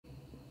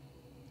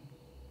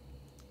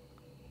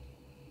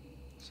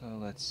So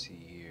let's see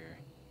here.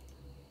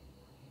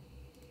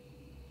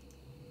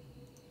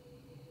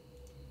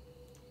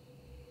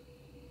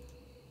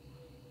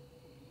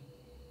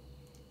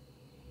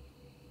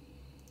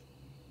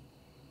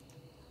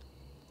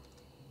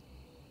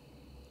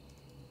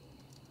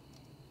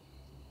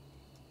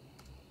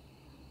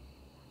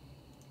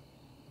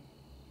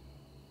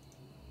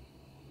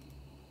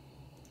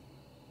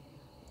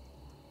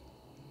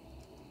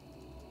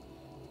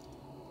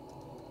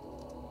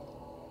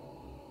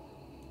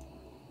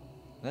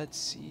 Let's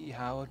see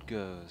how it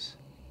goes.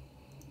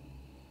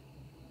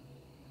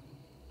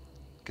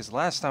 Because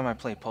last time I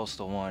played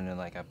Postal 1 and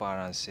like I bought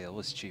it on sale, it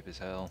was cheap as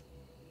hell.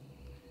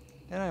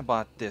 Then I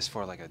bought this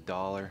for like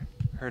 $1.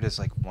 Heard it's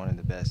like one of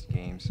the best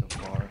games so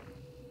far.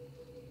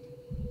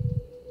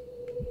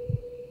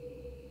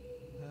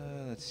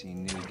 Let's see,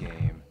 new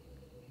game.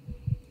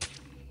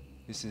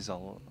 This is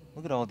all.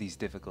 Look at all these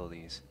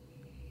difficulties.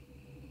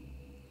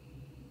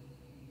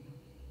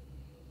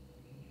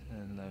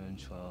 10, 11,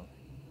 12.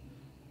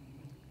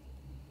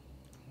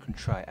 Can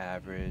try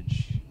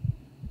average.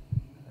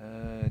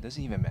 It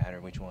doesn't even matter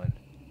which one.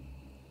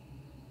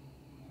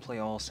 Play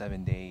all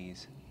 7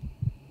 days.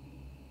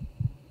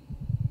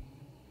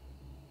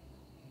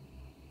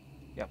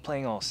 Yeah,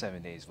 playing all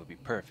 7 days would be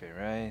perfect,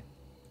 right?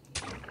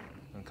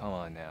 Oh, come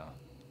on now.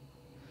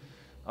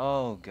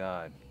 Oh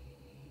god.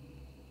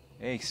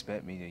 They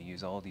expect me to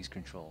use all these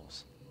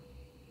controls.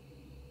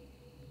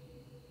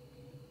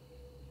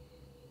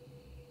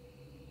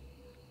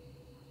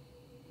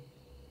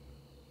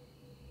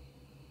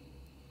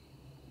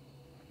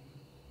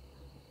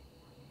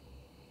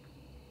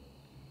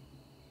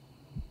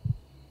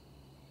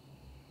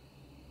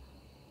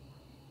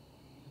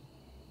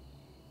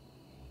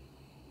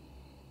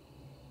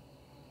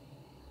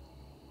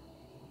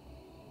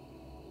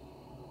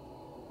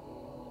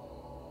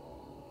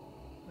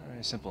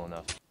 Alright, simple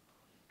enough.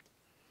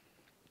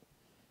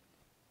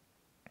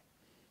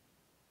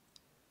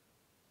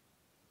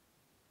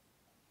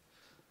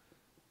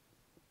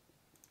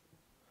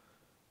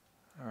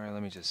 Alright,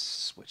 let me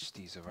just switch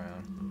these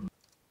around.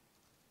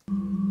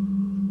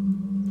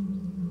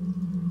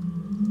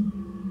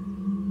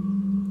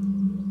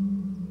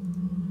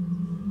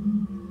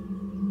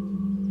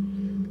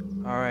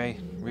 Alright,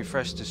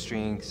 refresh the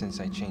stream since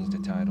I changed the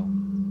title.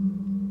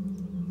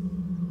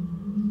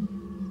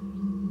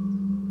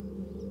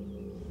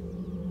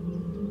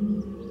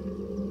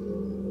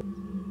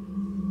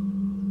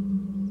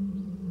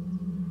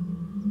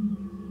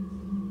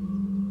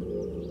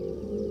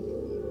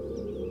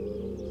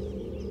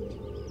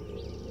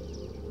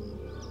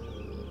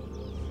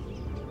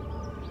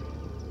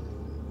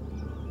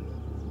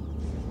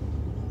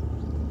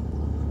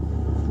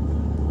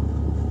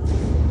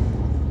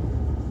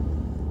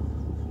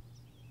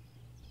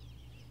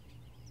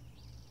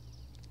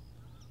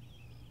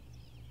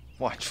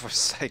 Watch for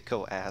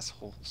psycho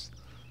assholes.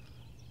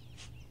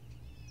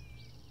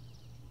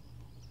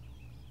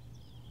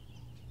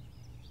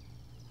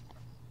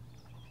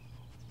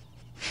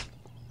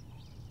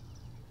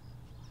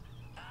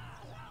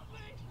 Help me!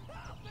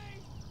 Help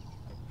me!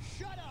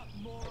 Shut up,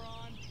 moron!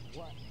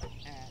 What an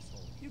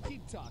asshole. You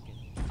keep talking.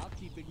 I'll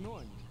keep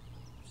ignoring you.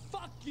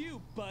 Fuck you,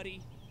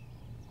 buddy!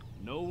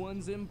 No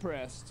one's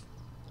impressed.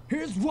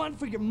 Here's one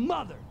for your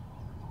mother!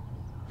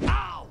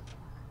 Ow!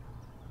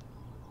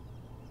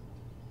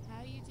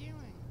 How you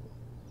doing?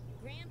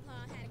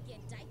 Grandpa had to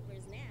get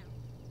diapers now.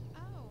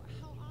 Oh,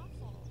 how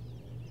awful.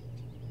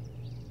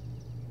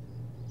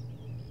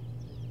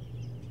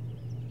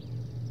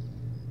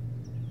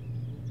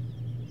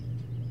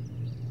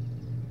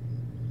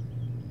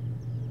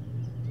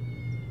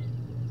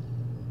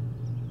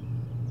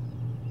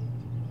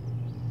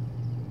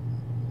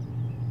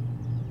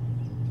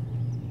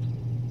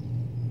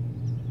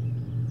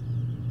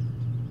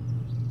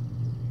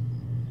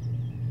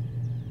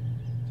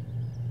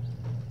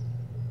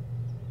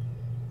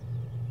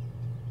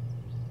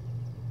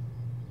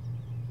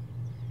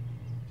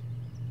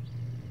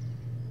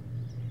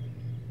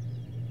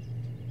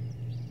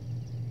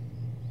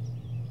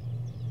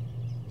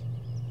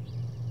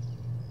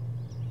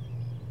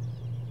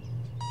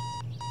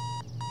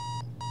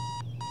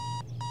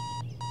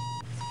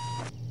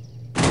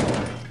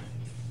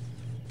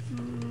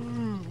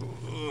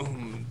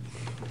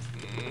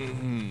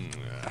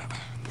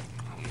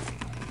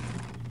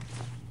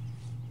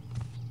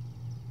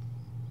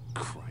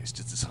 Christ,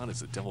 it's as hot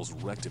as the devil's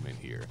rectum in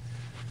here.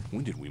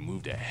 When did we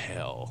move to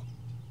hell?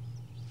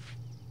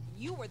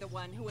 You were the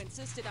one who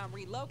insisted on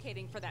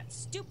relocating for that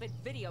stupid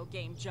video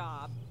game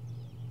job.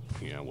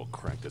 Yeah, well,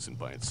 crack doesn't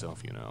by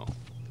itself, you know.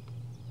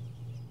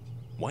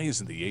 Why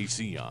isn't the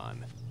AC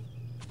on?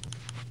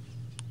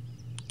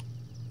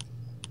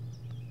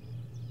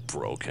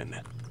 Broken.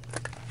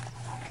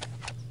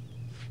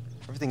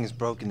 Everything is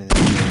broken in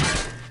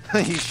this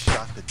game. You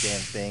shot the damn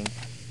thing.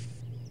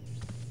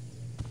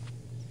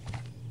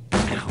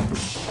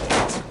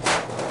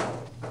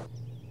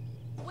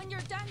 When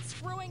you're done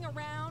screwing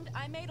around,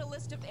 I made a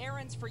list of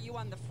errands for you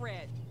on the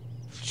fridge.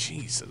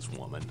 Jesus,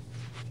 woman.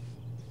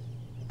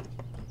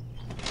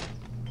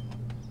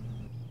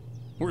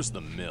 Where's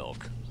the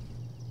milk?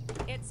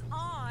 It's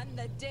on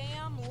the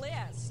damn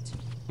list.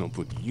 I'll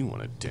put you on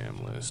a damn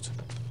list.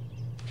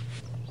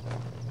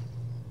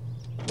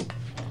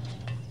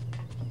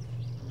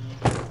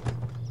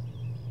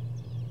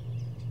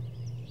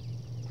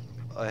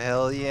 Oh,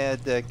 hell yeah,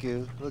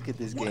 Deku. Look at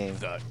this game.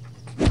 What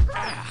the?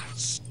 Ah,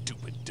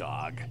 stupid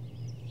dog.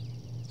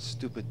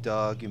 Stupid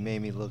dog, you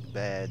made me look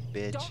bad,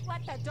 bitch. Don't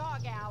let the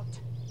dog out.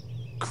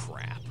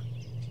 Crap.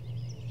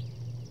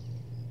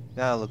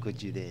 Now look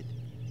what you did.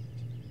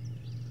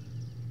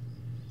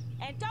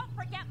 And don't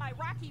forget my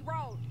rocky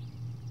road.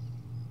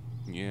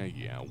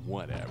 Yeah,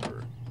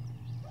 whatever.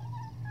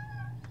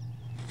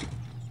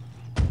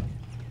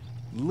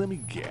 Let me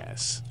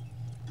guess.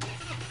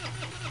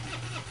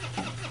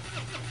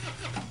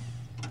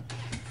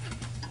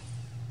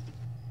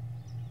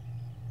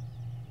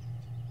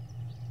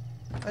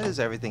 Why does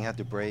everything have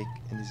to break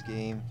in this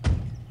game?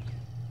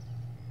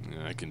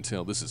 I can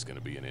tell this is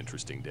gonna be an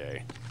interesting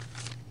day.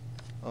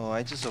 Oh,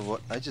 I just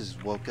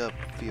woke up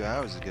a few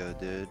hours ago,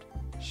 dude.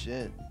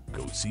 Shit.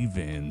 Go see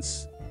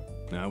Vince.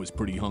 I was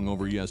pretty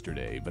hungover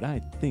yesterday, but I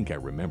think I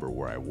remember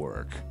where I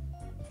work.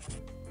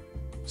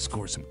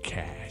 Score some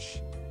cash.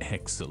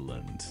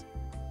 Excellent.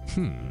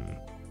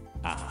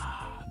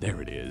 Ah,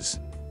 there it is.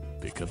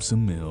 Pick up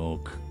some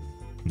milk.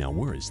 Now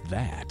where is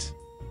that?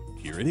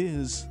 Here it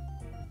is.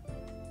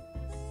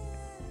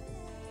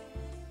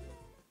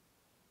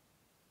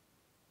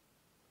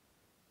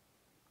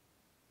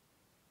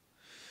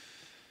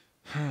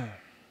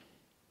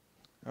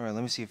 Alright,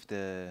 let me see if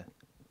the...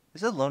 Is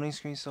the loading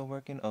screen still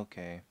working?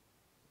 Okay.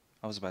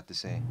 I was about to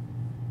say.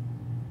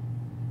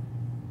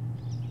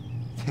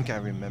 I think I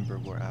remember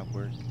where I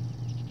work.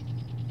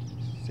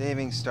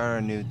 Saving,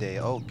 start a new day.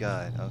 Oh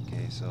god.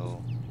 Okay,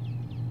 so...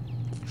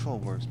 Control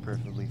works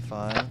perfectly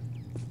fine.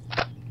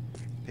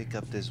 Pick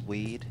up this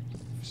weed.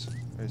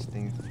 First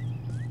thing...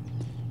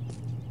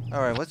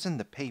 Alright, what's in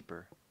the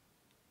paper?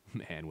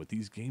 Man, what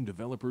these game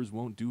developers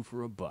won't do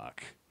for a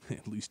buck.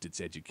 At least it's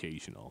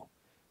educational.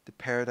 The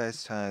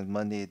Paradise Times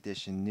Monday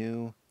edition.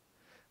 New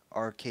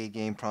arcade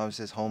game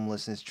promises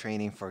homelessness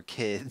training for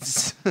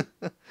kids.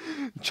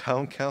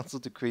 Town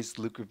Council to create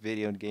lucrative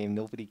video game.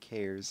 Nobody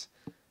cares.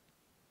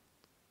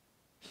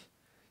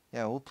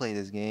 Yeah, we'll play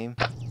this game.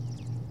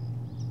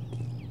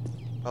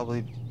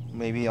 Probably,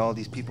 maybe all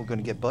these people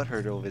gonna get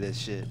butthurt over this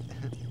shit.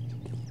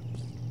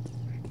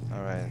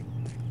 Alright.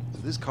 So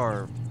this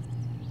car...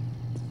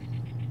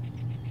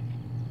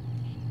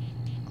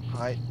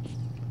 How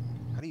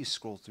do you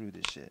scroll through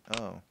this shit?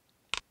 Oh.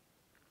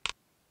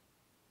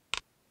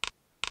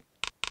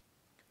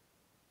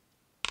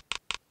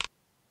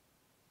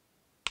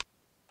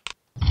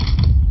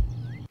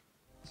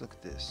 Let's look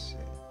at this.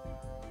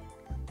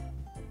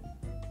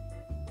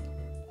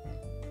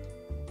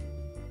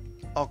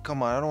 Oh,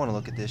 come on. I don't want to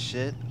look at this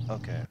shit.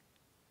 Okay.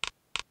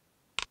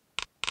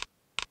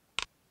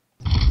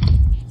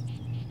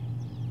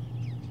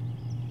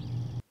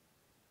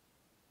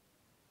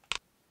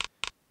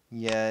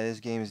 Yeah, this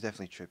game is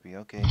definitely trippy.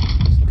 Okay,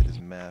 let's look at this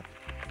map.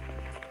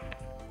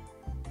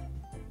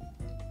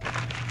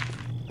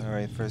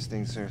 Alright, first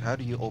things first. How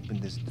do you open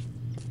this?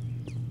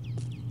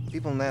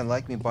 People not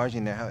like me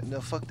barging their house. No,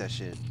 fuck that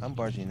shit. I'm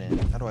barging in.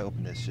 How do I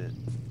open this shit?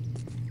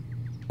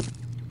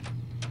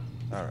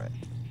 Alright.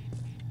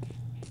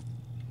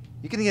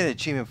 You can get an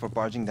achievement for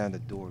barging down the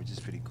door, which is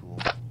pretty cool.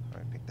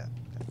 Alright, pick that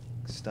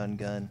stun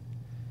gun.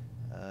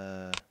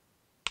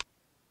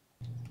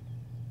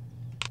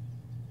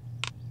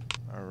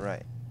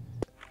 Alright.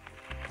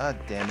 Ah,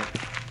 damn it.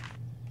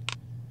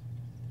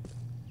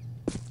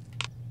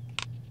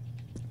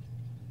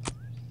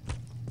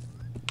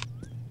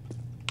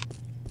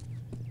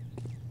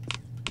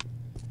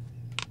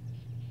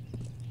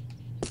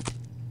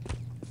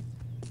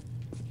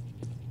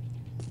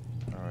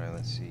 Alright,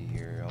 let's see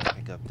here. I'll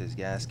pick up this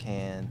gas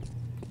can.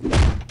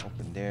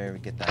 Open there, we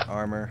get that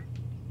armor.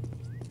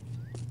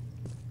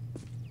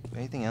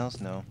 Anything else?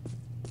 No.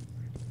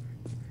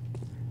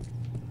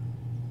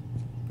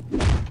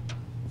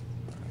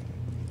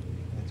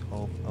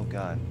 Oh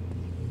god.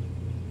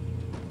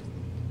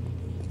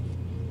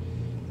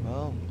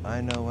 Well,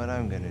 I know what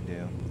I'm gonna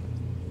do.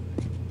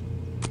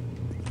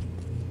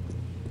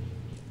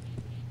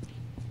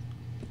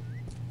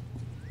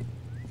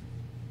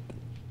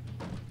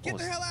 Get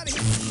the hell out of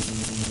here!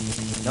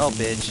 No,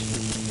 bitch.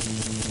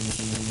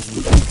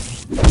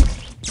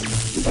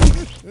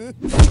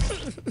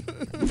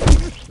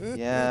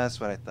 Yeah, that's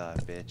what I thought,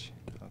 bitch.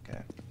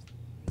 Okay.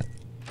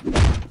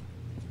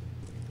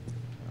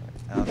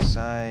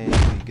 Outside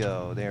we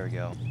go. There we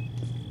go.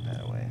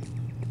 That way.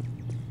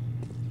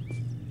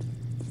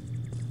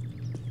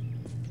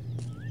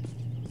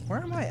 Where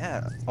am I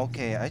at?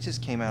 Okay, I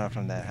just came out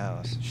from that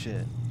house.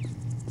 Shit.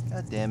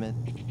 God damn it.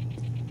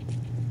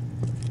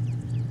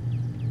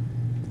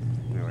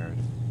 Weird.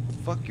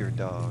 Fuck your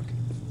dog.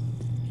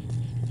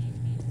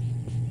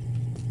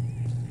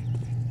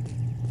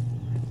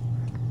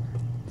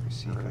 Let's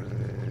see if I can...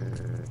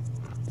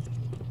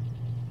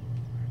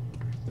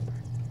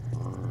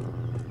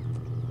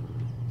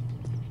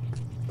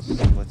 Let's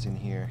see what's in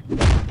here.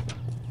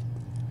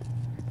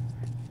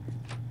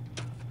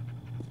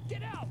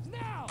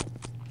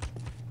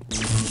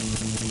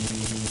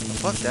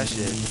 Fuck that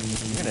shit.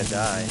 You're gonna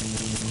die.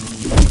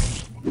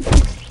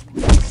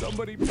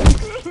 Somebody.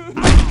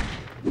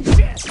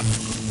 Shit!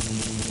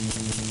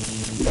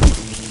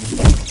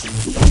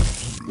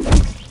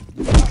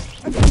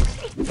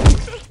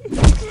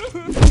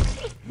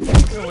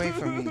 Get away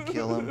from me,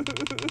 kill him.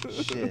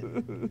 Shit.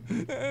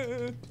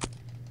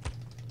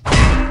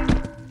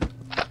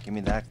 Give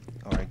me that.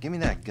 Alright, give me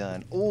that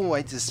gun. Oh,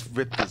 I just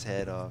ripped his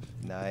head off.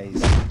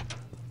 Nice. Right.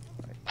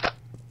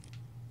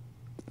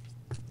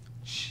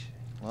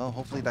 Well,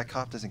 hopefully that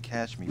cop doesn't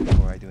catch me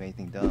before I do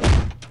anything dumb.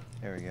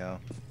 There we go.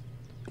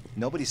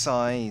 Nobody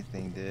saw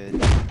anything,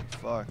 dude.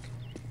 Fuck.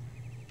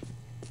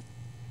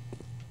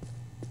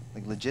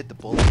 Like, legit, the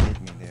bullet hit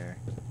me there.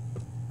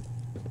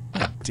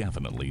 I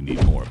definitely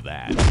need more of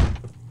that.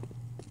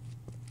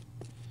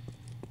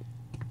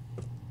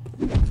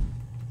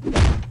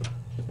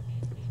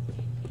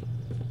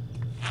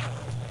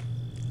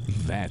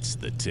 That's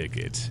the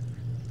ticket.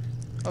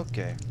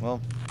 Okay,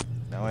 well,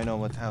 now I know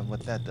what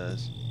that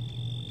does.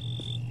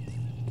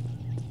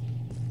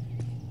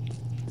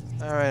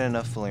 Alright,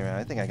 enough fooling around.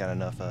 I think I got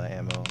enough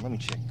ammo. Let me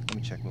check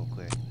real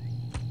quick.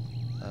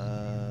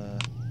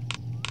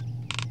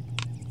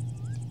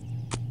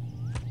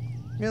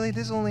 Really?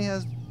 This only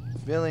has...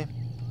 Really?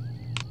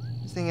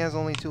 This thing has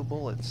only 2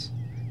 bullets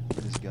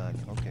for this gun.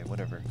 Okay,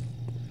 whatever.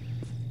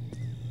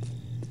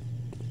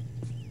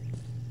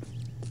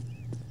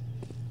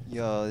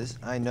 Yo, this...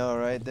 I know,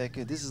 right,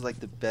 Deku? This is like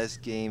the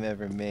best game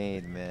ever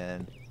made,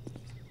 man.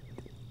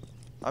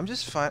 I'm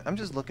just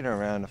looking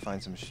around to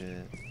find some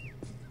shit.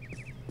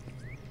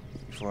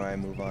 Before I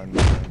move on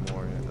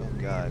more. Oh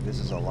god, this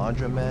is a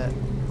laundromat.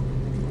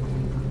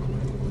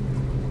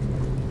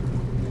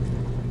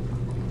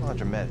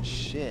 Laundromat is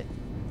shit.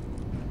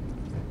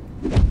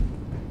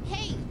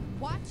 Hey,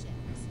 watch it.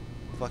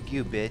 Fuck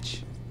you,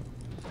 bitch.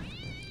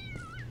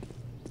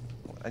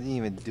 I didn't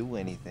even do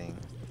anything.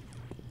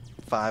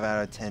 5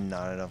 out of 10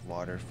 not enough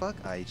water.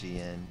 Fuck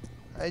IGN.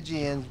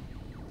 IGN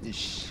is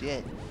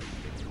shit.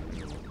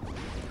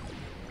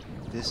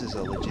 This is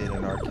a legit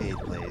an arcade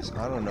place.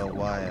 I don't know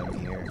why I'm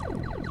here.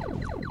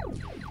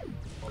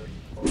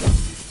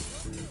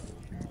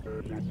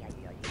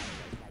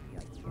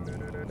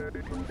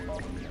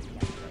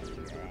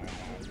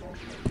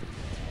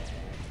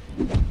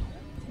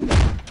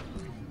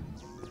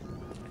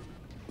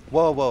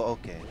 Whoa, whoa,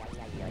 okay.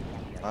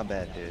 My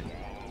bad, dude.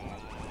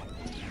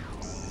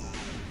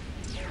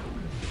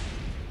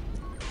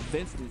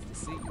 Vince needs to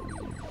see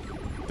you.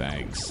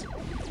 Thanks.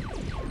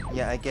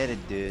 Yeah, I get it,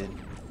 dude.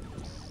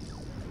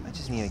 I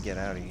just need to get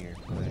out of here.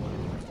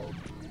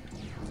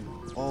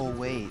 Oh,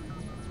 wait.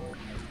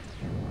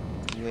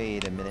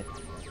 Wait a minute.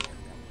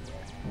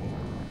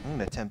 I'm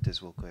gonna attempt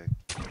this real quick.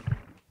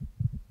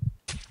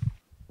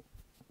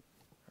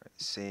 Alright,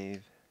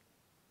 save.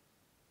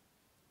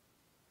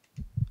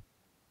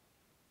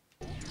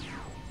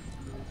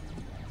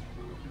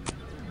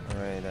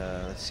 Alright,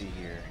 let's see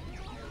here.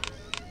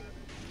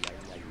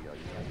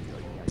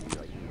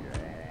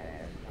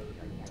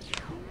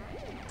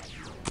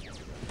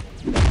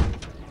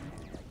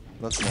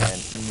 Look, man.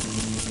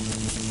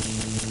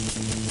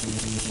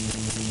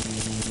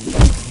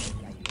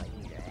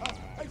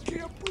 I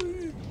can't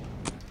breathe.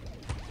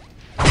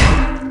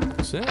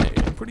 Say,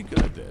 I'm pretty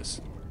good at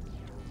this.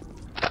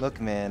 Look,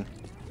 man.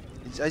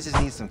 I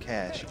just need some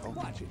cash. Oh.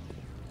 Watch it.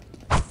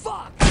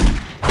 Fuck!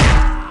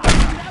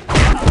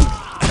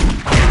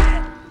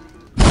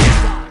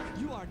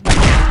 You are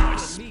not me,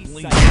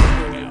 Spleen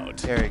psycho. out.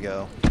 There we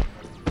go.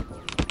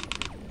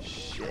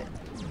 Shit.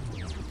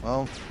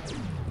 Well,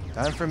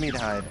 time for me to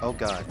hide. Oh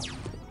god.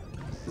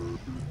 Jump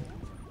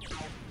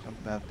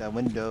out that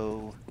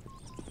window.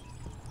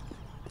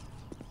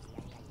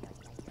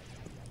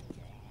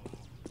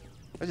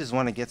 I just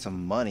want to get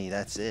some money,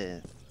 that's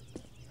it.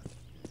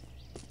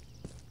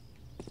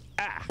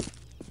 Ah!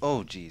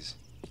 Oh, jeez.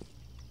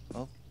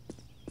 Oh.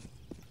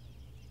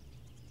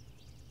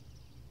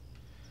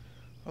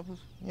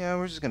 Yeah,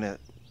 we're just gonna...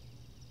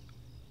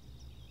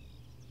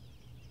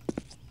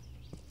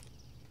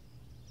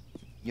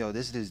 Yo,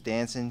 this dude's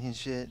dancing and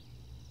shit.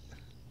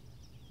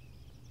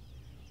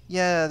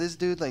 Yeah, this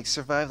dude like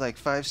survived like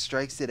 5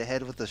 strikes to the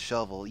head with a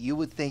shovel. You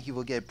would think he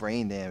would get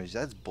brain damage.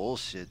 That's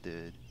bullshit,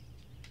 dude.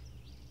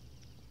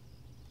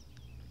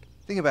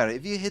 Think about it.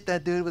 If you hit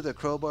that dude with a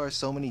crowbar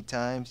so many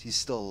times, he's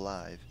still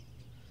alive.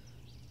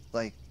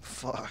 Like,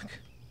 fuck.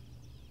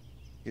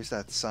 Here's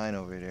that sign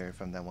over there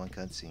from that one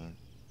cutscene.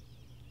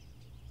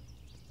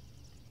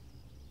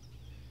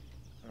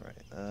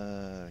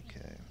 Alright,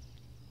 okay.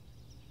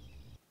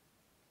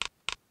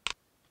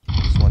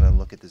 Just want to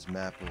look at this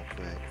map real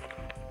quick.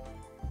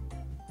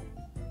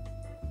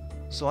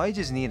 So I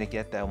just need to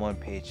get that one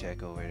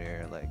paycheck over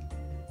there, like...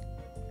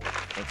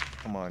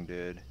 Come on,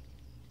 dude.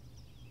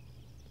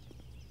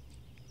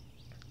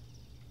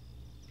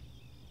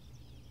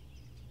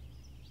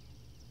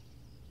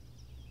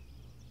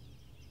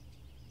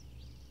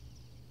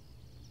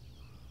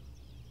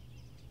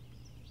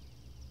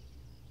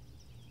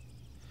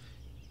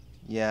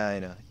 Yeah, I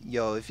know.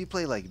 Yo, if you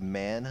play like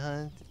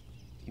Manhunt,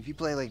 if you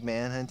play like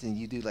Manhunt and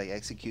you do like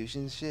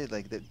execution shit,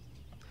 like that,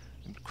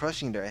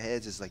 crushing their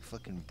heads is like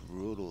fucking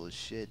brutal as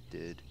shit,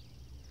 dude.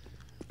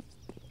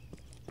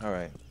 All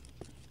right,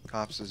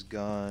 cops is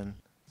gone.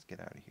 Let's get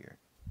out of here.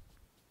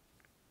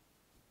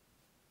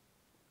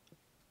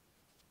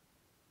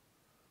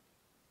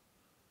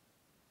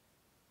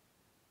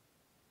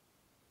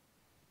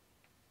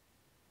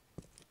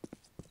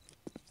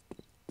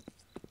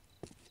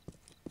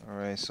 All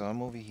right, so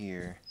I'm over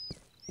here.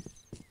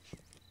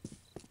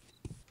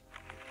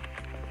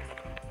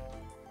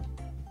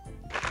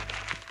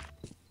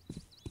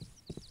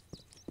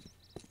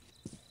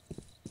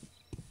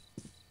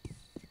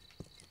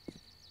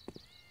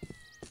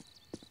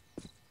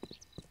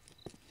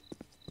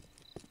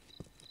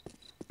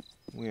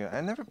 Weird.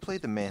 I never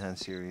played the Manhunt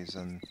series,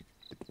 and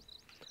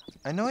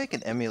I know I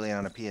can emulate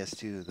on a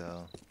PS2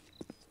 though.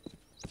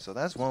 So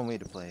that's one way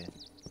to play it.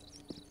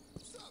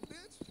 What's up,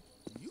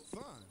 bitch? You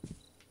fine.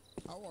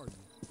 How are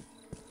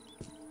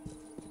you?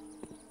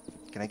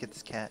 Can I get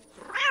this cat?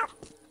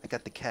 I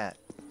got the cat.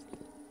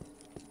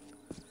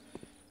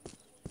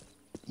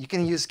 You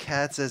can use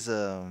cats as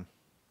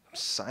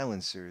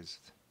silencers.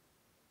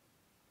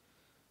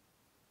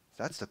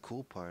 That's the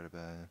cool part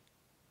about it.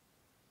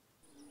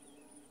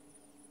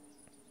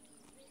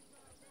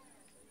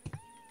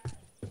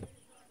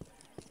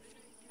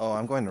 Oh,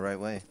 I'm going the right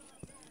way.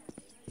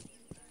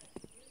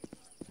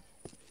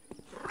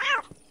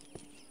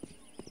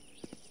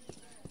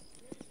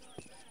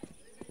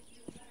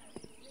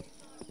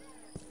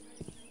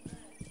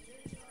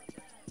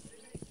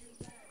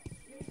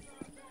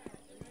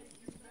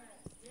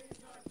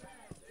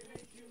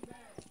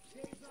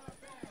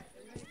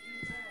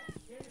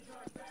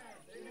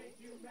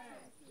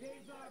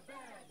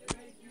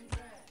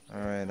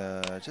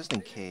 Alright, just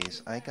in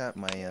case, I got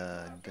my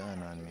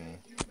gun on me.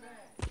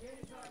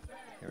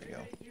 Here we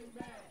go.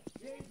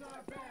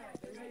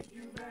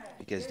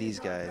 Because these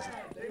guys,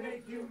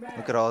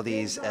 look at all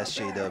these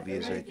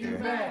SJWs right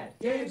there.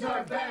 Games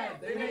are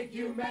bad, they make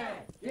you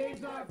mad.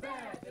 Games are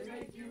bad, they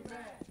make you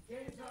mad.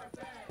 Games are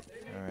bad, they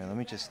make you mad. Alright, let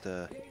me just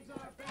Alright,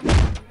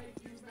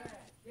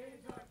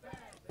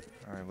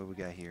 what we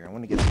got here? I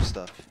want to get some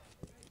stuff.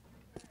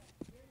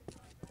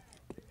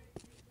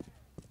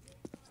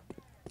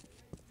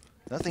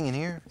 Nothing in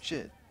here?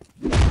 Shit.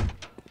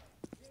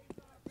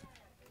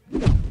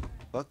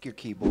 Fuck your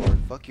keyboard.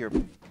 Fuck your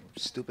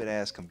stupid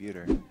ass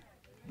computer.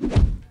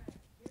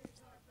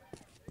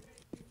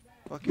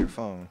 Fuck your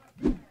phone.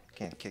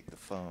 Can't kick the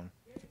phone.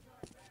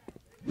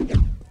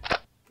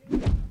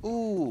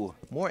 Ooh,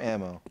 more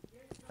ammo.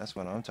 That's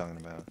what I'm talking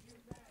about.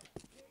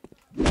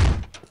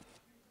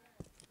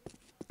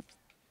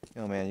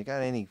 Yo, man, you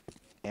got any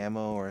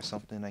ammo or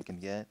something I can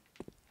get?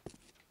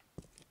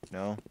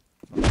 No?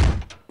 Okay.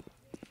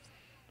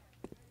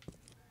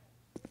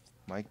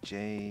 Mike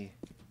J.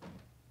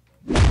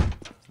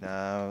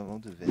 No, we'll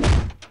do video.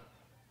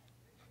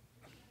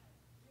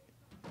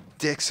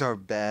 Dicks are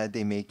bad,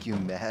 they make you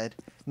mad.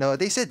 No,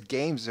 they said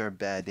games are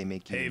bad, they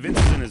make you Hey, Vince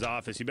is in his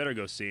office. You better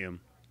go see him.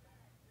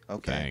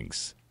 Okay.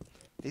 Thanks.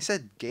 They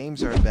said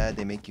games are bad,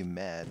 they make you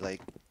mad.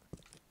 Like,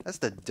 that's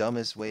the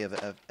dumbest way of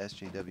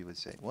SJW would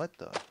say. What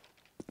the?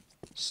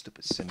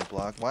 Stupid cinder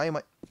block. Why am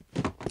I...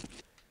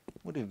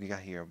 What do we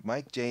got here?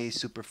 Mike J.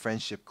 Super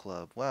Friendship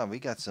Club. Wow, we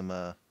got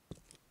some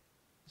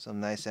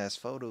nice ass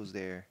photos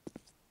there.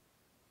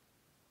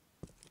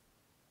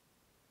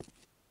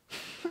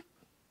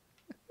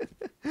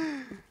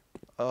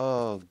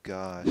 Oh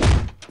gosh.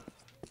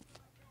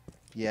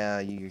 Yeah,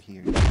 you're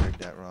here. You heard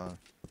that wrong.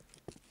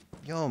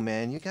 Yo,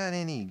 man, you got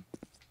any...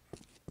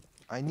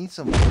 I need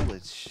some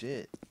bullets.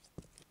 Shit.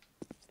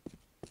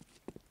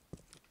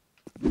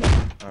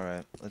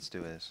 Alright, let's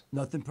do this.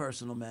 Nothing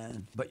personal,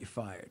 man, but you're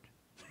fired.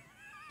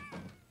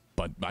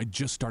 But I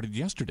just started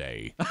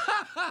yesterday.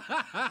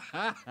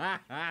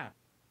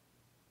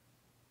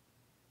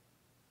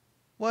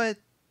 What?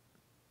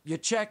 Your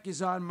check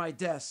is on my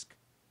desk.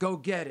 Go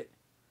get it.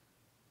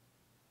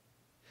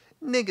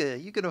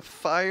 Nigga, you gonna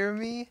fire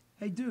me?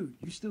 Hey, dude,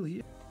 you still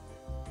here?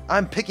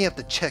 I'm picking up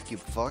the check, you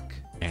fuck.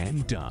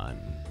 And done.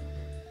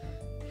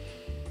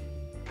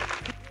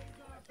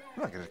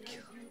 I'm not gonna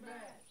kill him.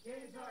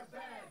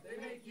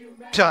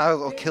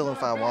 I'll kill him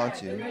if I want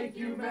to.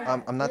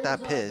 I'm not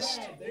that pissed.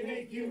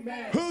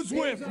 Who's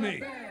with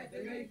me?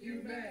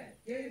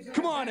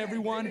 Come on,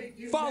 everyone.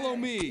 Follow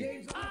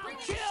me. I'll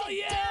kill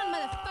you! Down,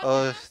 motherfucker!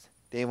 Oh,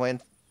 they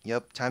went.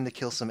 Yep, time to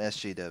kill some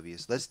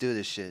SJWs. Let's do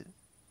this shit.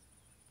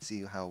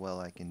 See how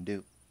well I can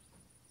do.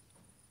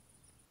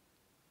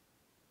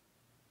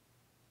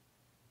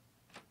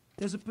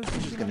 There's a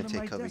position Just gonna under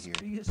take my cover desk here.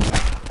 for your-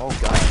 Oh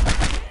god.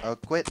 Oh,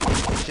 quit.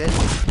 Shit.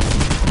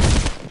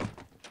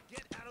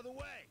 Get out of the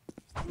way.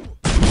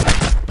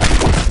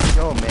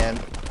 Yo, man.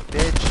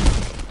 Bitch.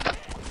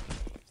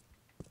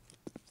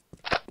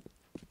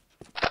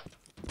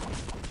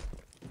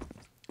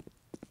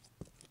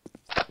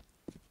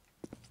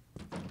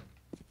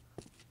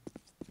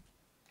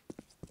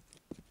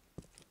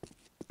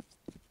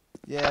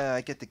 Yeah,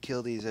 I get to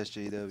kill these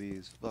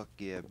SJWs. Fuck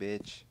yeah,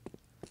 bitch.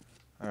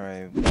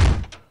 Alright.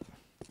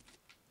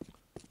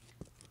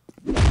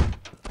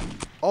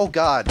 Oh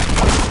god.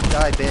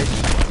 Die, bitch.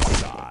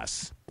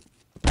 Sauce.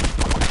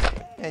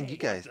 Man, you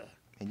guys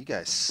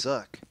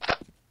suck.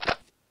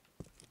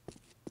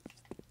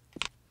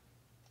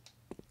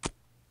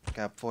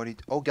 Got 40.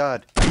 Oh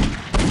god.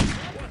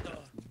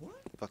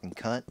 Fucking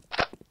cunt.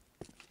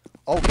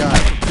 Oh god.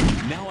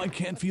 Now I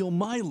can't feel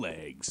my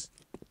legs.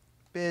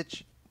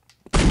 Bitch.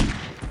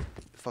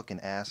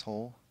 Fucking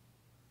asshole.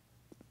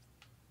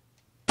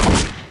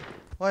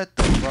 What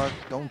the fuck?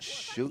 Don't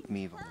shoot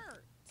me, bitch.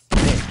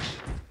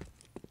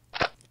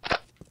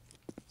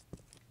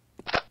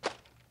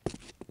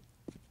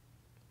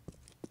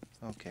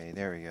 Okay,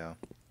 there we go.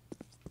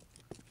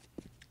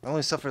 I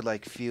only suffered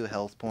like few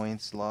health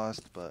points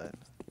lost, but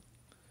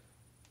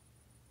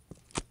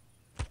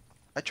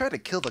I tried to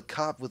kill the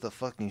cop with a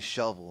fucking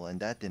shovel, and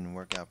that didn't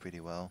work out pretty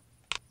well.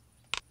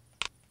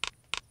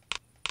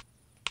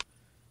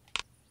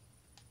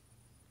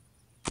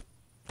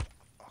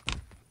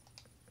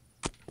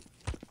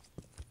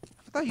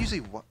 I thought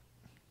usually what?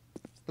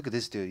 Look at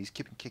this dude. He's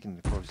keeping kicking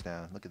the corpse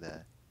down. Look at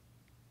that.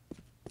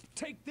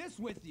 Take this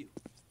with you.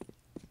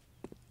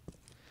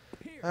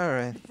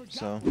 Alright,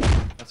 so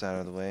that's out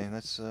of the way.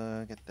 Let's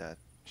get that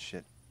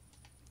shit.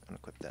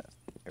 Unequip that.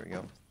 There we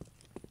go.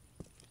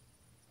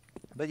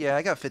 But yeah,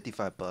 I got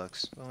 55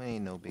 bucks. Well,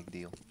 ain't no big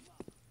deal.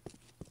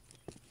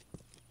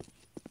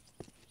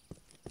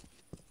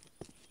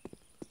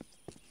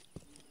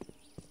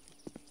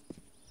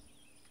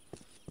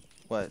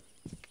 What?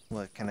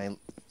 What can I?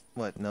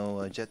 What?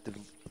 No objective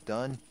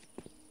done?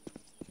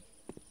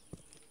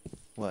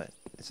 What?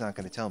 It's not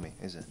gonna tell me,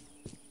 is it?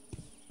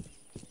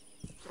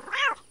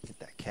 Get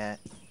that cat.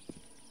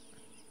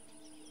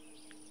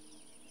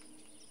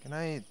 Can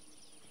I?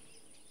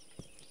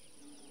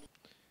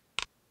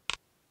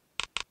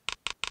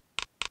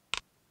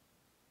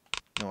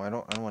 No, I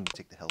don't want to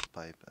take the health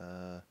pipe.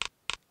 There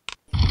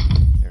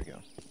we go.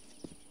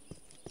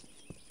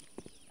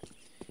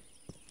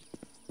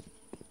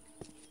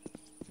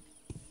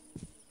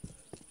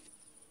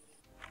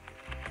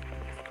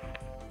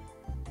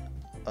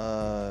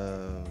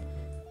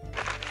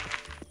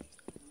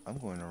 I'm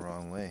going the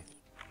wrong way.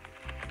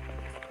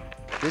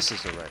 This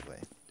is the right way.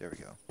 There we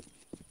go.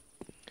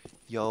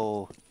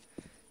 Yo,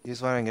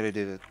 here's what I'm gonna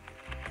do.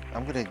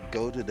 I'm gonna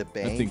go to the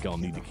bank. I think I'll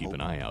need to keep an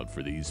eye out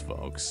for these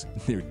folks.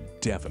 They're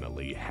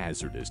definitely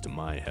hazardous to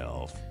my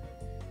health.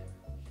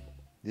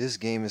 This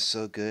game is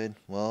so good.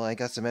 Well, I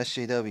got some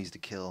SJWs to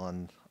kill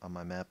on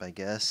my map, I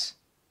guess.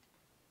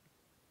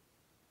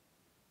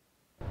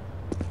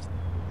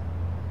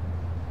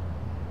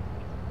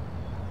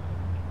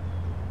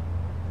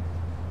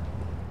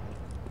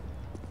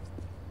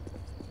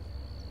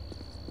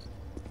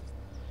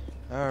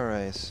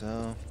 Alright,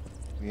 so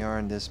we are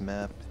on this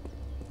map.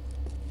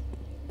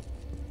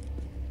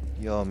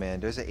 Yo,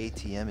 man, there's an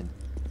ATM in...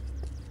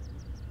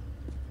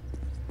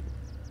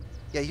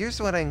 Yeah,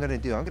 here's what I'm gonna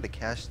do. I'm gonna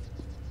cash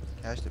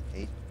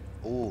the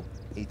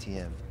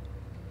ATM.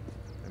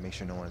 And make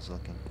sure no one is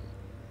looking.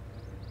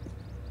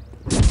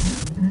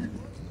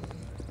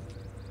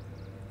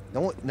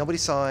 Nobody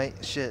saw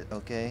shit,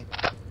 okay?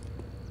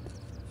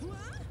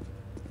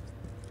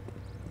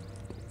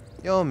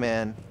 Yo,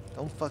 man,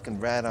 don't fucking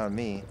rat on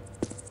me.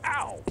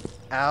 Ow!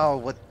 Ow,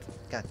 what?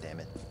 God damn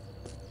it.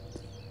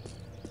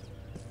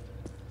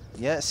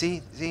 Yeah,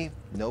 see?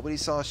 Nobody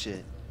saw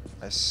shit.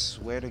 I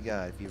swear to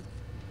God, if you...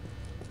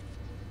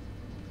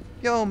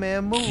 Yo,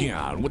 man, move!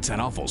 God, what's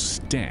that awful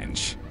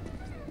stench?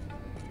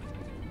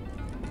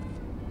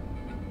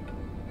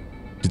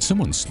 Did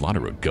someone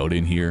slaughter a goat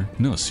in here?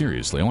 No,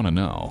 seriously, I want to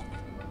know.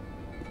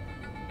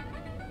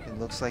 It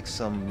looks like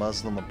some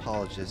Muslim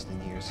apologist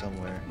in here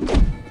somewhere.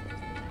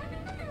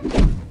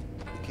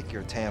 Kick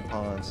your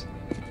tampons.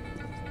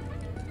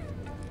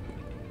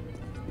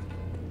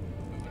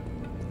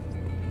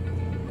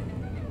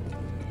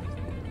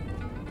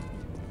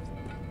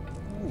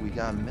 Ooh, we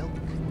got milk.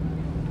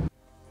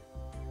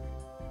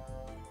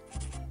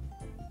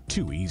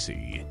 Too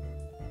easy.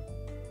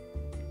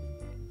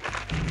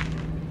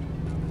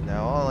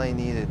 Now all I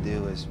need to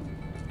do is...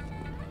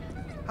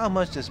 How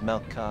much does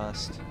milk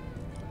cost?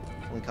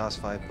 Only costs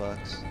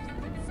 $5.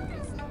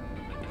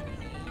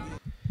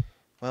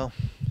 Well,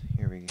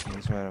 here we go.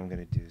 Here's what I'm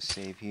gonna do.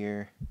 Save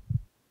here.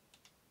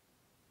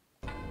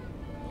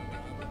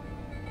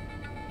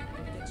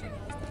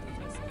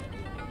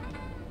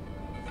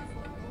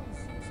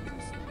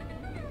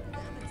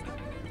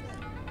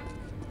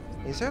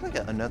 Is there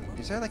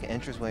like an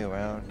entrance way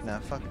around? Nah,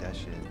 fuck that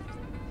shit.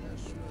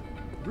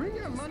 Bring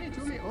your money to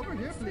me over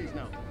here, please,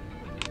 now.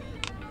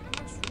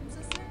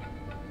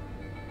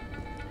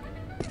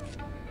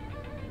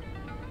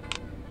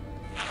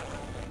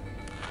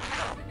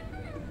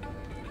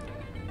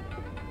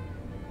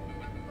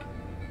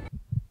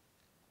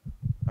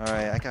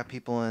 Alright, I got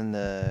people in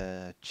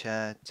the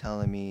chat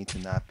telling me to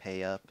not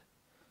pay up.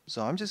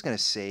 So I'm just gonna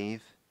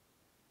save.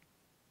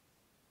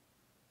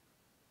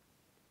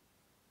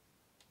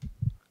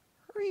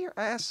 Hurry your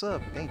ass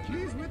up, thank you.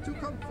 Please wait to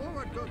come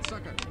forward, goat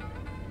sucker.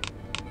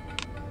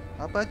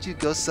 How about you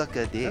go suck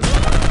a dick?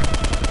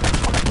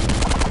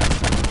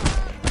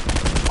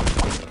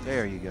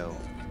 There you go.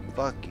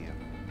 Fuck you.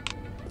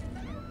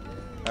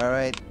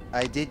 Alright,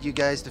 I did you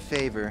guys the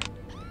favor.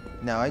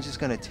 Now I'm just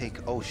gonna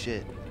take... Oh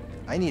shit.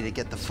 I need to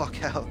get the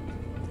fuck out.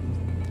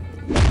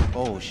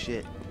 Oh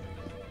shit.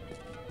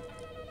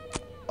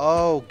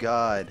 Oh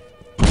god.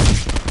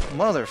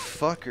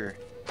 Motherfucker.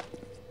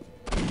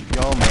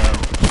 Yo man,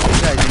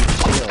 you guys need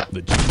to chill.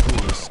 The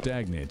jungle is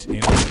stagnant and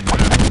in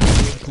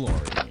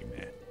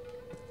chlorine.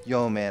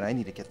 Yo man, I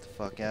need to get the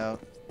fuck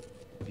out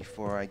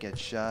before I get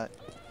shot.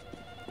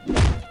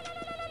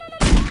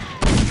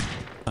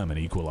 I'm an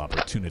equal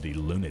opportunity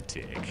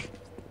lunatic.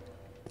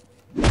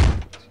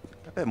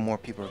 I bet more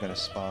people are gonna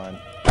spawn.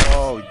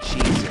 Oh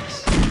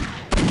Jesus.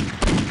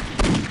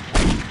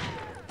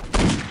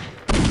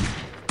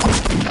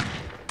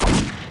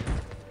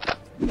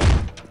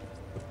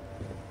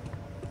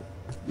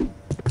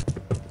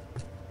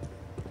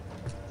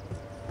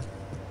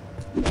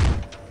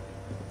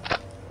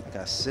 I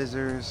got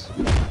scissors.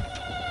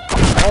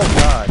 Oh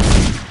god.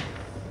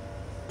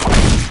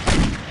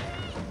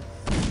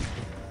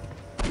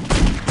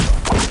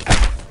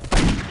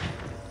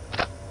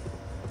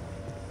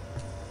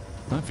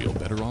 I feel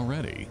better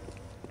already.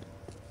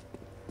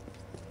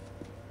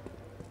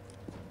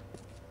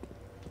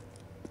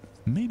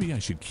 Maybe I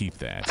should keep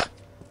that.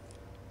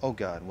 Oh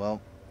god,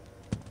 well.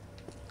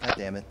 God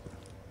damn it.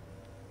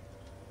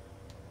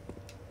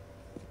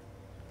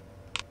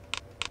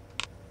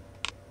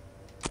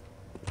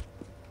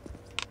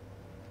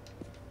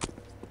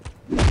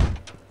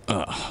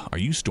 Are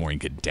you storing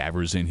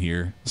cadavers in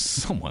here?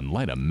 Someone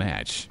light a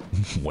match.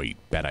 Wait,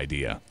 bad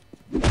idea.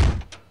 The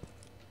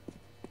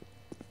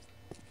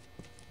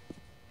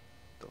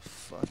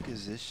fuck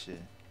is this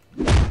shit?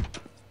 I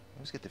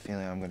always get the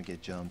feeling I'm gonna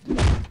get jumped.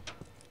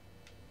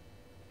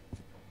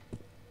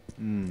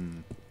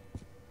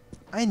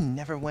 I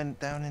never went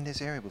down in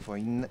this area before.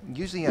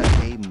 Usually I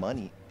pay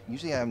money.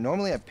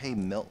 Normally I pay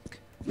milk.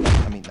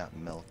 I mean, not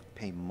milk.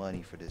 Pay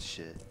money for this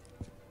shit.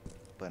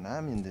 But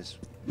I'm in this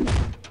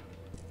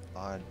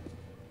odd...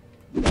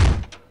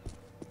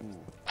 Ooh.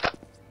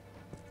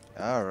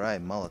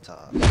 Alright,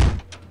 Molotovs.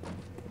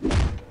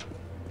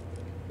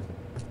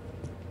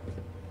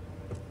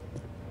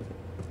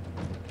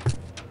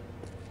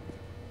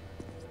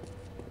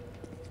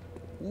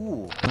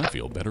 Ooh. I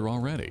feel better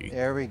already.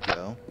 There we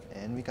go.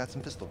 And we got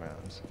some pistol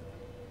rounds.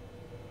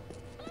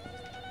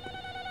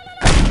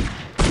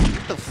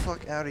 Get the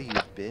fuck out of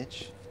here,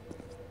 bitch.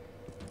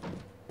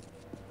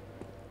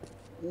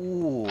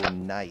 Ooh,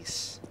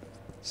 nice.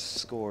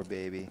 Score,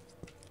 baby.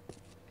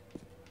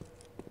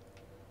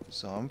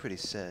 So I'm pretty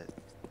set.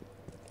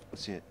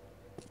 Let's see it.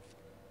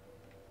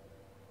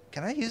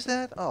 Can I use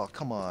that? Oh,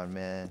 come on,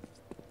 man.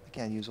 I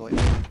can't use oil.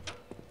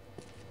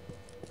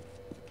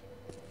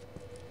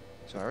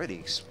 So I already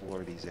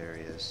explored these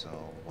areas, so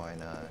why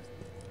not?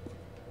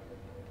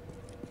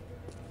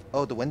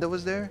 Oh, the window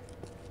was there?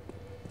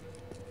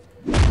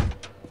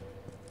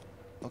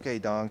 Okay,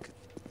 Donk.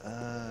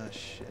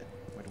 Shit.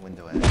 Where'd the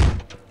window at?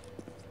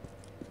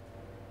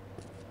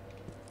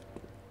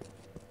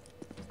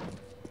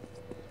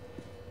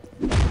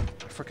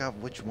 I forgot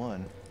which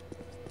one.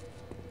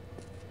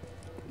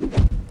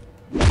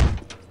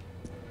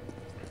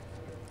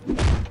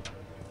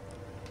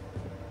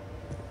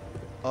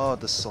 Oh,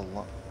 the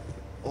salon.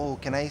 Oh,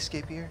 can I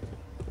escape here?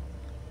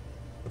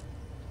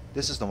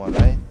 This is the one,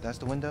 right? That's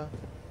the window?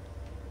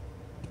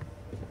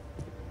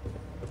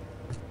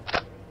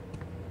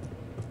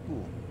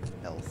 Ooh,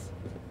 health.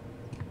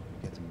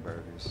 Get some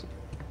burgers.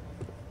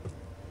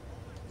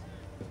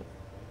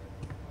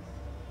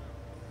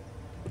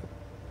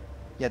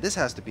 Yeah, this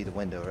has to be the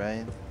window,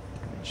 right?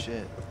 I mean,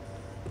 shit.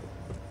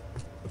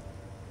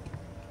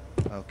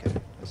 Okay,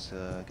 let's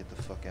get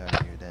the fuck out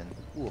of here then.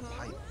 Ooh, a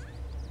pipe.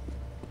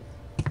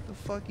 The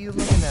fuck you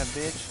looking at,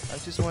 bitch? I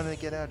just wanted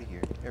to get out of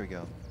here. There we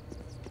go.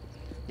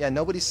 Yeah,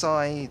 nobody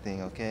saw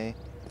anything, okay?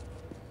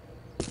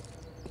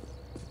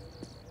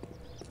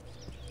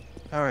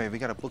 Alright, we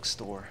got a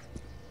bookstore.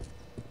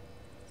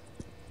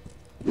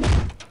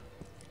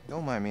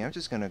 Don't mind me, I'm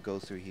just gonna go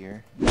through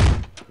here.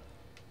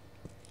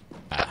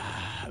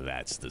 Ah,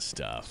 that's the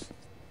stuff.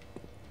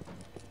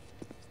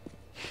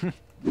 So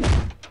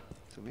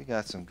we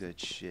got some good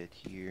shit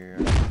here.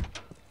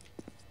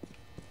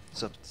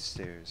 It's up the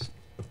stairs.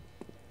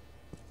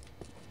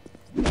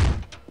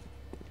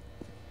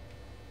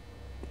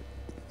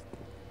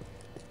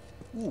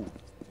 Ooh.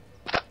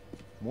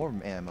 More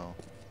ammo.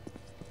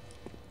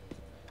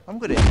 I'm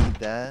gonna need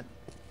that.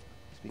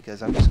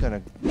 Because I'm just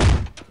gonna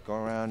go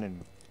around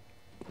and...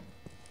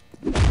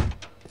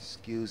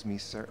 Excuse me,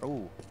 sir.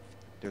 Oh,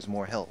 there's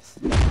more health.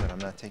 But I'm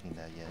not taking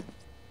that yet.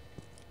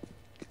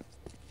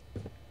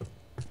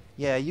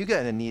 Yeah, you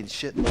gotta need a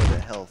shitload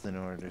of health in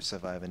order to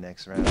survive the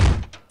next round.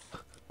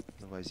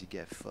 Otherwise you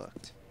get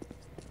fucked.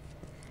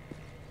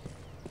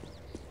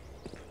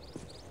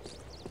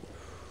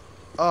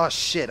 Oh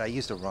shit, I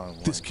used the wrong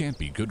one. This can't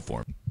be good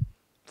for me,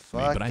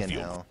 Fucking but I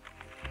feel hell.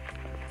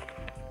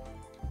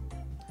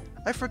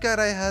 I forgot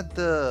I had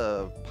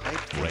the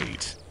pipe.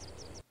 great.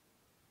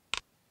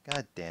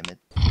 God damn it.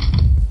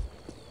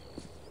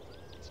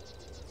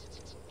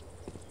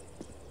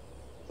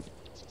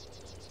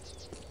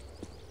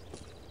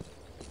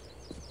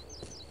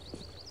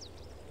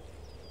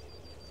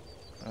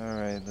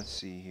 Alright, let's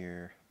see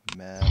here.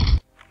 Map.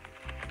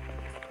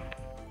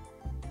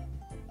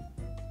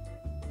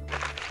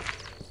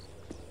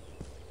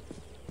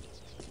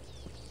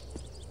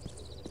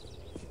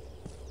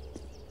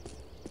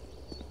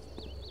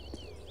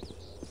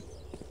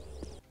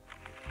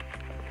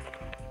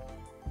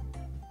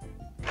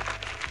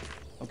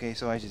 Okay,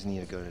 so I just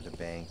need to go to the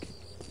bank.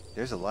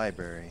 There's a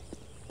library.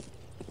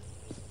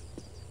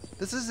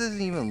 This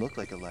doesn't even look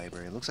like a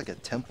library. It looks like a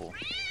temple.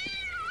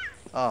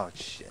 Oh,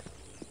 shit.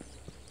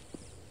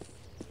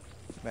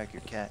 Back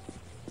your cat.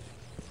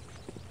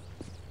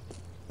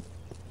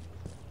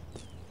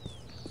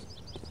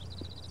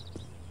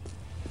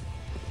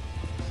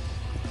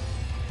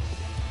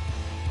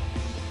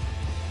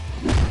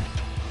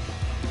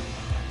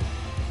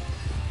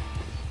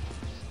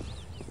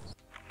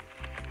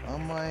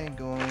 Am I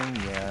going?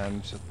 Yeah,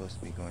 I'm supposed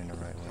to be going the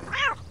right way.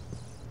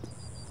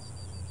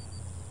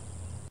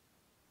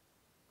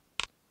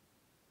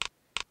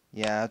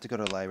 Yeah, I have to go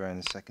to the library on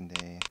the second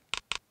day.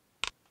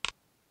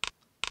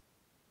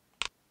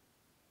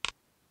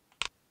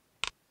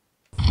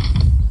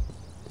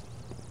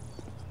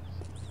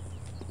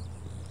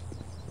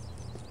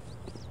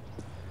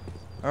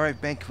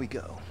 Alright, bank we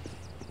go.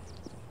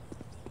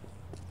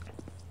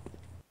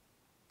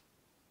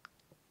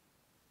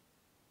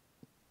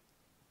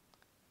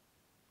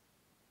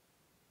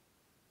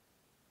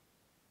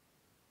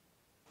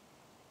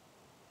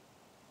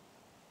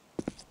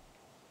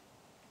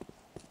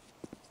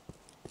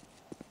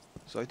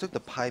 So I took the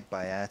pipe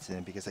by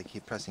accident because I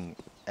keep pressing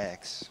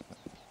X.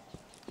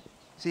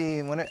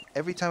 See,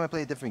 every time I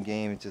play a different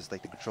game, it's just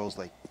like the controls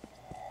like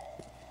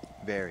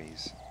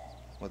varies,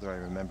 whether I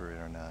remember it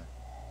or not.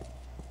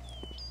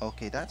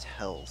 Okay, that's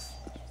health.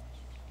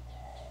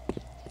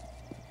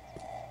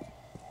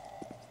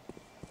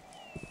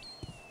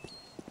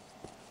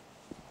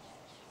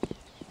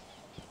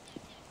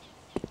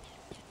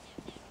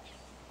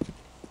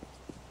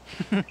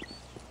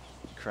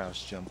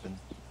 Crouch jumping.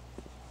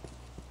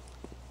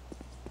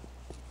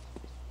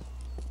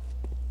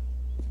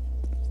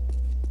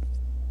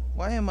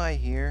 Why am I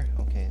here?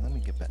 Okay, let me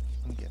get back.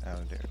 Let me get out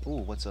of there.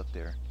 Ooh, what's up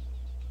there?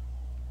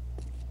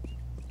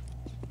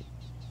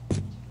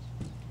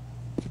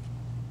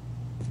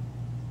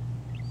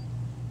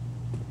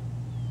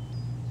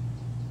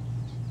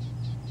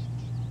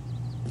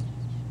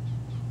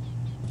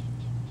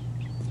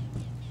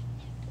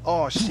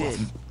 Oh shit!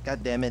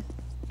 God damn it!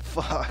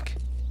 Fuck!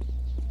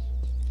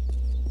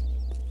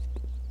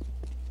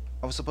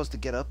 I was supposed to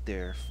get up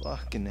there.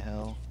 Fucking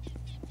hell!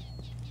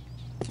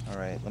 All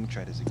right, let me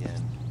try this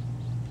again.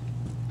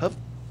 Hup!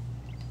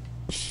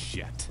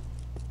 Shit.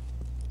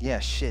 Yeah,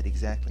 shit,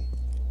 exactly.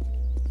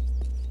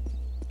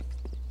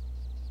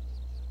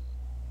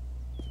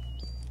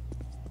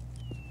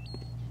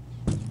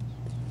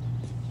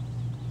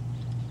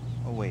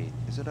 Oh wait,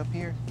 is it up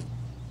here?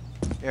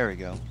 There we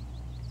go.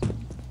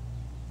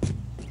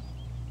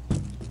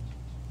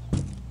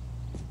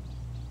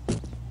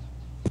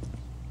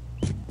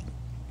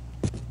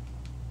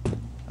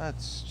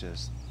 That's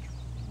just...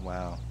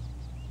 wow.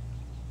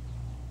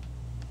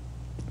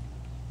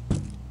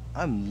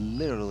 I'm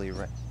literally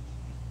right...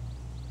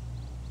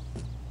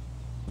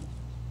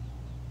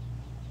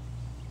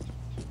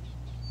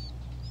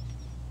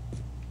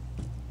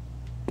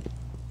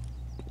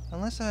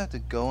 Unless I have to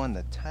go on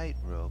the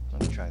tightrope.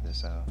 Let me try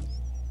this out.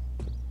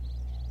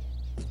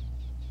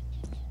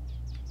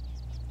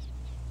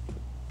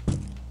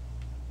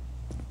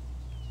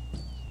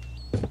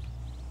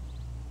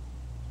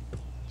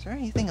 Is there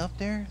anything up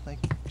there? Like,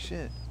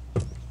 shit.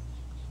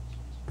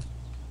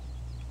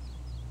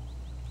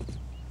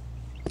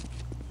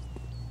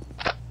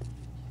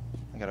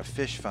 I got a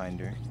fish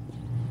finder.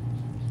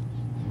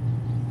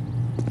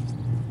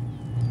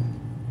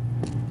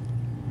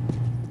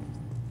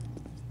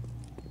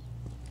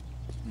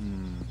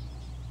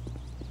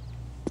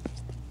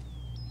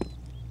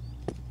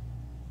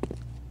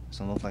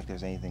 Doesn't look like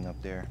there's anything up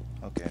there.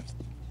 Okay.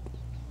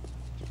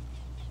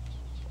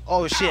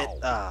 Oh shit! Ow.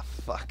 Ah,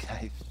 fuck.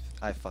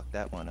 I fucked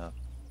that one up.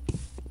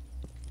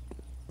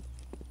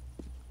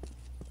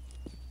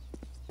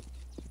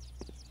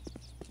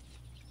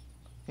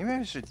 Maybe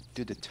I should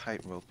do the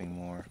tight roping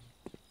more.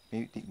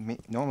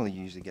 Normally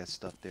you usually get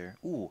stuff there.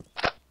 Ooh.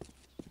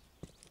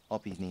 I'll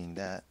be needing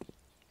that.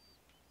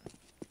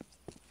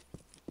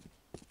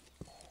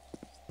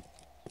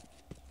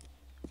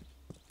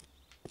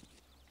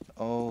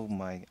 Oh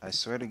my, I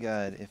swear to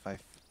God, if I...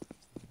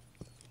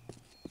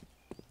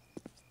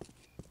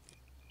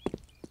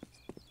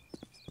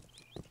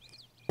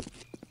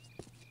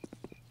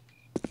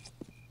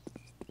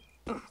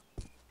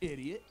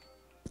 Idiot.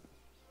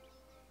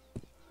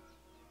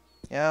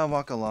 Yeah, I'll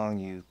walk along,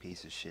 you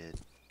piece of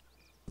shit.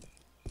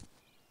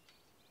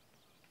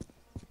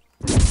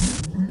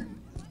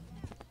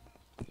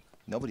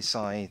 Nobody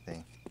saw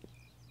anything.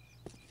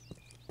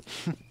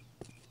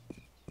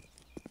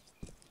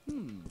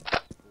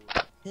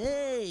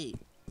 Hey.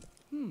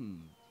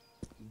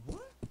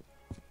 What?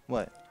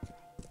 What?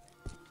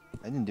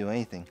 I didn't do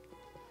anything.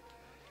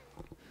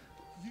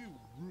 You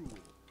rule.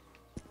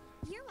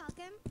 You're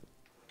welcome.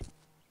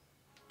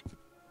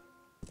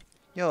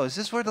 Yo, is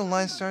this where the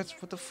line starts?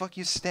 What the fuck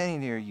you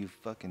standing here, you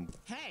fucking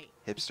Hey.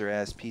 hipster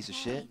ass piece of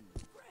shit?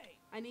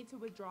 I need to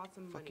withdraw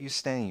some money. Fuck you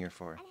standing here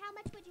for? And how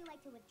much would you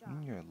like to withdraw?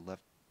 You're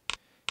left.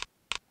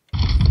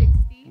 60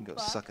 You can go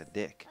bucks. suck a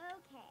dick.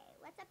 Okay,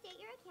 let's update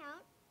your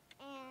account,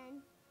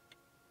 and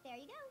there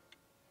you go.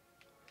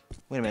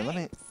 Wait a minute, let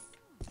me.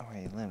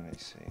 Alright, let me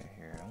see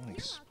here. I want to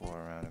explore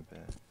around a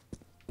bit.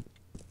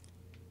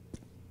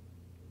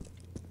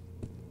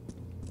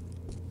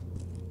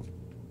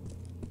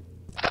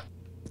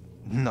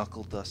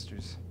 Knuckle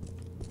dusters.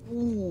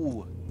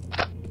 Ooh!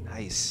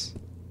 Nice.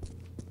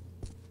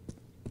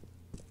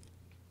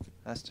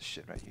 That's the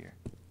shit right here.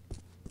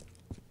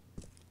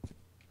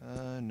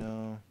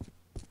 No.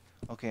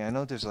 Okay, I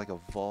know there's like a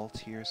vault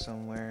here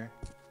somewhere.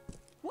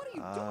 What are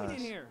you doing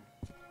in here?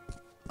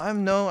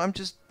 I'm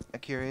just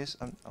curious.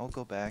 I'll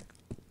go back.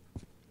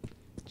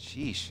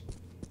 Sheesh.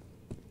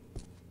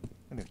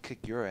 I'm gonna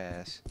kick your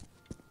ass.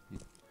 You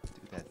do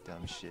that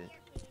dumb shit.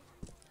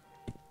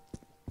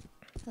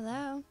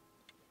 Hello?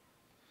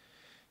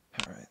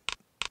 Alright.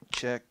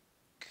 Check.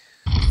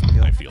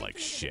 I feel like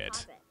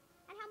shit.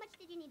 And how much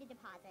did you need to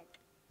deposit?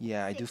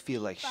 Yeah, I do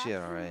feel like shit,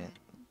 alright.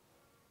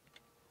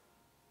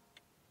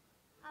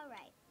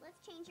 Alright,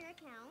 let's change your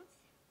account.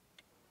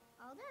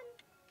 All done.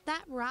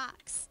 That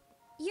rocks.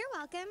 You're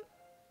welcome.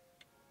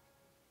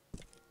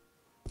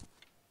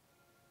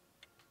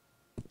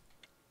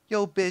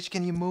 Yo, bitch,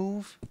 can you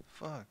move?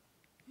 Fuck.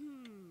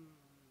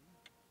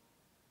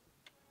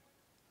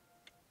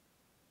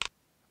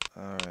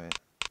 Alright.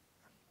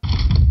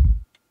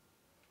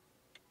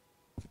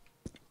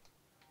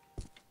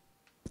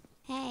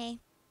 Hey.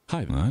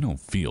 Hi, I don't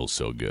feel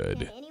so good.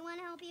 Can anyone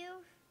help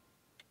you?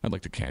 I'd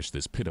like to cash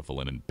this pitiful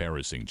and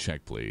embarrassing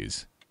check,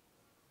 please.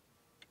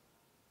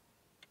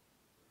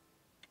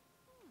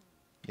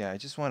 Yeah, I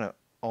just wanna.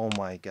 Oh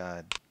my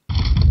god.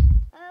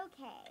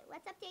 Okay,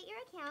 let's update your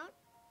account,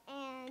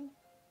 and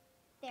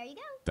there you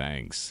go.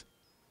 Thanks.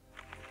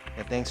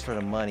 Yeah, thanks for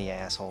the money,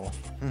 asshole.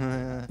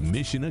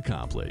 Mission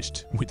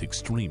accomplished with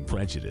extreme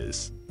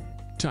prejudice.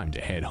 Time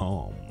to head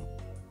home.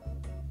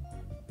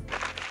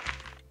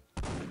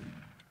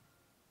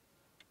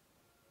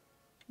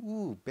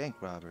 Ooh, bank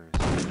robbers.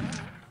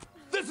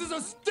 This is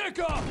a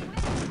stick-up!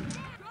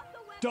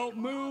 Don't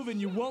move and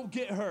you won't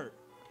get hurt.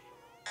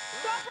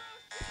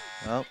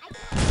 Well,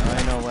 now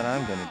I know what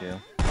I'm gonna do.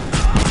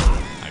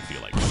 I feel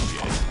like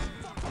shit.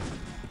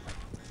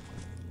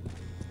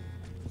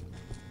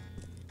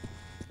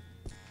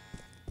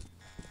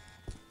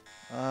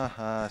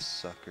 Aha,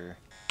 sucker.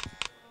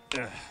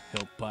 Ugh,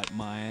 he'll bite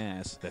my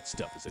ass. That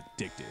stuff is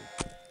addictive.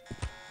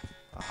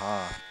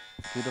 Aha.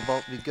 To the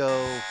vault we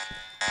go.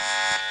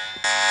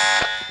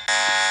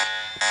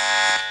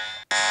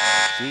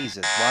 Oh,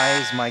 Jesus, why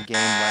is my game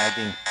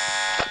lagging?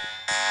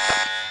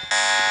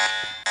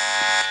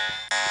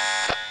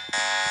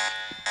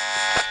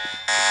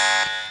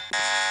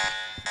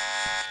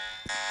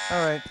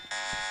 Alright.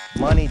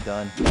 Money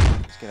done.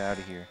 Let's get out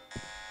of here.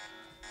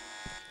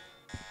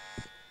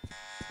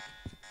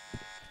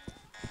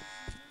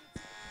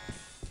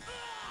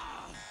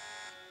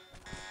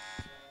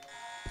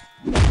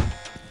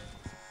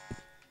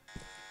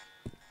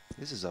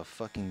 This is a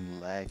fucking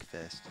lag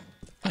fest.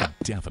 I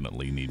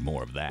definitely need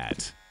more of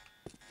that.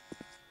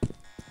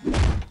 Alright,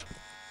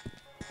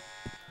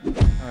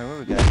 what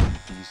we got in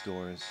these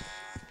doors?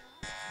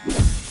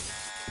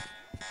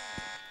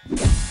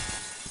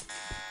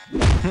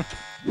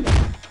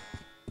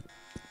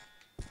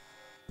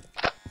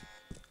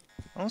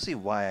 I don't see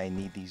why I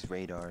need these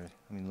radars.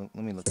 I mean,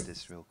 let me look at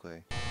this real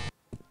quick.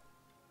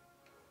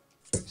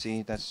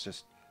 See, that's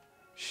just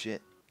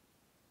shit.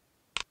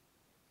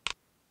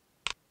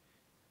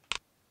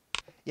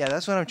 Yeah,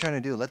 that's what I'm trying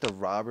to do. Let the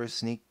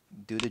robbers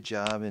do the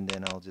job, and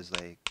then I'll just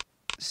like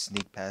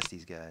sneak past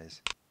these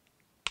guys.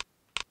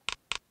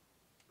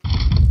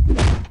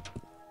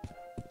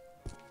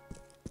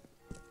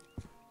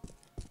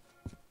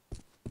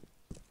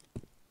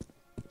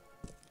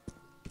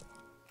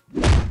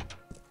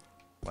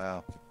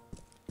 Wow.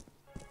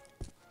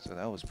 So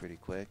that was pretty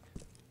quick.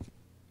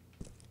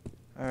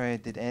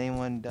 Alright, did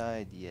anyone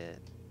die yet?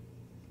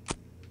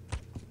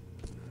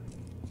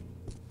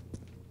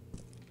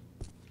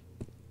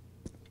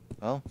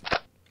 Well,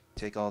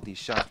 take all these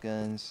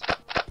shotguns.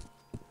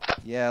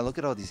 Yeah, look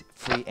at all these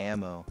free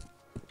ammo.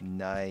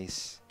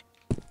 Nice.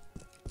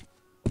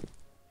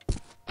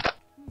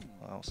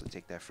 I'll also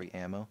take that free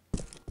ammo.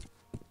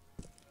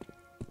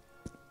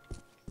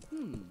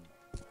 Somebody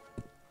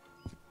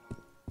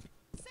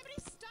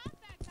stop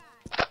that guy!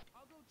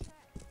 I'll go check.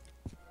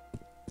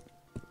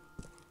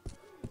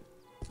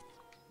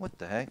 What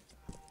the heck?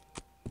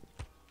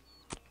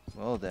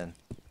 Well then.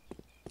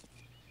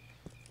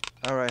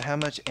 Alright, how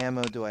much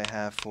ammo do I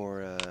have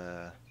for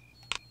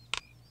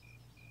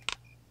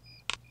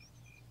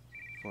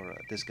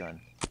this gun?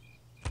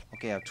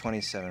 Okay, I have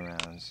 27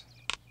 rounds.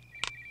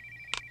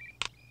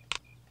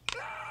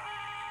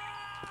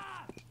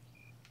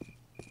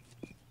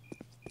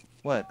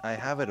 What? I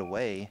have it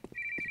away.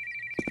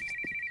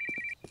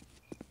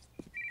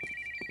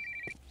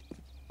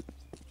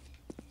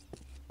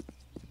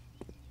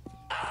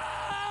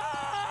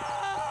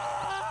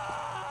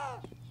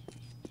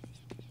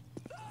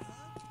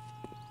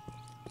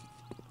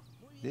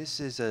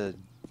 This is a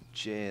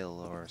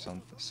jail or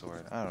some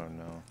sort. I don't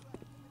know.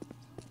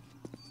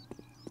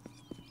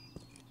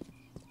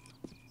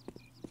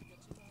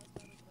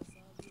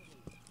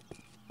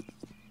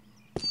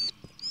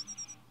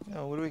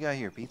 Oh, what do we got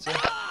here? Pizza?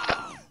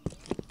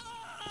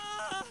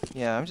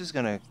 Yeah, I'm just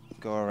gonna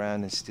go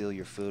around and steal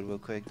your food real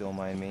quick. Don't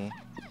mind me.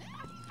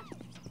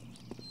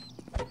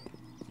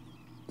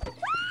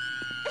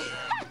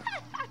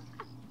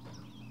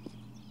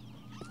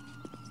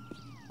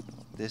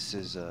 This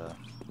is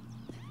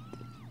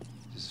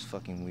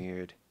fucking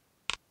weird.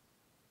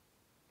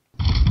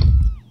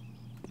 I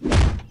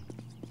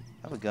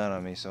have a gun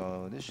on me,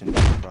 so this shouldn't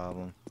be a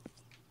problem.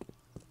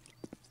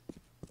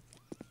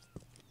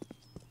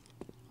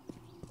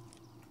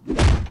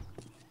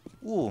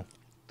 Ooh,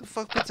 the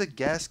fuck puts a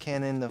gas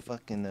can in the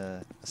fucking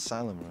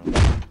asylum room?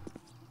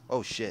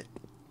 Oh shit,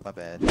 my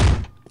bad.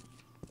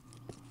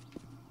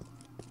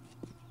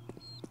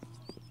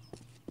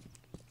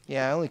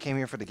 Yeah, I only came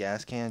here for the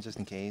gas can just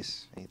in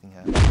case anything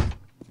happens.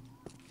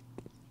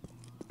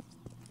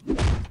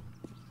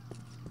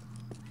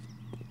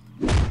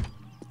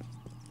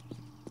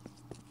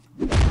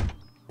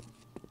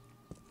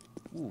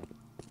 Ooh,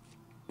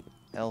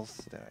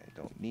 health that I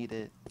don't need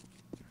it.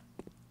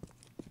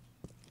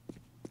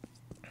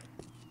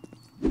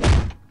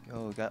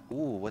 Oh, got,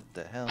 ooh, what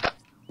the hell?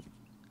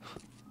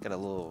 Got a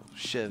little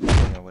shiv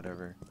thing or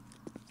whatever.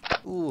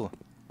 Ooh,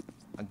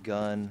 a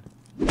gun.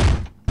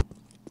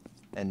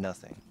 And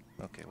nothing.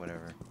 Okay,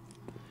 whatever.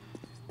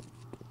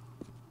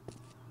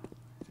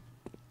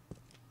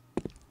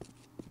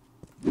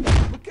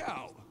 Look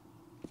out!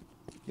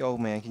 Yo,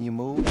 man, can you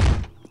move?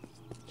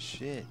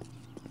 Shit.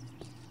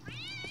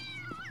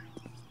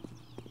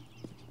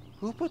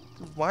 Who put...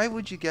 Why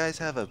would you guys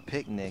have a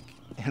picnic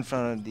in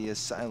front of the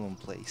asylum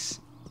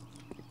place?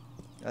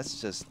 That's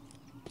just...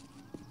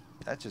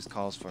 That just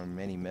calls for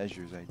many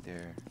measures right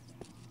there.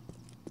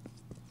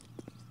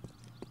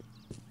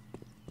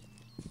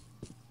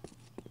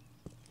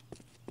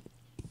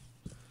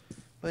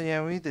 But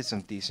yeah, we did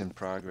some decent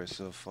progress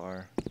so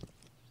far.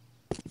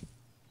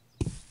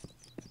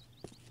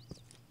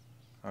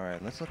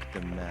 Alright, let's look at the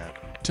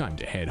map. Time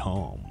to head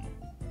home.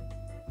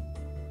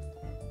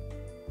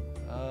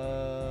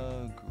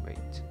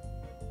 Great.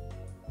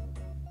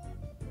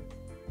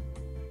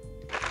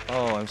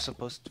 Oh, I'm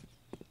supposed to...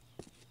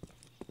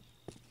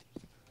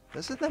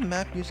 Doesn't the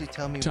map usually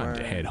tell me Time where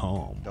to head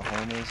home. the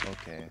home is?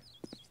 Okay.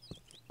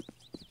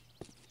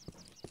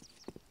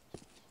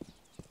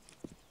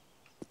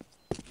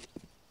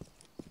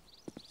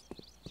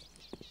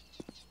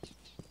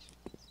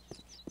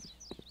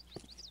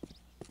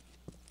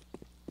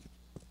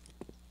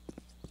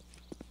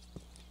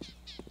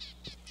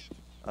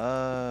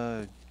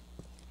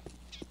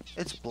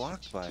 It's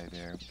blocked by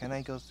there. Can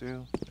I go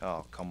through?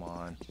 Oh, come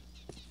on.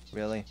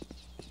 Really?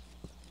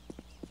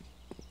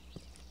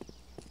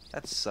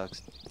 That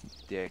sucks,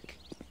 dick.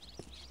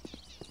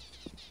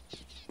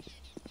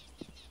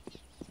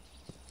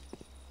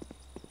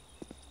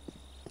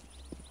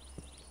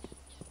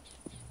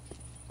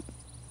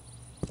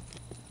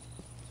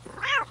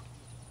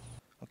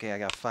 Okay, I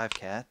got 5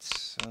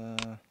 cats.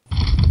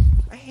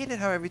 I hate it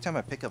how every time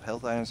I pick up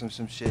health items from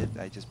some shit,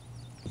 I just,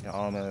 you know,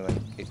 automatically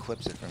like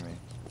equips it for me.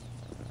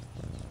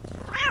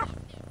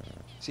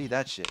 See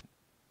that shit?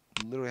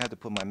 Literally had to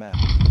put my map.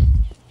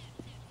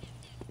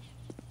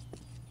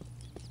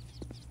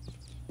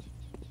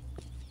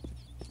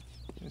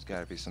 There's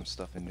gotta be some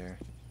stuff in there.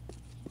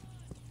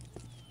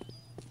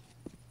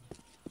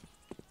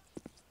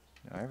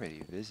 I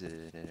already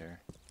visited her.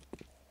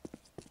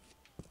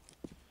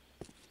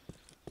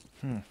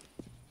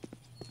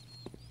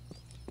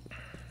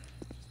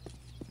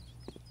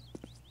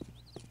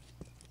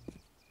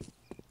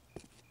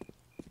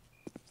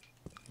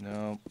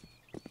 No.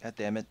 God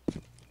damn it.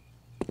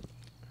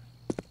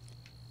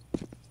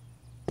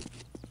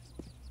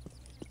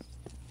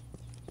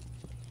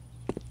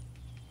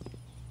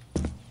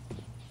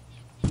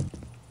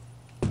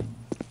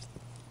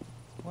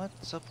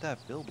 What's up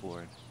that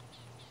billboard?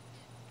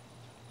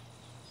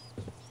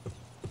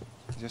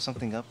 Is there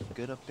something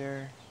good up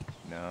there?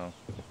 No.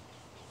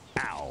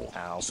 Ow.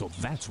 Ow. So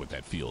that's what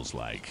that feels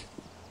like.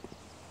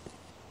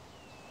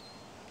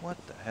 What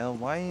the hell?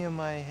 Why am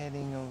I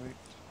heading over?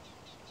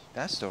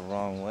 That's the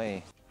wrong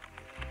way.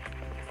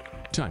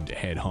 Time to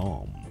head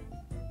home.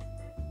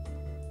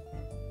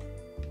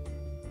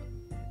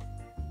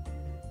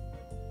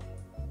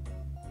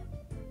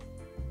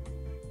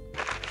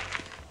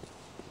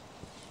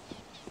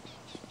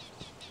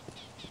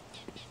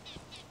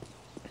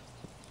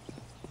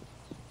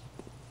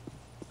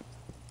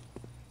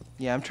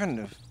 Yeah, I'm trying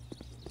to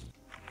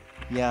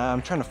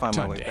find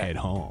my Time way to back. head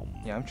home.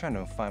 Yeah, I'm trying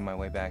to find my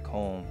way back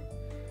home.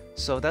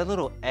 So that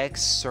little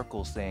X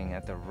circle thing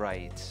at the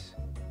right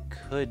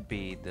could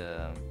be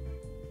the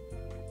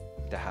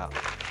house.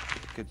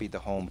 Could be the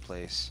home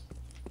place.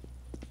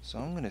 So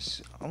I'm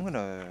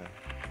gonna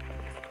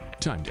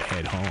Time to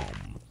head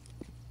home.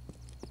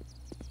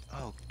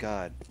 Oh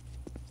God.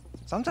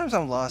 Sometimes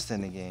I'm lost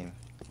in the game,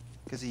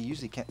 cause he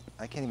usually can't.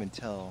 I can't even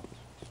tell.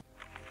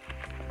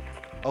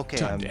 Okay,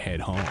 Time to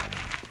head home.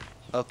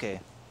 Okay.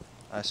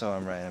 I saw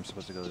I'm right. I'm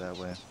supposed to go that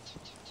way.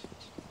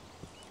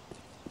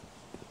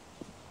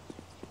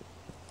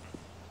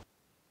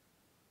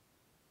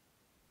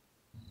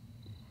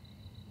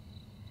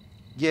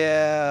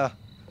 Yeah.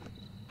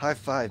 High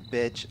five,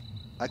 bitch.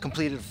 I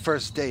completed the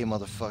first day,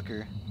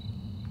 motherfucker.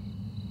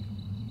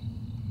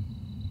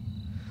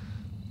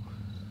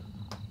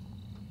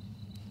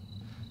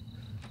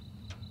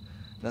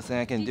 Nothing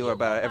I can do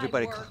about it.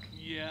 Everybody.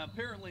 Yeah,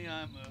 apparently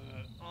I'm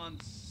on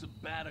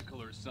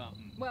sabbatical or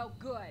something. Well,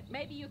 good.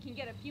 Maybe you can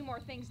get a few more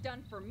things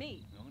done for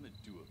me. I'm gonna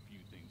do a few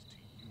things to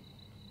you.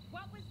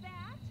 What was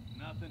that?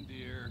 Nothing,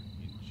 dear.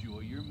 Enjoy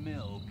your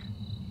milk.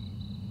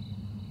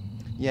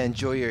 Yeah,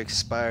 enjoy your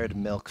expired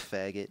milk,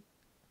 faggot.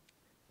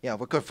 Yeah,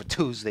 we're good for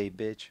Tuesday,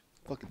 bitch.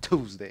 Fucking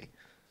Tuesday.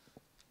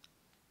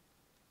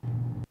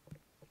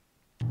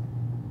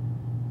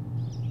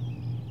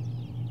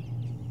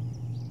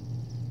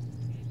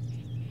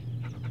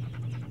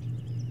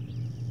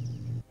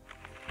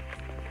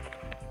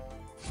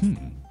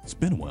 It's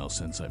been a while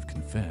since I've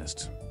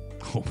confessed.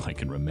 Hope I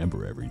can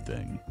remember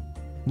everything.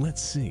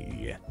 Let's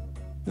see.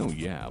 Oh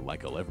yeah,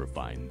 like I'll ever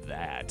find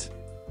that.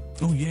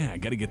 Oh yeah, I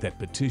gotta get that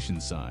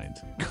petition signed.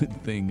 Good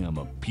thing I'm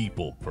a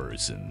people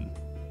person.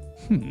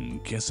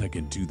 Guess I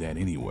can do that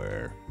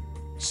anywhere.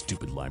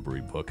 Stupid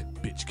library book,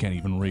 bitch can't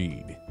even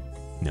read.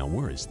 Now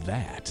where is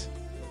that?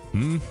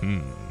 Ooh,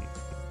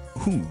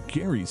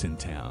 Gary's in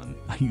town.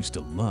 I used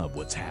to love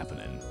what's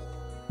happening.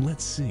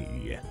 Let's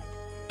see.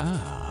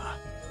 Ah.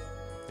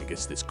 I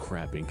guess this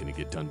crap ain't gonna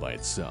get done by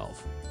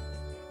itself.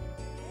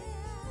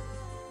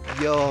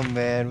 Yo,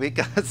 man, we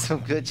got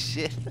some good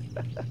shit.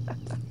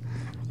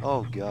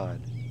 Oh,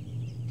 God.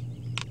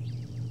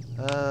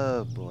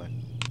 Oh, boy.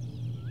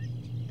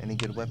 Any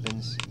good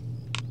weapons?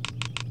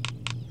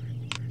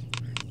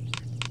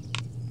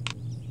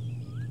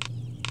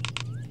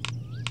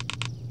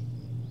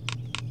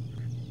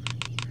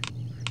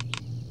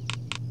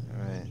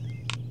 Alright.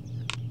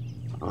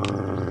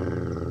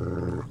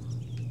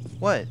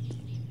 What?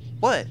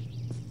 What?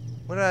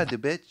 What did I do,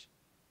 bitch?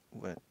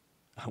 What?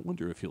 I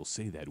wonder if he'll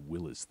say that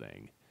Willis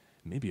thing.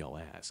 Maybe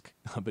I'll ask.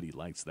 I bet he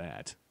likes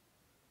that.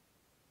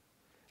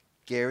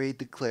 Gary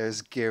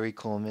declares Gary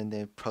Coleman,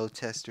 the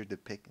protester, to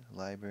pick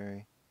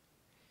library.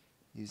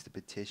 Use the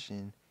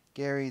petition.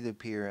 Gary to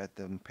appear at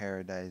the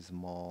Paradise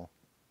Mall.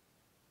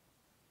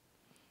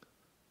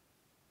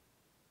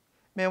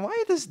 Man,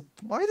 why does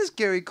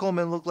Gary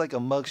Coleman look like a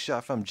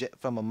mugshot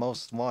from a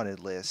Most Wanted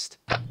list?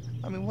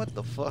 I mean, what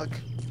the fuck?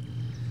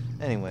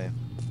 Anyway.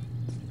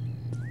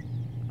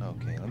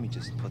 Okay, let me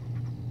just put...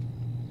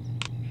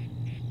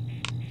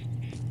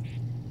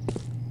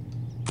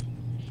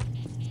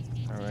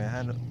 Alright,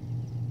 how do...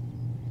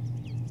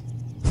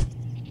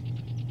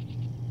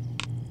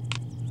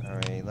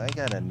 Alright, I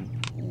got a...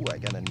 Ooh, I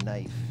got a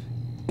knife.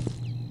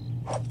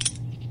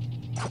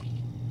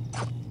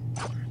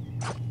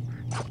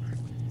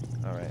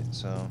 Alright,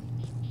 so...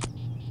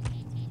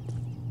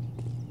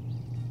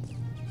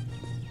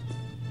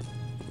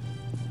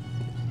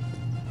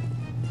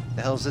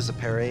 The hell is this, a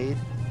parade?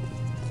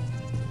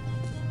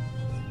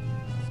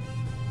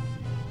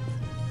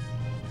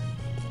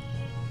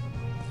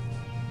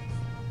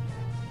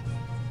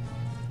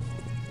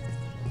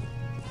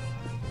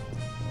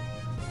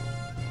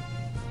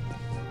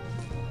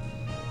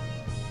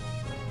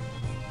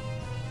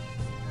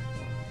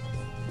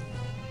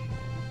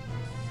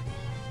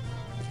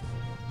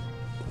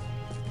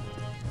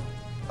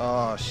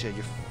 Oh shit,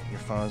 your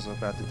phone's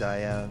about to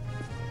die out.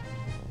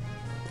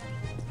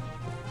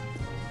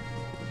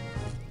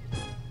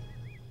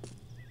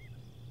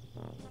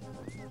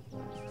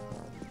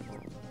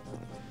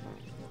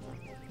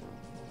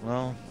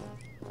 Well,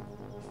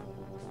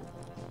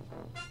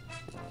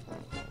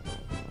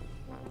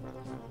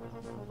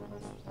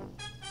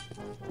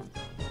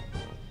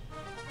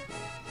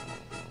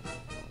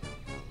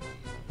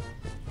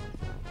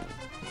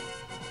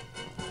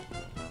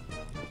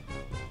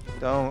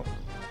 don't.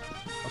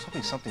 I was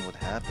hoping something would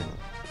happen.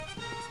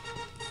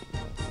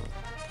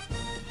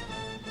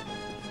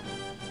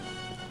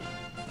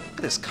 Look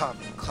at this cop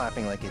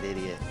clapping like an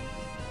idiot.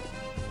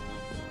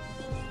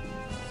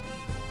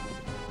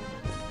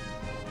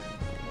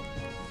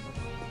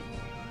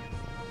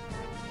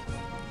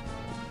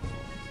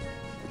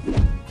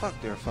 Fuck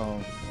their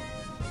phone.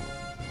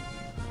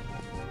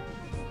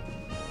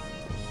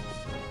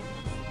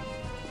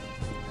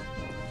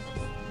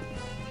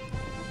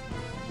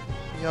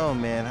 Yo,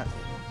 man,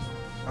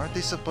 aren't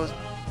they supposed...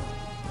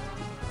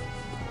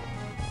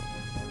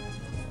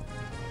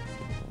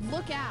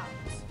 Look out.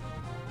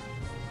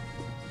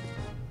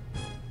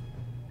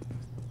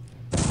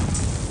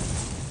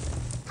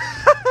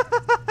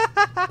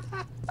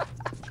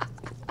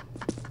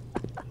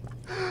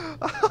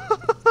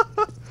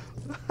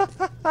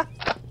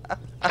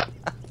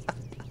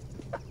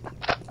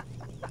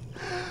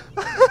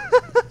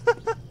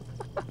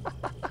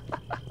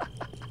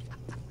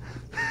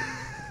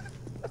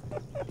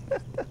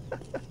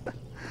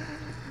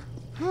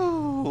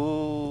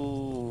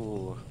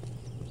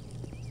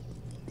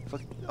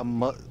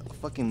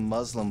 fucking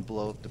Muslim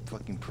blow up the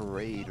fucking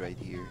parade right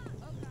here.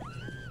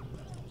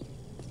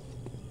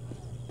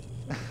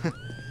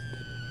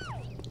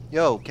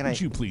 Yo, can Would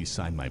you please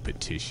sign my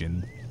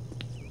petition?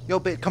 Yo,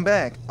 babe, come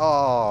back.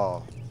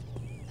 Oh.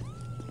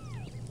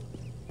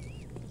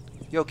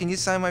 Yo, can you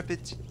sign my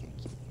petition?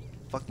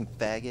 Fucking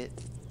faggot.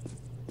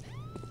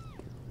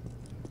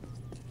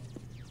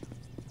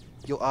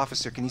 Yo,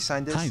 officer, can you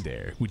sign this? Hi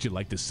there. Would you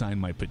like to sign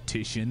my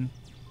petition?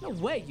 No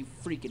way, you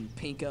freaking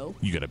pinko.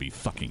 You gotta be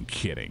fucking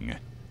kidding.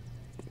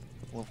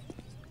 Well,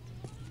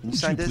 can you Would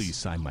sign you this? please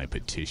sign my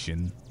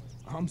petition?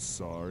 I'm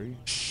sorry.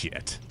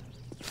 Shit.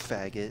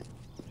 Faggot.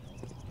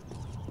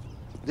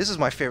 This is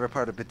my favorite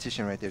part of the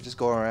petition right there. Just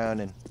go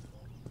around and...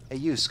 Hey,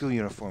 you, school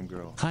uniform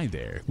girl. Hi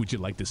there. Would you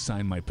like to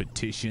sign my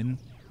petition?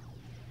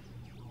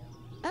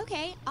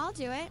 Okay, I'll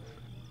do it.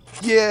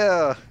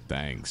 Yeah!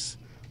 Thanks.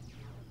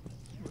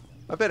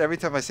 I bet every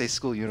time I say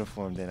school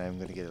uniform, then I'm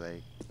gonna get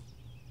like...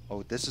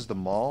 Oh, this is the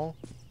mall?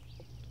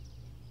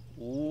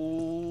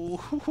 Ooh.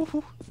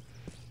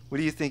 What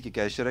do you think, you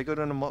guys? Should I go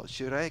to the mall?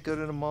 Should I go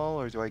to the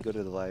mall or do I go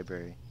to the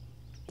library?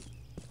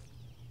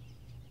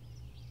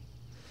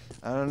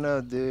 I don't know,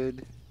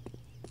 dude.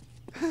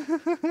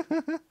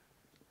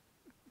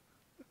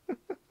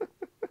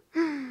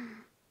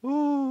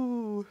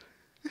 Ooh.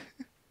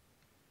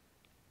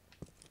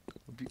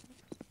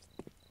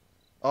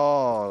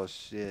 Oh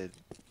shit.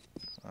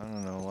 I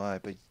don't know why,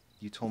 but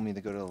you told me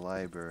to go to the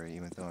library,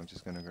 even though I'm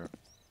just gonna go.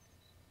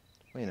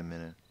 Wait a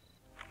minute.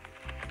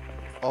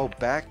 Oh,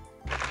 back.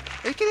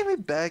 Are you kidding me?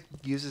 Back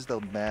uses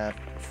the map.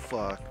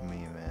 Fuck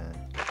me,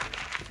 man.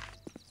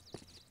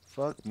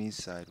 Fuck me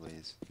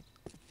sideways.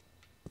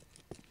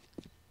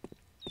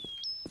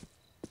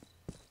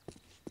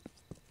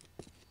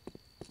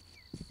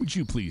 Would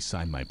you please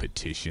sign my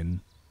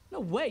petition? No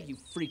way, you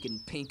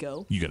freaking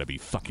pinko. You gotta be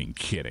fucking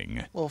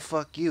kidding. Well,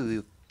 fuck you,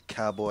 you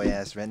cowboy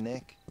ass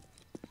redneck.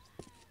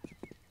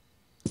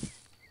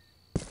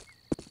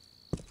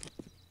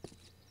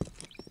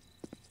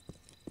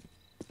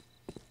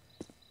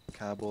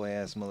 Cowboy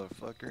ass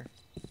motherfucker.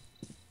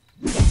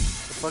 The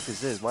fuck is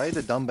this? Why do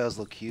the dumbbells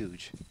look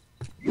huge?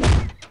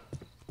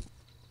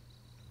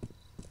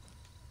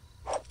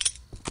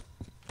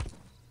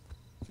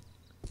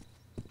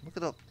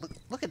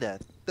 Look at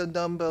that. The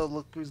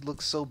dumbbell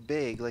looks so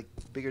big, like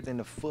bigger than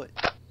a foot.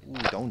 Ooh,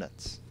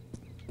 donuts.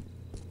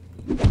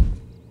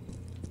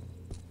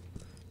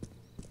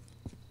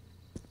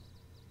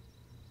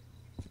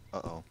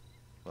 Uh-oh.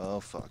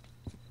 Well, fuck.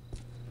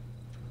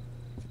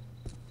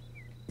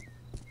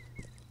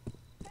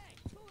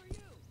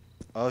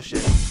 Oh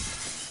shit.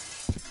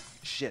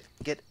 Shit,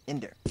 get in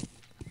there.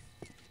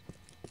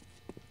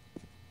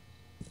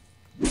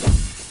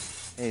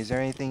 Hey, is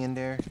there anything in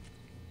there?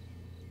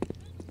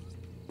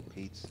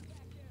 Pizza.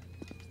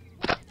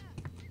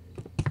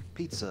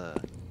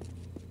 Pizza.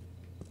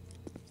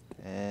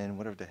 And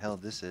whatever the hell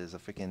this is, a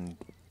freaking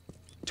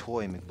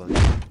toy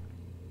McBuggy.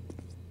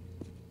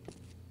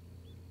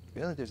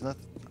 Really? There's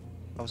nothing.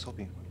 I was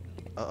hoping.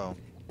 Uh-oh.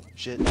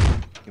 Shit.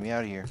 Get me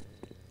out of here.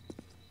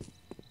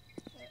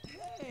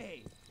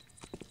 Hey!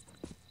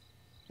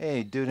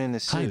 Hey, dude in the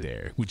suit. Hi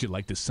there. Would you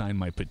like to sign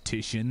my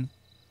petition?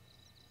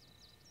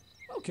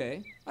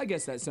 Okay, I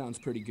guess that sounds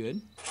pretty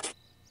good.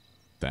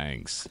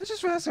 Thanks. I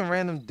just ran some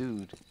random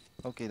dude.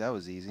 Okay, that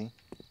was easy.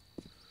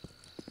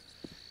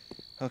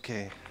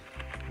 Okay.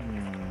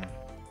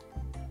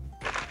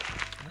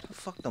 Where the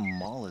fuck the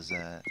mall is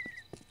at?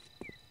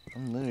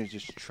 I'm literally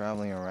just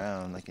traveling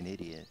around like an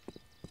idiot.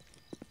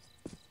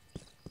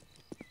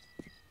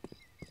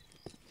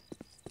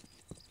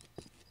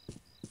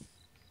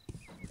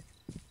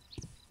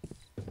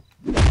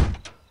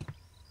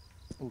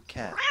 Ooh,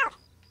 cat.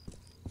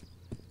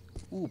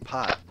 Ooh,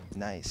 pot.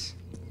 Nice.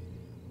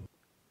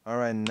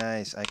 Alright,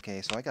 nice.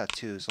 Okay, so I got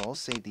two, so I'll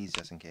save these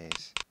just in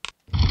case.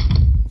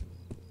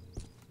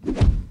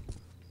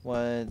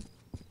 What?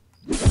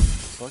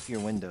 Fuck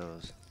your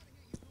windows.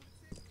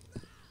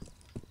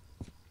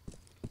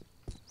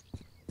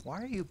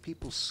 Why are you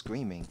people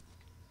screaming?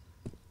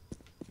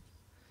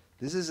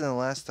 This isn't the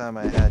last time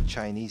I had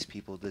Chinese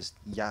people just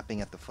yapping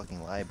at the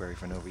fucking library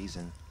for no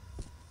reason.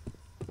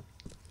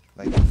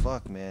 Like,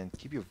 fuck, man.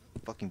 Keep your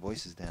fucking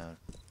voices down.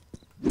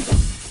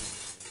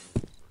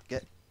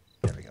 Get.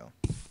 There we go.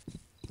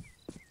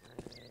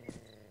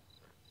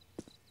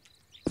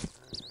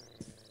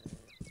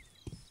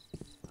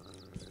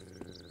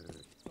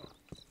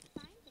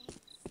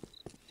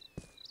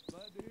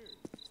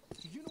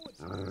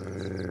 I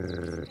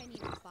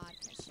need a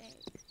vodka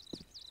shake.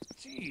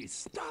 Jeez,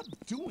 stop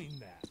doing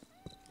that.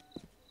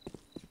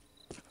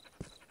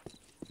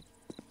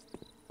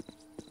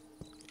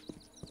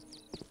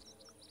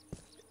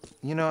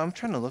 You know, I'm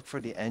trying to look for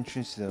the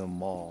entrance to the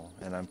mall,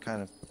 and I'm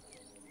kind of...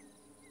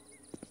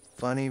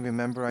 Funny,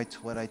 remember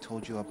what I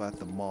told you about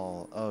the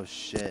mall? Oh,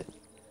 shit.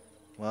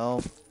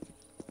 Well...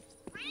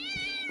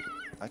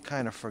 I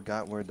kind of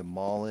forgot where the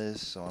mall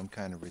is, so I'm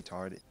kind of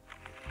retarded.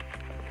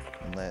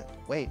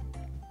 Wait.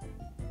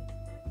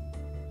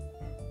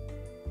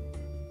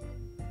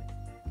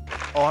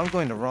 Oh, I'm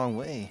going the wrong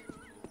way.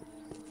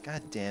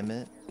 God damn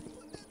it.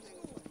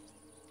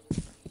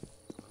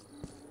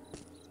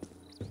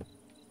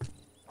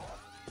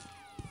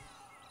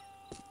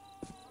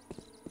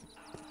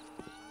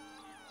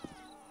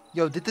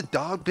 Yo, did the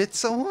dog bit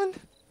someone?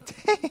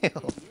 Damn.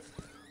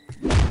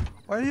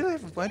 Why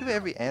do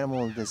every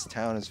animal in this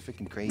town is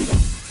freaking crazy?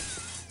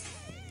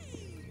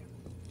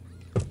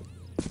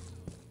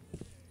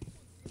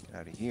 Get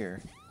out of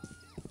here.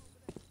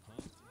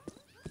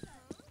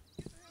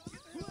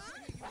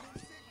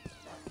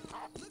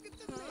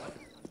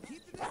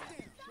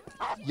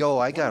 Yo,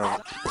 I got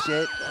a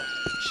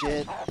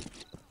shit.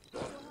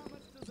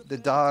 The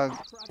dog.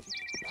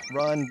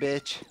 Run,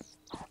 bitch.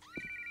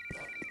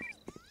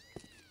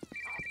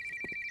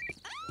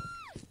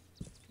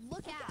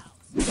 Look out.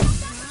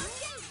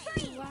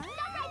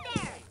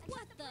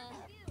 What the?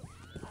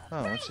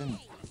 Oh, what's in?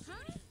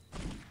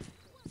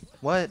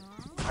 What?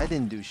 I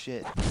didn't do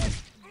shit.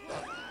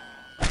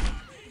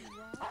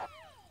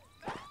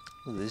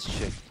 Look at this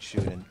chick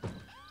shooting.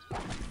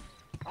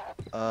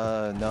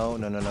 No.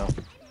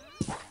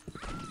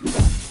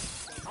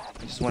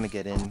 I just want to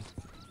get in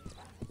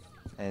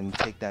and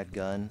take that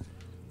gun.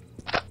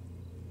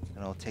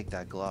 And I'll take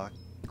that Glock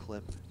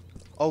clip.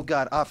 Oh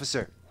god,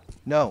 officer!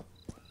 No!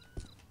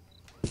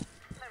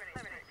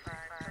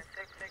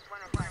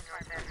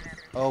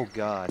 Oh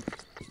god.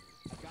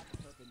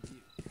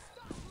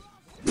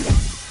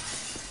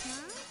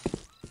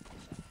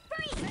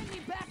 Send me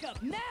back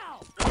up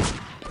now!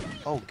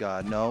 Oh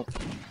god, no.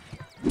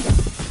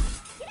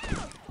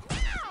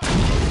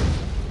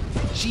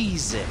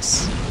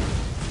 Jesus!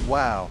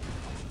 Wow.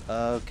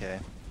 Okay.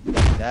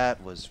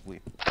 That was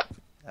weird.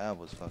 That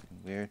was fucking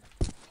weird.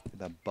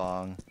 That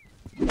bong.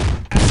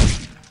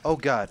 Oh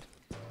god.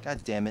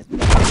 God damn it.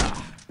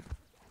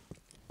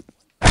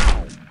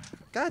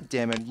 God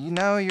damn it.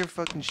 Now you're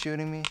fucking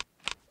shooting me?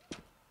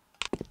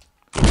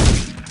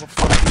 Well,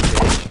 fuck you,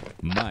 bitch.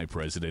 My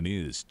president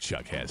is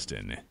Chuck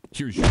Heston.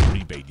 Here's your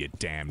rebate, you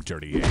damn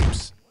dirty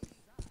apes.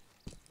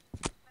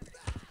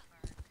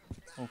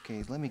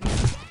 Okay, let me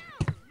get it.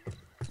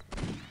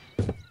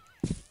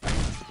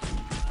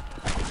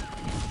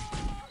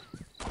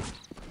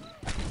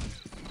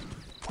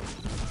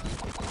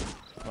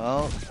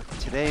 Well,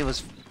 today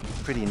was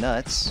pretty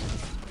nuts.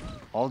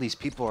 All these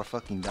people are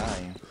fucking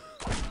dying.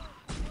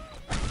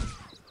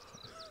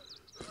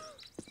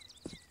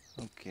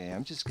 Okay,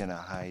 I'm just gonna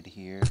hide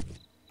here.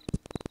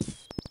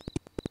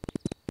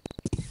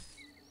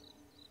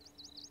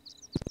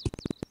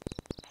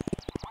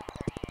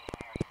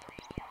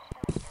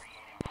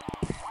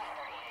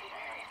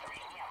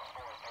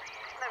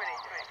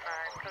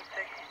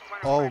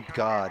 Oh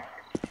god.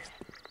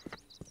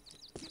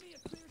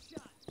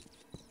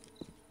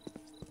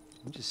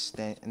 I'm just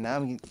standing. Now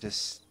I'm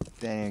just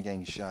standing here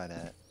getting shot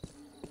at.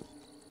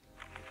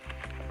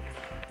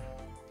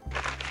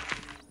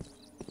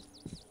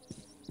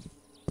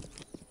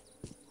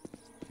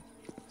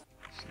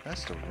 So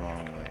that's the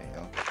wrong way.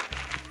 Okay.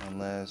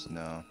 Unless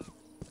no.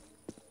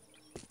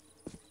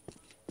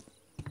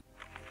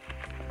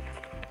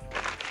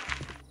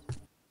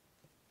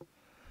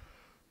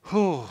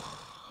 Whew.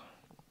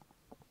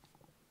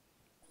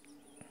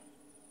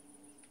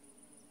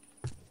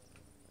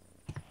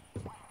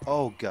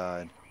 Oh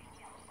god.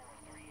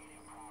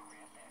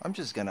 I'm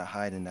just gonna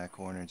hide in that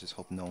corner and just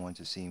hope no one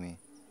to see me.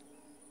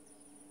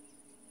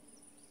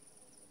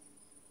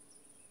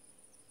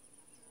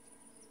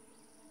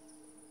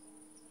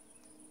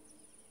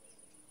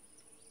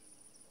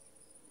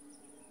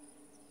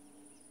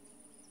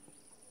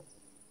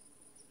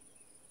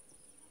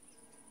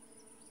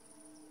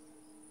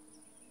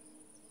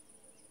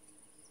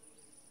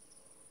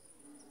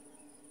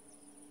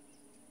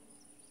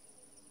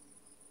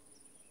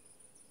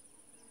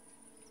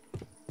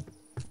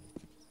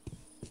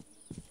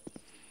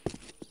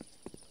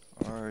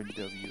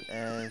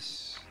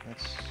 RWS.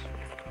 That's.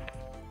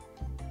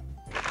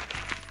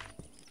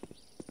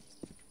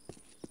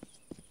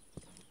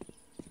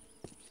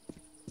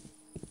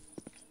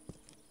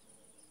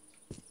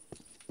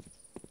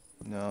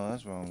 No,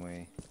 that's the wrong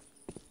way.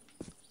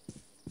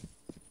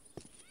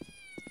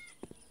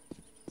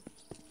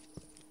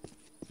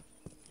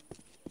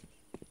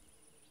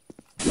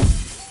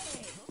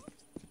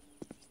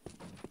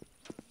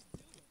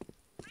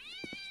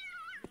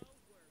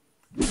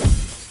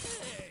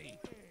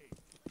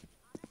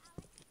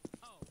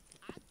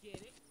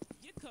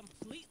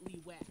 Completely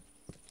whacked.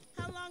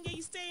 How long are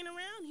you staying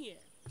around here?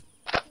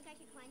 Think I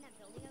could climb that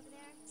building over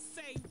there?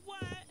 Say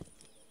what?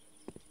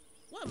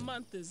 What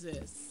month is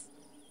this?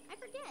 I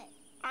forget.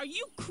 Are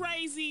you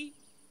crazy?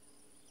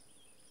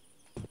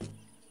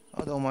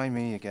 Oh, don't mind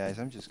me, you guys.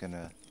 I'm just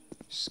gonna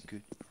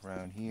scoot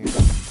around here.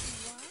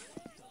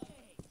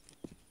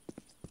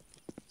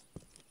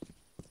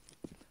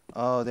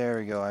 Oh, there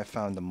we go. I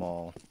found the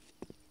mall.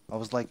 I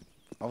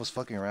was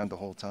fucking around the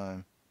whole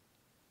time.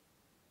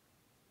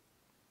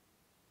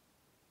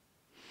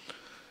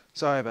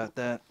 Sorry about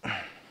that.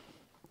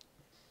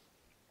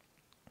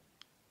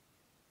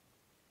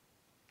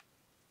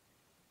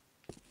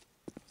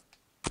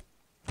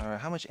 Alright,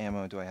 how much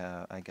ammo do I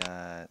have? I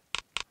got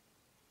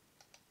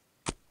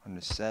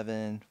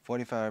 107,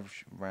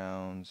 45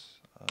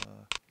 rounds.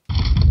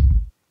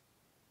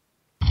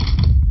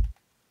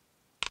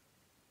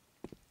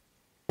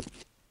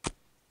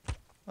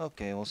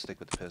 Okay, we'll stick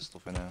with the pistol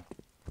for now.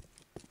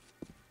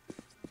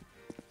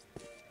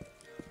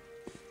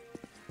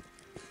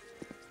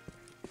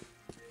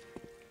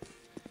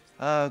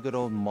 Ah, good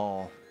old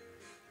mall.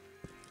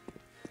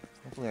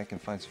 Hopefully I can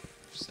find some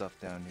stuff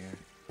down here.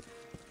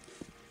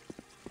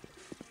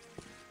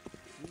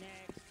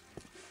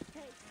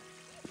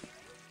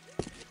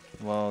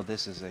 Well,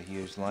 this is a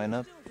huge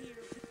lineup.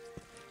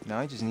 Now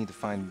I just need to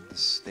find the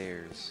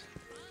stairs.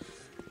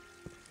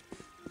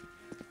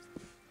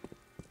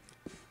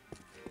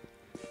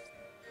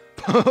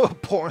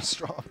 Porn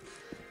straw.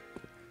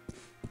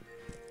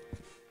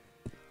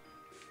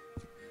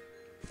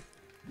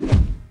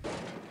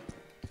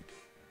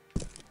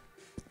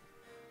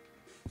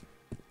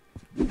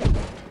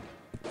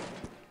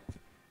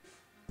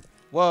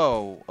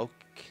 Whoa,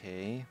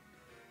 okay.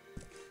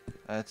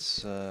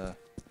 That's,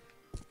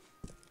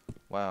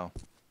 wow.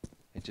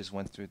 It just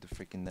went through the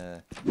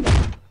freaking,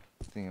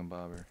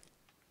 thingamabobber.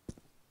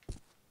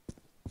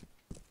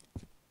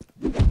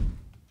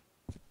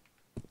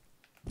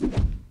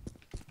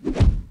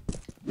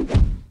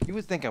 You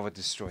would think I would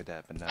destroy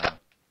that, but no.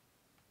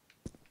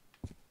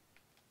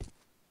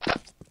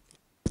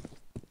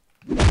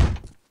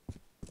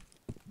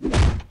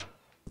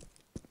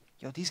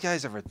 Yo, these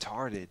guys are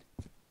retarded.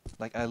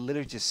 Like, I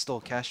literally just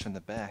stole cash from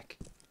the back.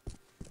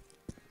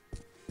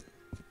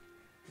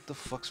 What the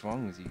fuck's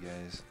wrong with you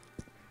guys?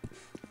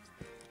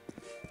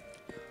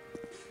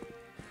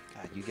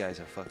 God, you guys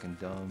are fucking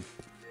dumb.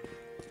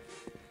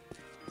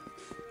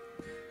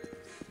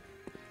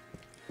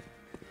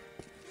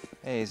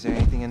 Hey, is there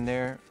anything in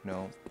there?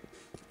 No.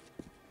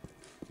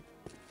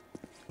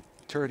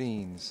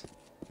 Turdines.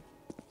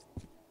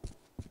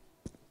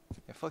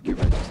 Yeah, fuck your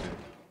register.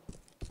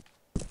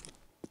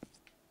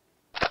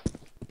 I'm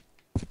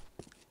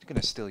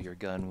gonna steal your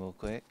gun real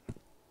quick.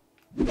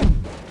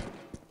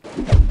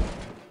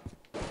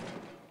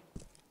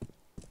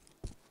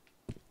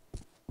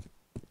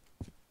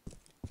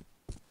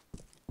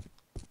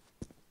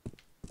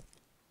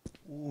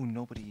 Ooh,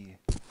 nobody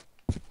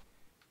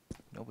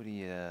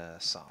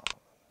saw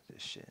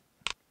this shit.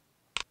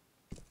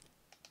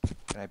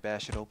 Can I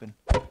bash it open?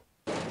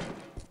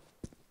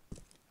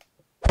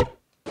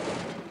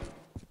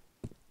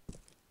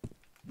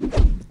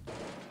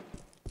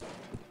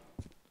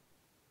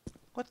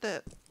 What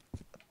the?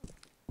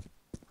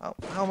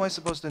 How am I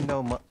supposed to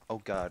know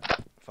oh god.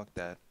 Fuck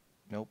that.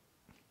 Nope.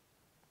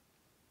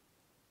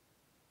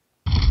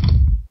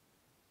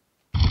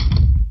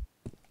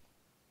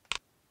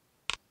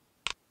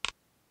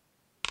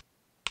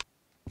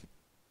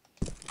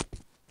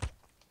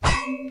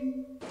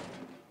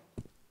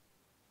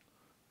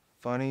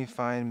 Funny,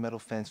 fine metal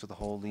fence with a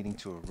hole leading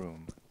to a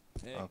room.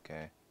 Hey.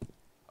 Okay.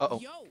 Uh-oh.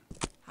 Yo,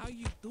 how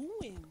you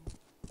doing?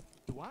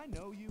 Do I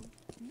know you?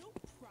 No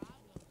problem.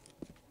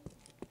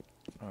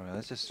 Alright,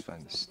 let's just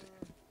find the stair.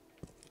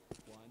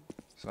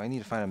 So I need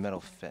to find a metal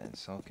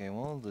fence. Okay,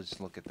 well, let's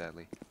look at that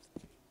later.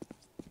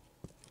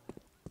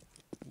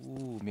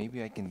 Ooh,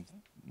 maybe I can...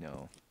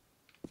 No.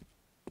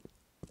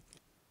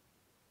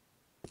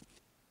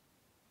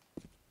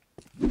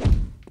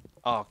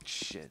 Oh,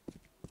 shit.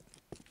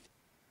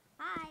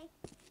 Hi.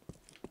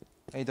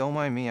 Hey, don't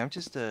mind me. I'm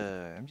just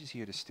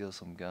here to steal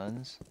some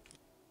guns.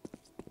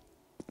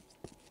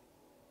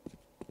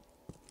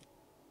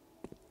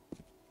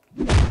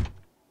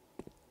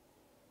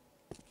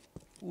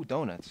 Ooh,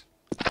 donuts.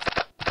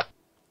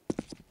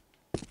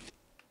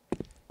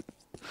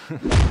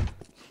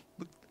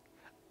 Look,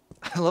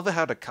 I love it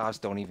how the cops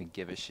don't even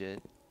give a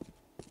shit.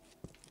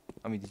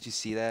 I mean, did you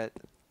see that?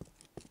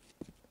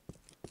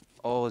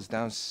 Oh, it's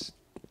downstairs.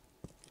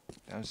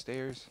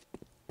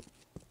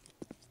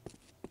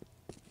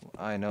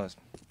 I know it's...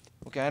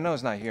 Okay, I know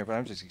it's not here, but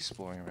I'm just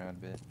exploring around a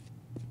bit.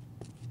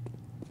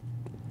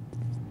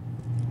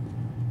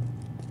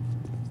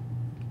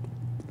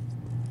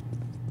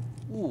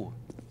 Ooh.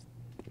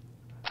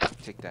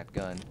 Take that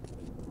gun.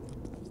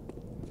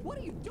 What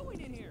are you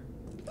doing in here?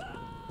 What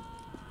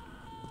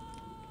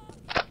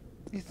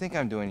do you think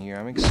I'm doing here?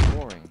 I'm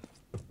exploring.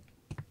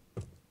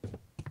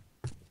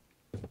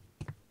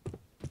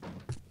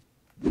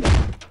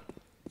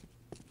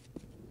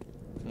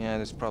 Yeah,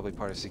 that's probably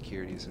part of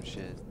security or some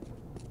shit.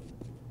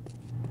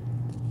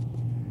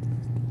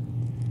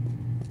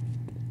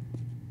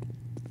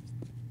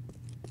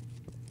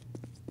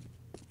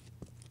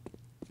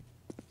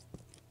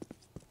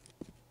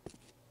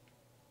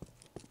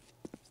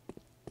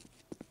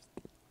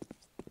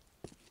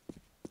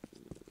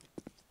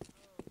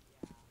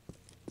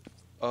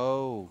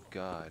 Oh,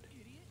 God.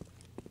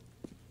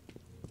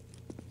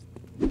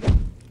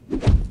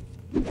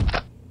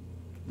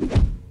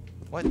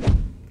 What?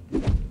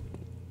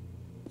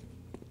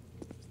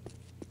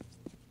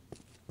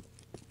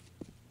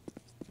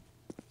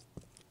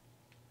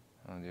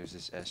 Oh, there's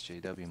this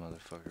SJW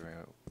motherfucker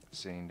right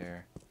sitting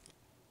there.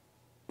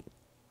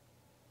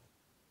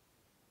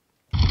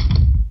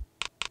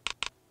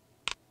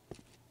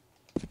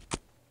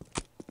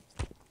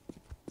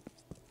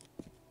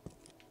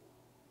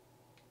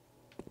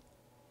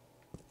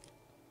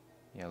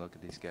 Yeah, look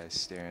at these guys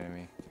staring at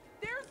me.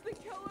 There's the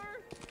killer.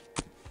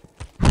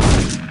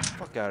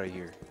 Fuck out of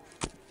here.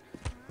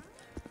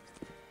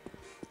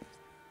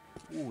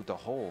 Ooh, the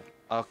hole.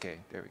 Okay,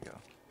 there we go.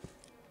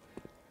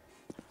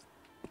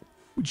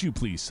 Would you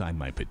please sign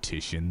my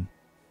petition?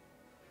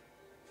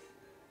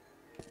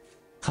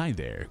 Hi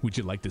there. Would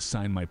you like to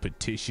sign my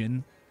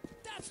petition?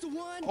 That's the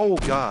one. Oh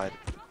God.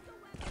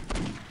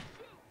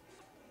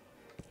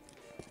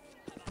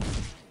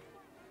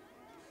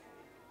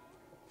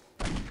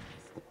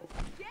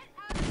 Get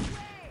out of the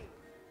way!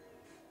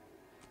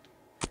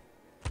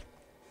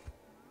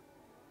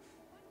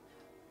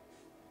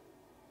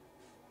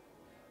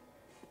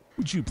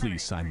 Would you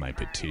please sign my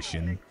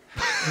petition?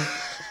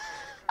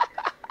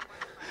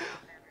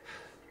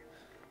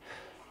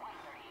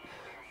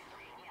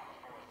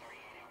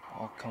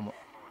 Oh, come on.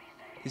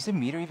 Is the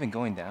meter even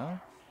going down?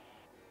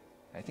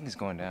 I think it's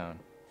going down.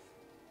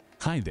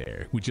 Hi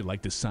there. Would you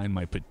like to sign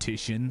my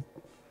petition?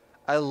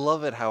 I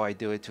love it how I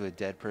do it to a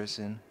dead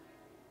person.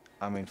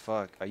 I mean,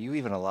 fuck. Are you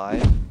even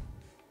alive?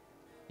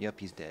 Yep,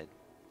 he's dead.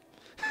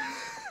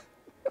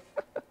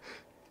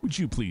 Would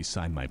you please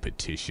sign my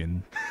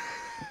petition?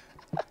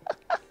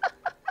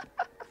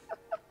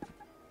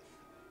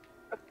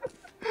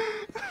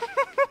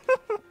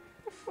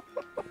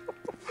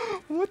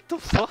 What the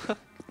fuck?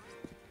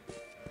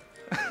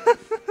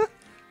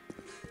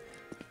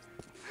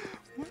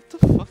 What the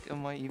fuck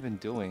am I even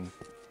doing?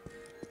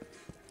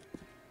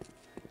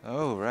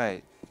 Oh,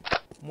 right.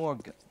 More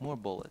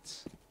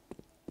bullets.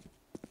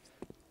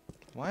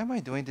 Why am I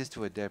doing this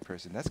to a dead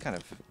person? That's kind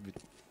of...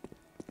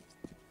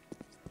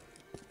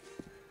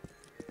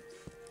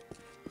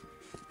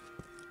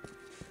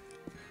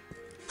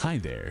 Hi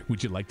there.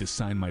 Would you like to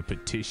sign my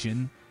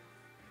petition?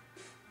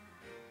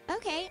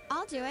 Okay,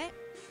 I'll do it.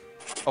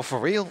 Oh, for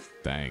real?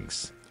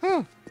 Thanks.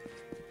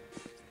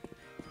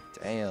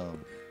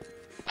 Damn.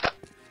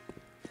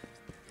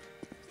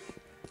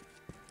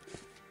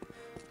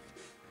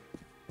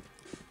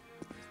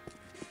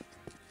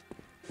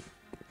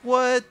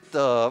 What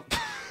the...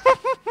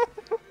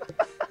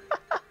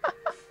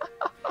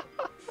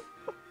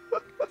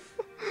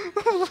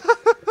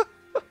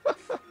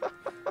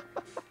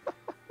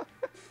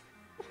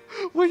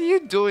 What are you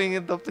doing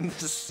up in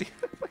the ceiling?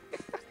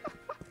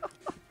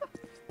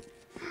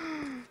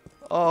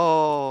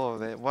 Oh,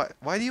 man.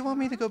 Why do you want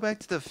me to go back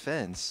to the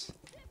fence?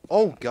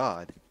 Oh,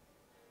 God.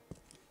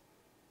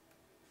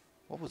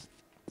 What was...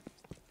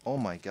 Oh,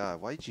 my God.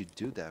 Why did you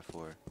do that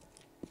for?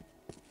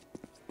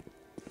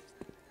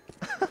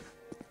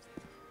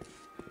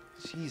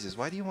 Jesus,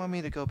 why do you want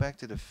me to go back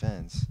to the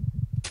fence?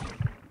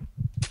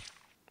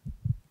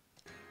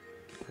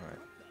 Alright.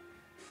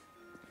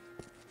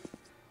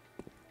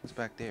 What's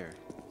back there?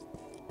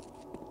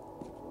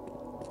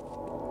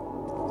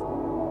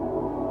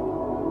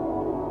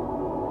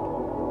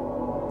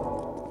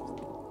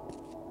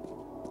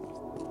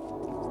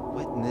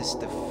 Witness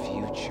the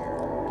future.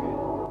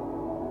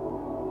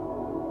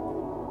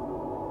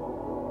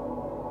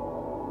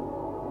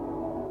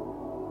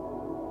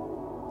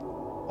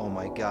 Oh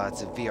my God,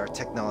 it's a VR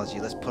technology.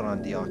 Let's put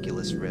on the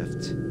Oculus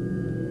Rift.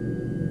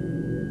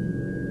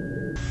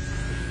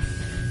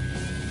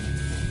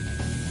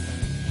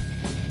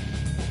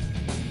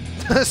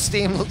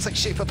 Steam looks like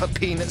shape of a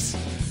penis.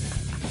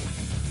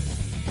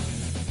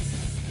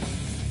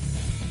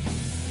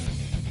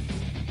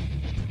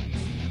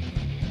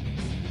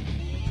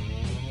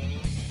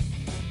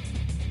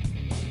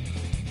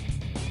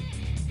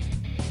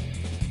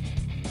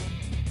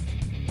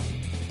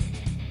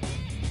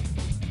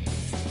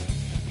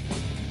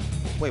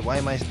 Wait, why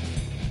am I...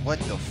 What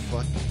the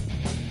fuck?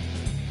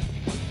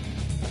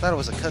 I thought it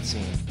was a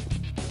cutscene.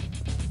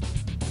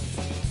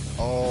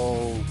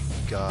 Oh,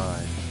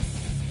 God.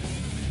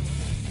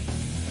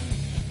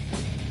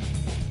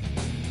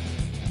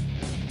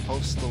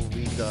 Postal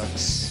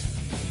Redux.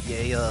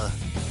 Yeah.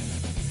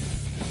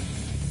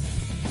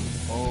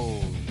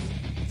 Oh,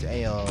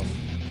 damn.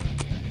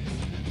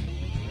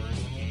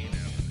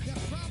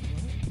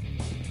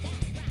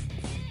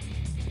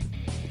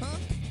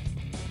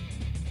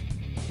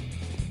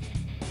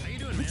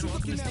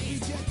 Welcome to Steam.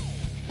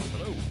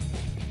 Hello.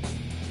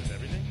 Is this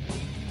everything?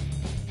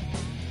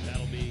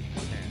 That'll be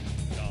 $10.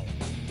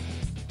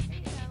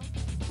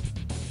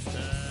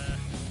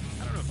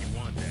 I don't know if you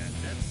want that.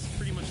 That's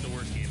pretty much the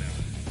worst game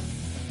ever.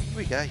 What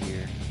we got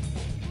here?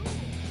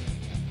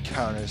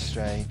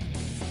 Counter-Strike.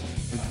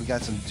 We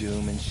got some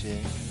Doom and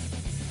shit.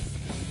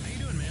 How you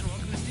doing, man?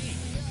 Welcome to Steam.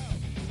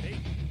 Hey.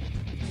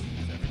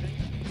 Is this everything?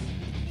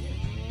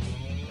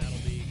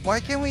 That'll be... Why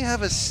can't we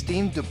have a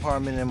Steam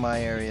department in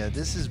my area?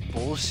 This is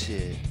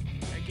bullshit.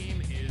 That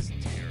game is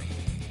terrible.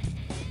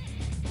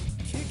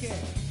 Kick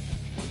ass.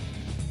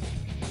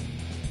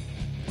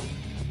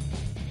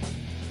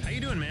 How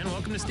you doing, man?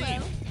 Welcome to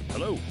Steam.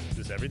 Hello. Is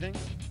this everything?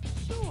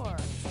 Sure.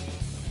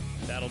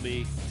 That'll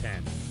be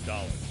 $10.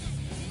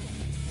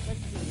 Let's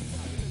see.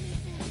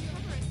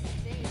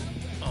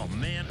 Oh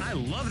man, I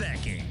love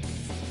that game.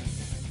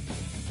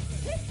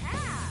 Kick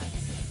ass!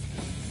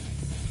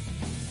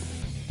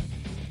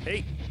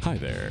 Hey, Hi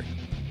there.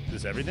 is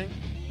this everything?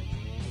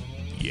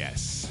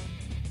 Yes.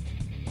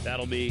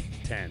 That'll be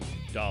 $10.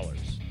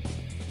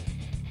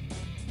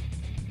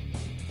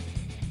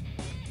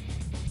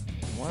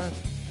 What?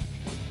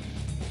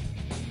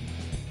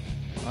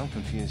 I'm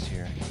confused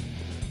here.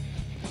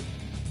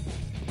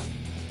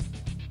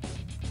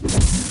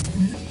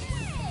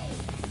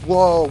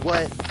 Whoa,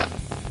 what?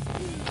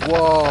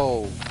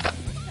 Whoa.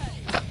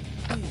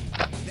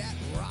 That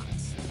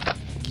rocks.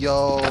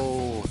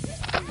 Yo.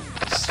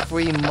 It's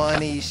free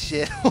money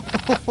shit. What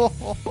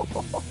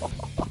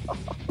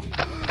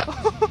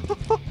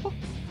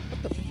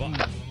the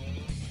fuck?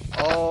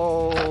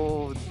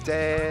 Oh,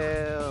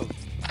 damn.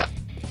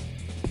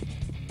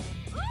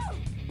 Ooh,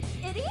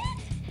 idiot!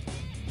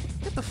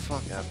 Get the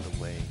fuck out of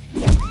the way.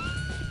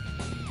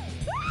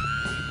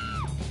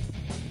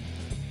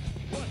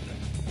 What the?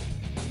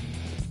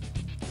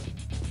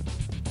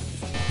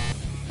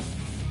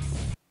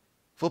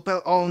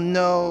 Football. Oh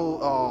no.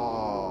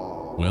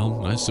 Oh.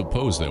 Well, I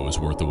suppose that was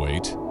worth the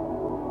wait.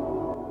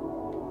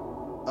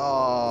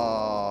 Oh.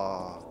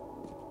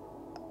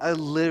 I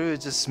literally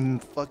just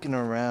fucking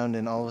around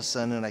and all of a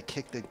sudden I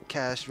kick the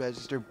cash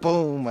register.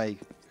 Boom.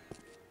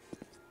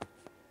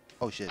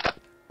 Oh shit.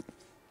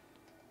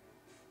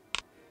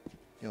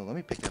 Yo, let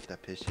me pick up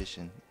that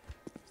petition.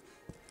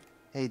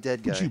 Hey,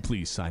 dead guy. Would you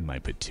please sign my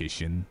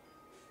petition?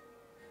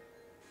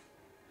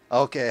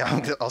 Okay,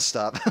 I'll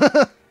stop.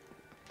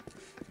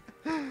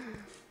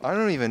 I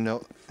don't even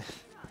know.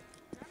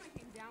 Grandma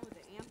came down with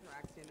the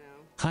anthrax, you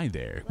know. Hi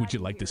there. Would you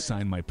like to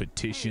sign my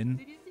petition?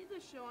 Did you see the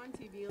show on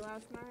TV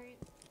last night?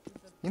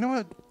 You know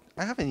what?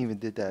 I haven't even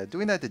did that.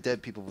 Doing that to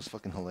dead people was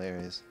fucking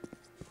hilarious.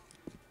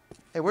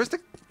 Hey, where's the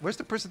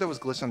person that was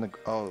glitched on the?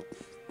 Oh.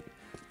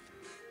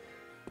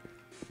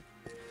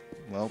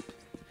 Well.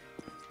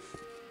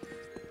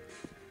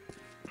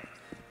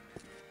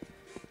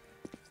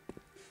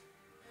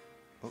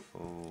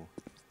 Uh-oh.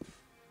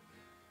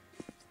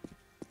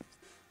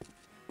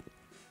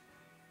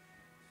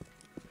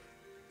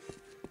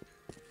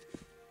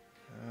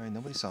 Alright,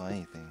 nobody saw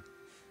anything.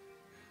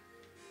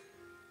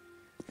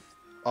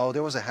 Oh,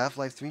 there was a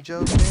Half-Life 3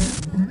 joke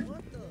there?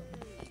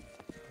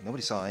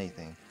 Nobody saw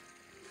anything.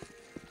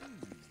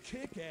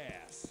 Kick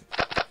ass.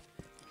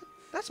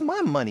 That's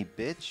my money,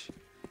 bitch.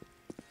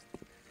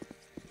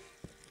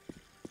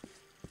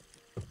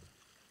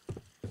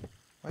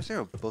 Why is there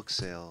a book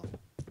sale?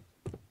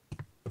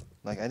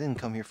 Like, I didn't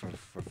come here for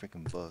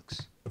freaking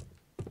books.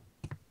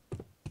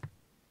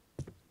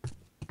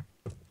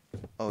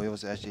 Oh, it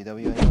was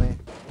SJW anyway?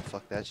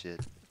 Fuck that shit.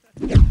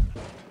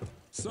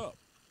 Sup?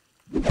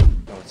 Oh,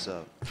 what's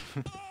up?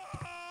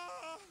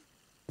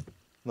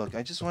 Look,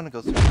 I just want to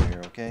go through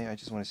here, okay? I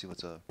just want to see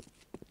what's up.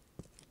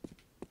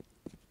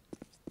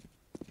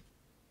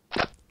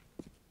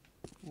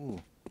 Ooh.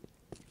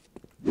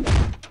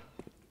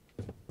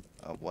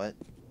 What?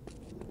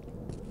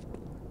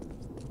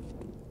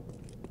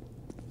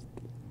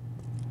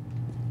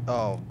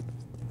 Oh.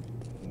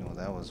 No,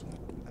 that was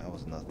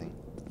nothing.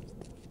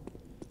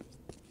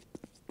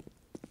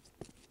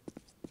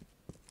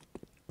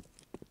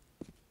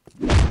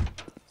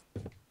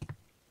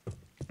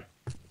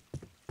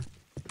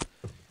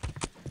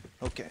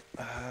 Okay.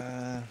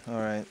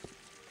 Alright.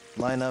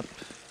 Line up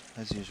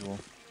as usual.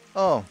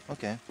 Oh,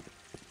 okay.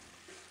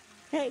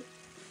 Hey.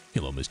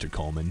 Hello, Mr.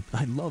 Coleman.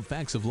 I love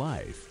facts of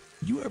life.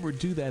 You ever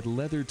do that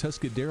leather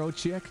Tuscadero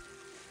check?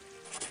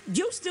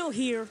 You still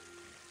here?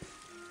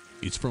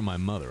 It's from my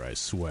mother, I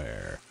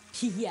swear.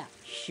 Yeah,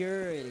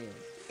 sure it is.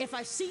 If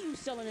I see you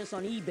selling this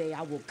on eBay,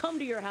 I will come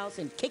to your house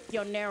and kick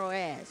your narrow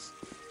ass.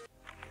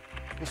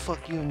 Well,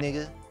 fuck you,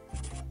 nigga.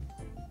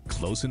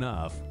 Close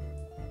enough.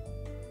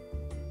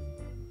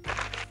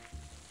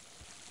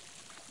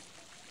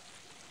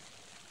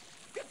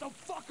 Get the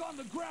fuck on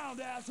the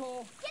ground,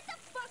 asshole. Get the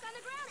fuck on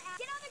the ground,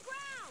 Get on the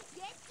ground.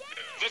 Get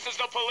down. This is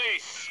the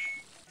police.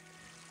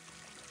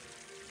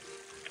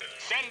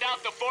 Send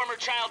out the former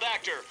child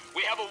actor.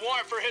 We have a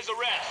warrant for his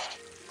arrest.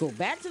 Go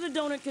back to the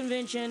donut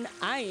convention.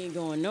 I ain't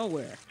going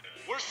nowhere.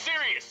 We're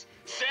serious.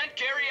 Send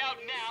Gary out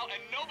now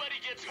and nobody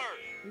gets hurt.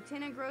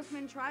 Lieutenant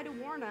Grossman tried to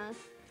warn us.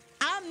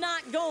 I'm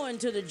not going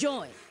to the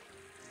joint.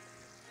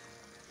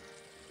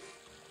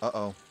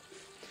 Uh-oh.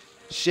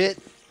 Shit.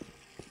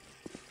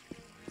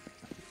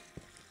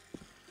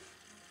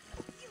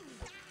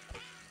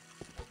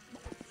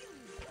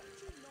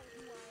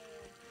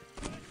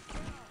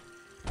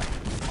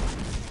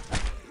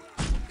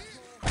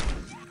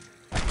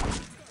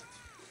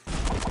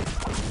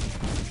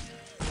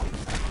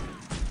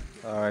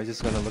 Alright,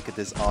 just gonna look at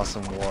this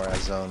awesome war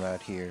zone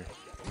right here.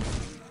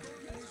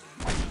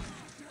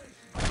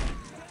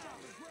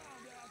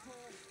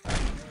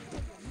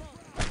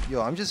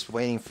 Yo, I'm just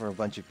waiting for a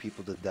bunch of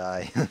people to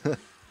die.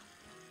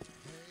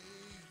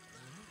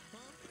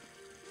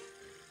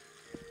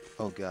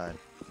 Oh god.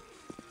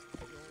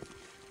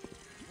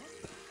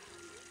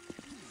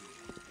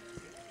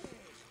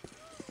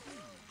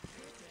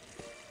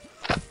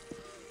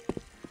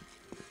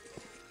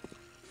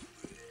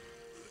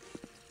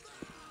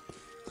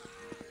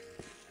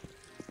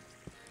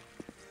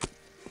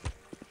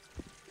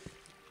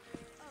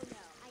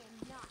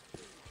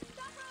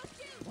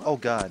 Oh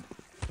god.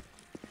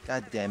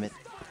 God damn it.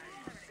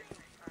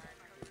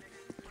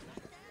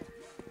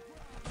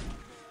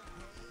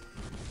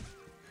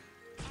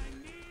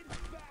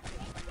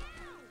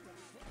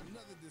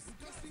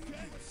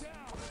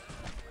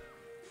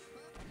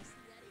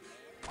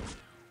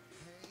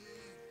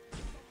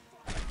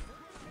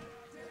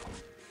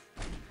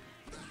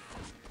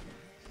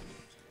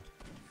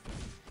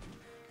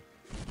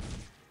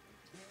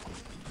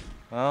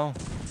 Well.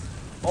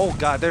 Oh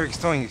god, they're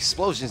throwing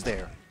explosions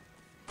there.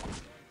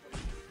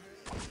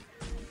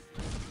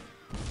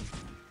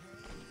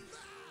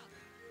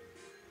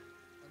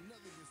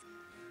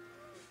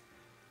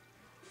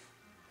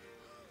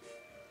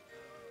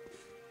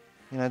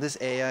 You know, this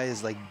AI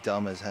is like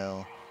dumb as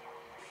hell.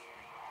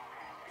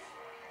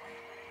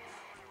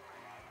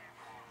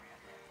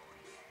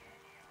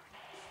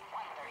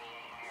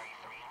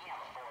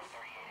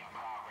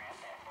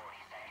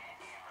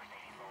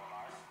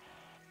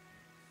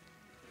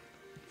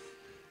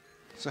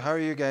 So how are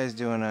you guys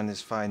doing on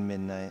this fine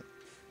midnight?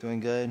 Doing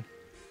good?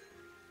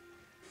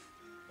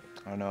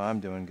 Oh no, I'm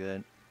doing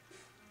good.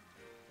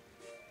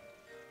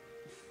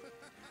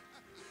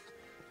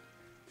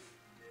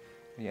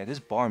 Yeah, this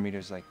bar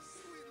meter's like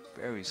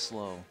very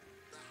slow.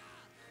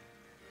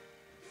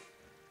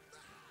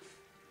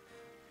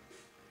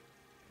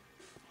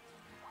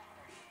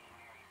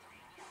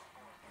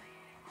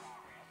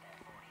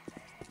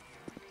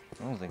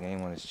 I don't think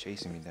anyone is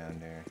chasing me down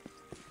there.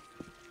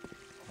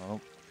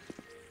 Oh.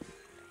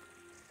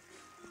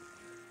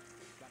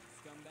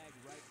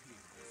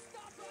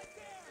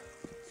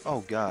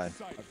 Oh god.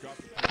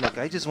 Look,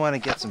 I just want to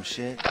get some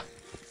shit.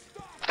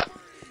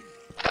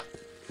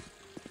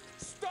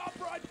 Stop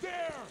right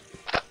there!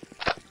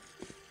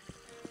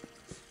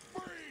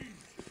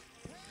 Freeze!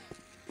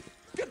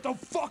 Get the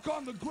fuck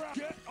on the ground!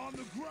 Get on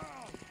the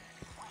ground!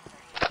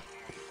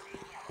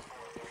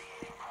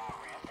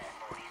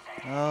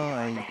 Oh,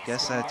 I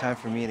guess time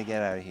for me to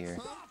get out of here.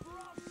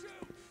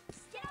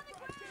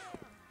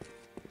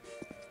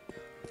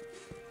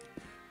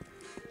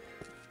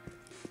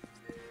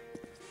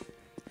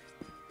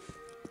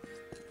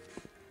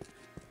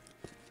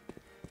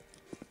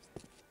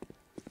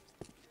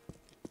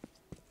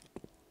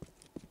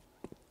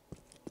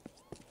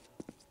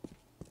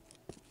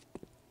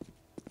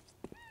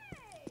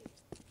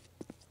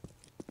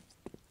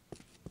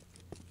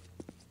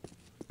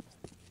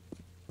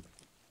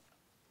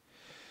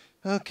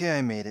 Okay,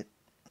 I made it.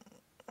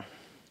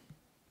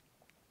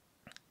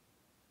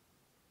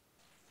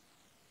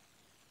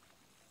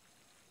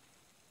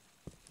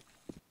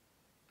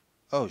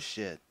 Oh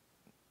shit.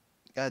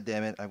 God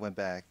damn it, I went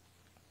back.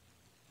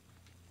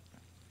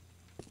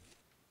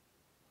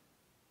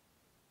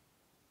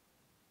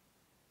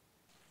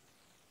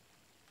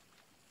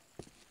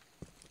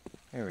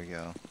 There we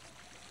go.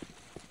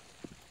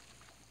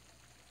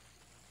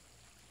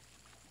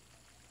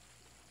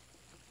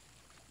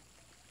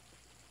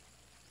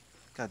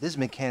 God, this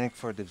mechanic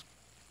for the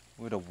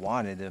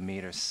wanted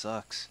meter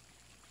sucks.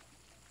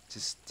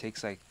 Just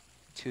takes like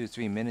 2 to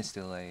 3 minutes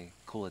to like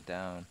cool it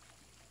down.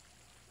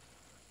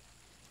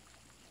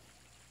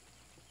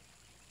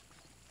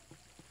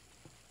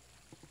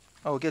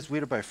 Oh, it gets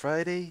weirder by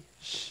Friday?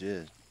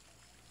 Shit.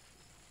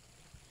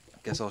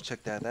 Guess I'll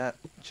check that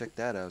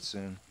out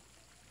soon.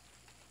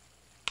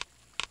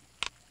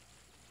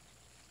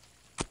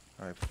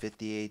 Alright,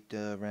 58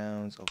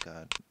 rounds. Oh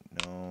god,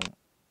 no.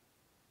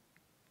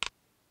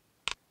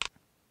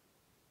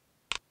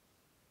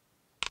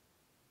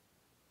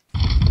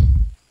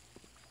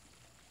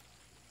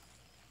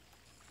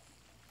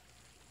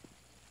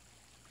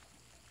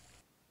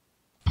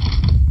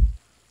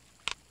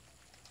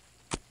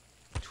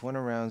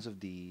 $20 rounds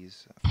of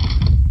these.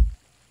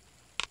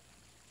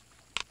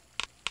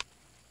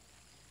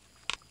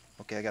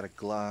 Okay, I got a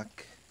Glock.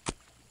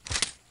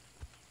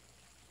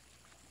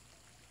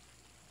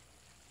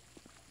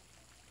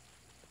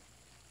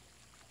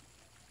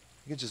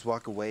 You can just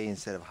walk away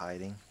instead of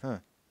hiding. Huh,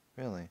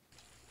 really?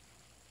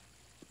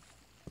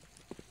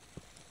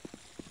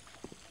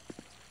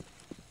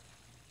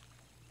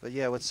 But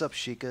yeah, what's up,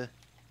 Sheikah?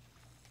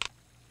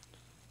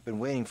 Been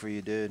waiting for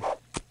you, dude.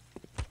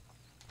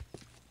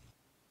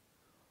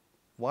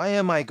 Why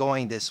am I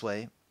going this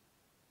way?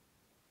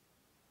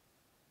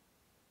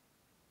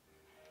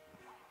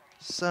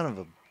 Son of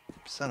a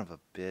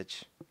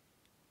bitch.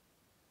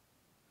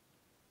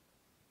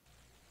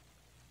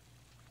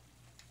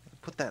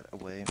 Put that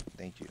away.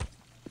 Thank you.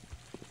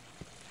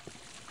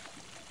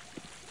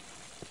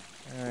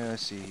 Alright,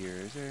 let's see here.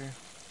 Is there?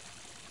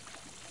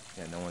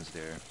 Yeah, no one's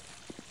there.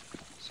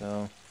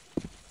 So.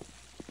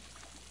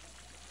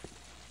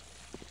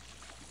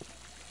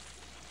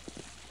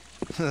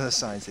 The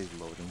sign says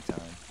loading time.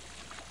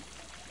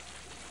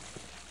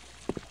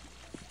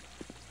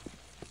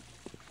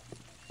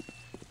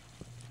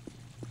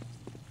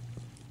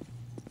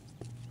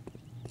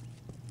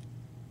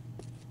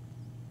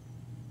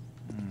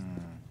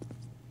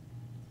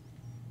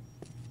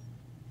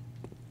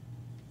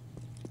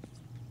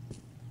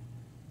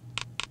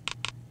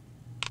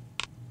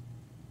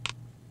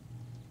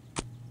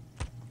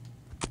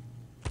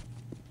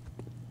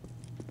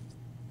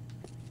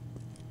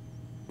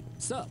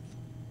 Sup?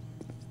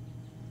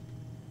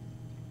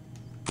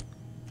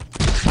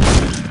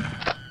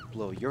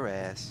 Blow your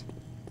ass.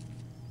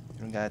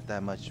 You don't got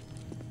that much.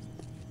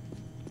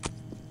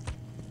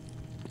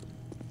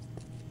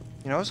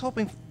 You know, I was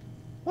hoping.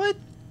 What?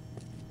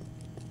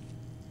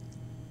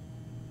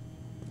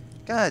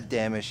 God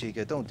damn it,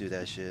 Sheikah. Don't do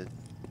that shit.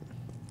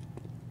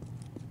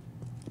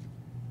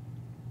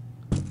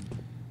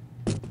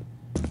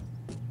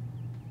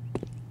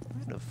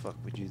 fuck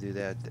would you do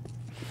that,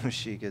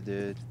 Sheikah,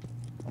 dude?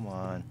 Come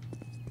on.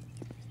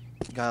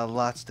 Got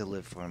lots to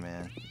live for,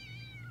 man.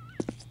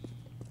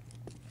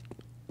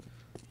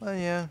 Well,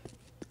 yeah.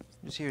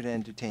 I'm just here to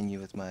entertain you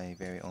with my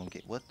very own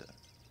game. What the?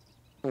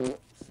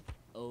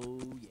 Oh,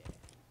 yeah.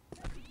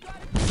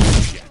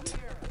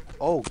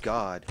 Oh,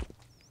 God.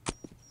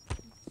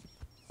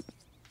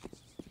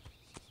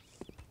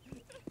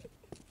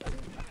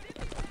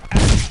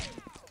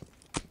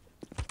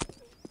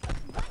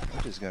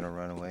 I'm just gonna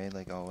run away,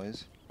 like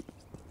always.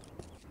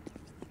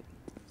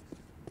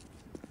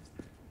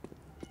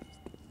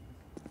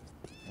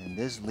 And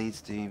this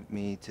leads to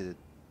me to...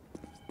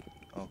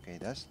 Okay,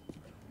 that's...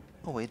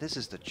 Oh, wait, this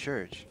is the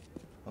church.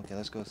 Okay,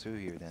 let's go through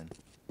here, then.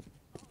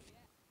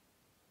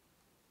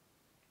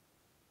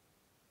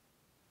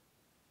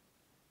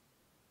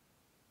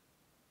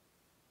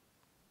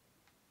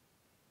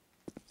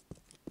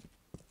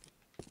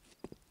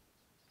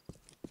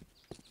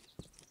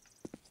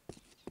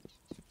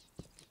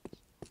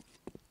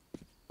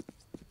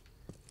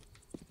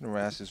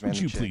 Would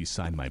you please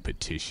sign my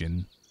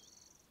petition?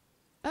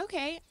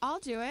 Okay, I'll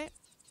do it.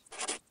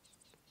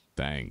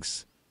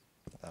 Thanks.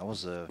 That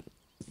was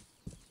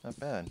not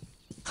bad.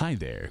 Hi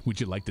there. Would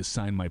you like to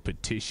sign my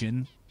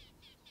petition?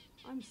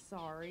 I'm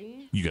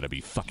sorry. You gotta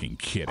be fucking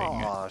kidding.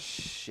 Oh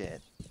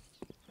shit.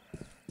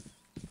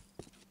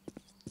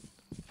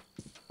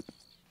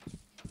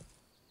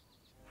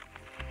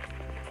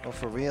 Oh,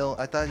 for real?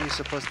 I thought you were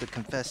supposed to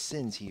confess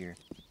sins here.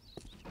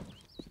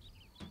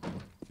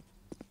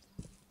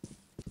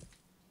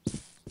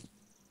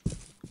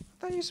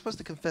 I thought you were supposed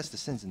to confess the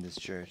sins in this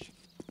church.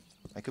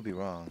 I could be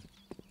wrong.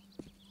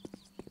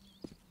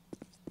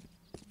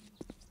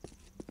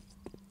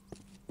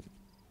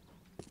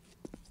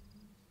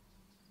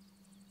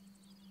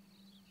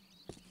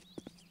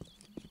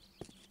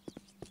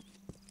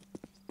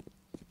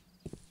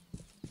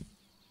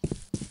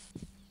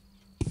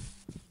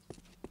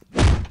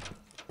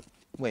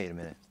 Wait a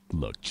minute.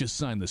 Look, just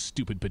sign the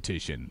stupid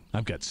petition.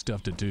 I've got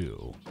stuff to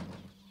do.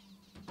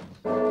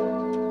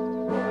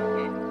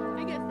 Okay,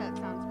 I guess that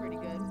sounds pretty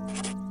good.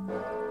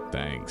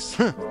 Thanks.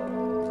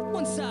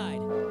 One side.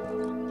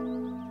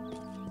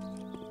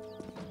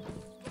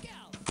 Look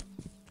out.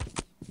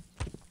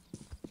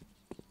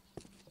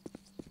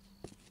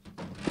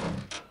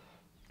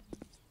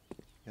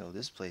 Yo,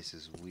 this place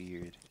is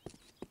weird.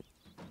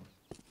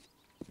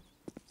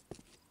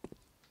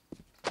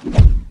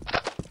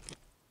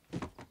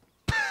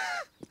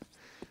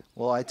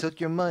 Well, I took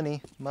your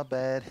money. My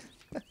bad.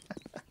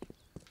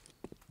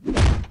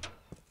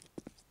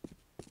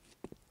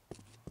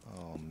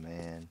 Oh,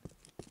 man.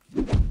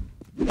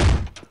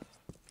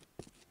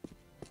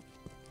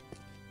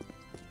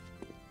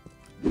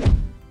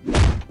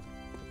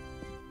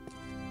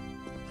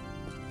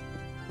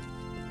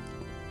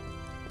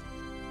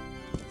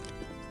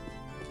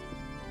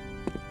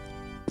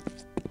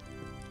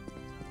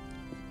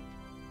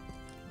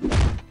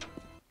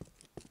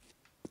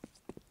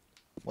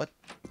 What?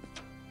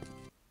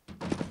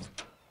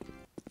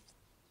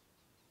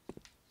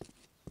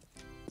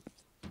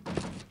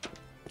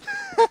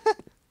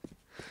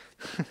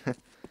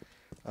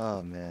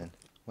 Oh man,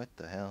 what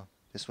the hell?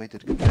 This way to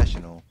the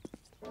confessional.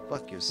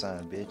 Fuck your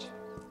sign, bitch.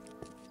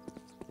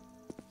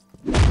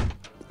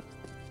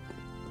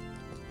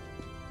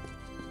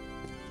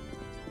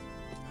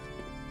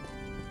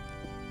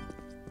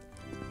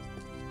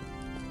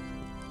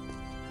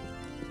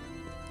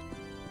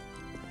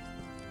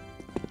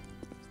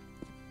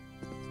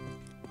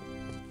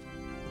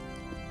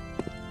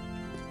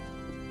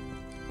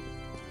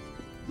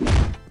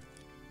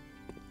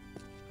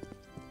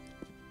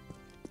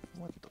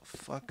 What the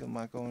fuck am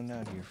I going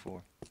out here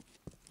for?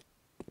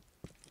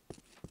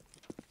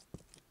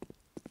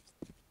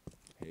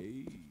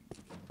 Hey.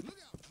 Look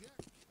out, Jack.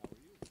 How are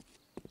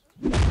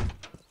you?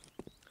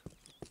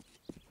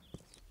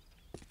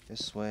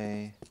 This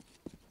way.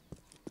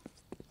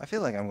 I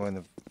feel like I'm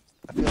going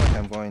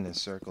in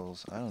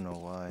circles. I don't know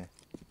why.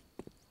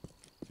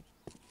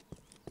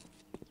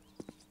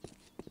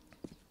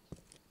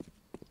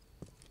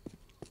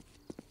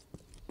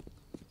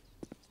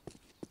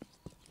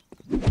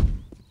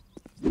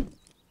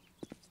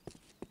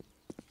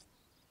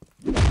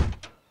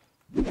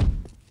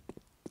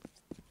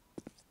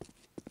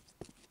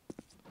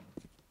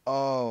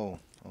 Oh,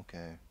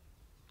 okay.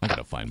 I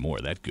gotta find more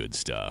of that good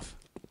stuff.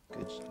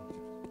 Good.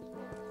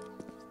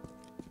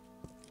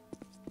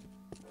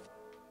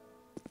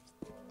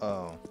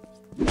 Oh.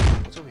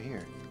 What's over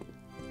here?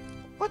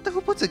 What the?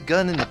 Who puts a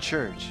gun in the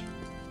church?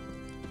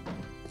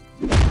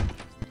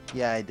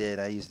 Yeah, I did.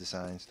 I used the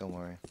signs. Don't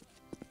worry.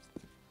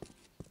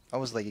 I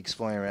was like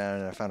exploring around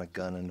and I found a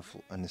gun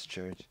in this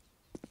church.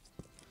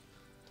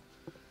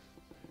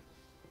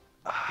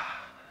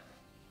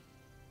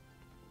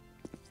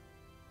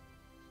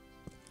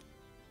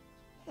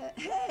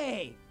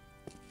 Hey!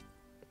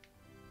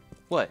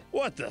 What?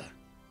 What the?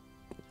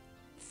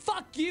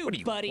 Fuck you, What are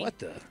you, buddy! What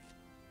the?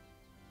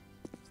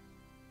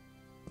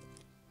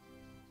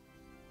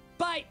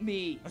 Bite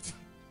me!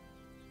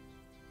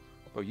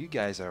 Oh, you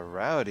guys are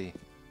rowdy.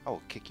 I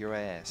will kick your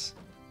ass.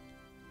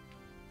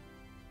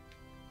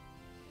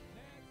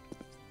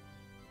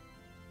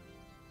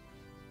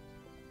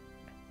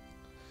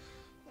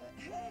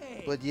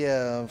 But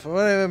yeah, from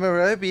what I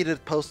remember, I beat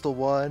it Postal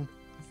 1.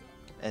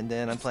 And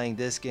then I'm playing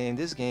this game.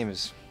 This game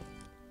is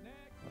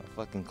a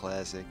fucking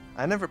classic.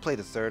 I never played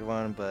the third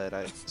one,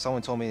 but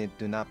someone told me to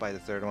do not buy the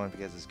third one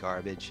because it's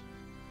garbage.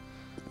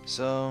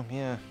 So,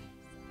 yeah.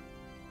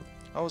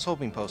 I was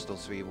hoping Postal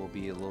 3 will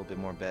be a little bit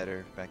more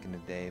better back in the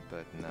day,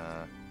 but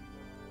nah.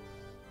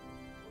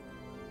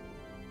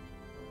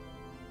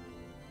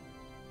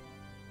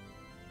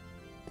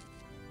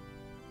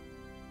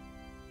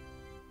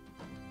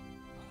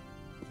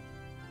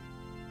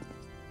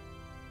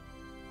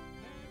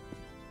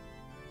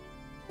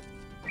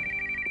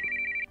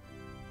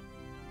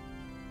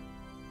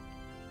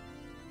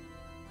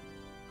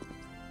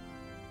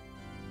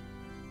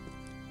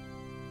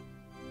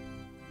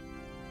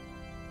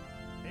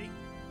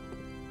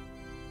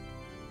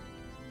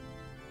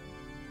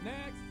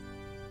 Next.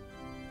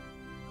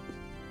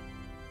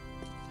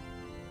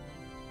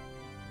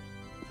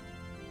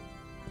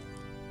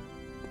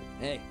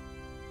 Hey.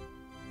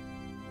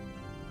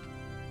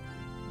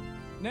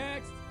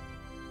 Next.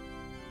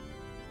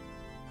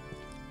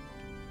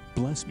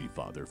 Bless me,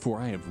 Father, for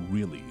I have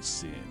really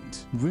sinned.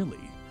 Really.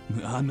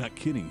 I'm not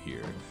kidding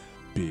here.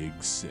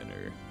 Big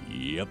sinner.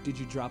 Yep. Did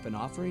you drop an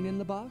offering in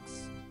the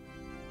box?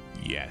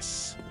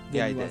 Yes. Then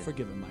Yeah, I you are did.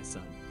 forgiven, my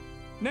son.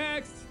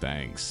 Next.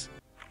 Thanks.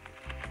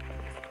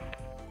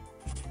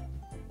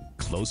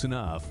 Close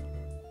enough.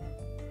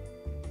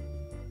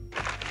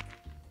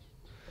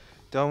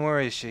 Don't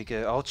worry,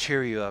 Sheikah. I'll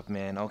cheer you up,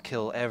 man. I'll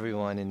kill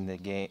everyone in the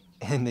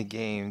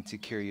game to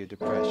cure your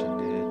depression,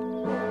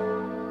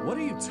 dude. What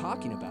are you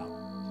talking about?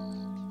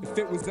 If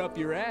it was up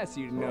your ass,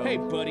 you'd know. Hey,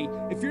 buddy,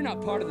 if you're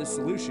not part of the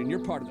solution, you're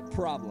part of the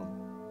problem.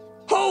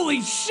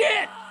 Holy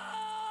shit!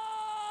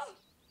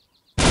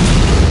 We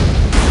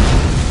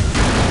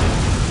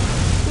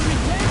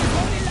reclaim the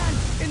Holy Land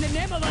in the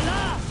name of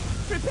Allah.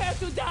 Prepare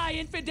to die,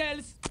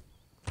 infidels.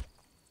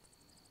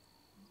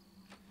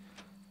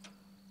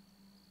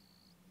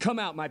 Come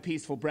out, my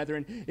peaceful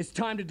brethren. It's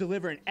time to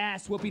deliver an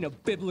ass-whooping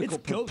of biblical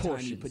It's go time,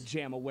 proportions. you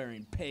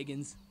pajama-wearing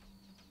pagans.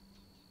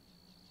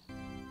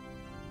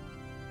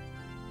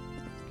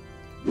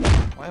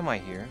 Why am I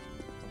here?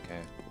 Okay.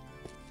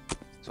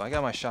 So I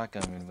got my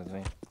shotgun with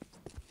me.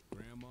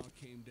 Grandma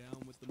came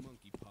down with the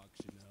monkeypox,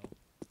 you know.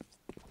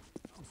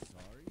 I'm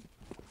sorry.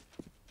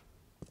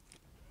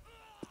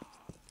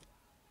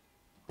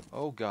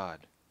 Oh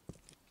god.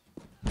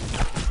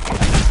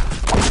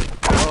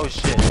 Oh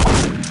shit.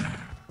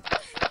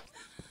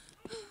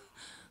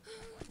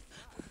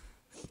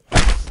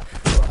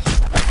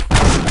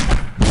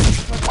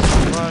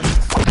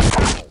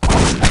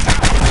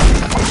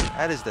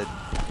 That is the...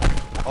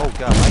 Oh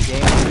god, my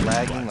game is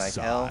lagging like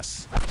hell.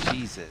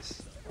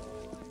 Jesus.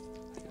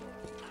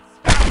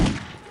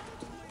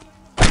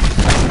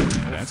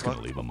 That's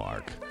gonna leave a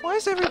mark. Why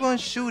is everyone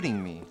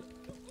shooting me?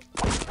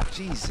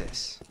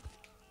 Jesus.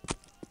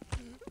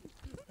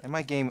 And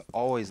my game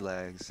always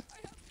lags.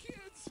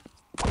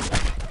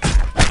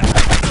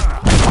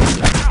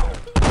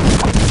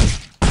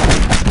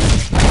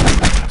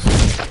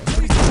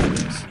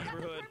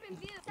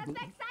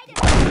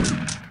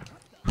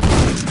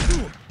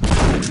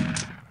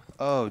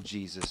 Oh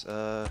Jesus,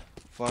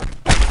 fuck.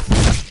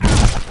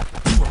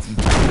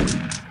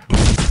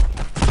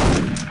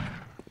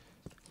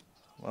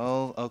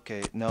 Well,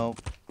 okay, no.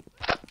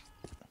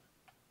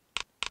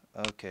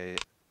 Okay,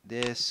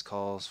 this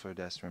calls for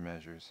desperate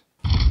measures.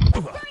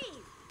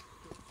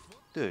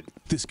 Dude.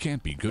 This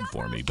can't be good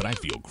for me, but I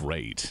feel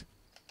great.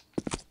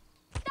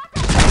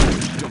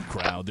 Don't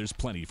crowd, there's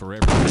plenty for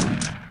everyone.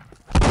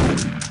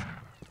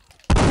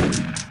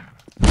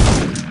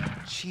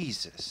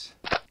 Jesus.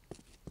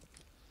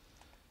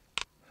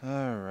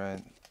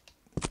 Alright.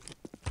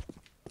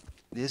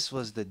 This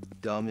was the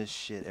dumbest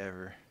shit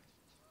ever.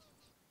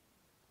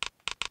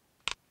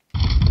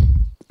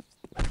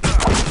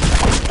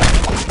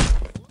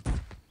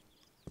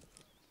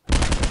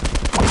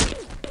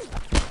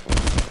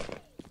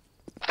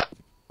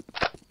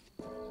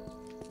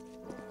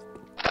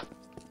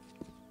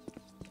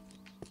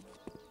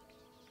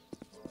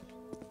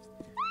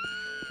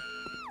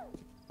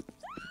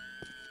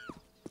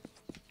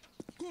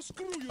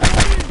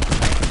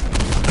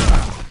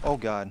 Oh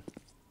god.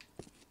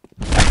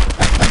 I'm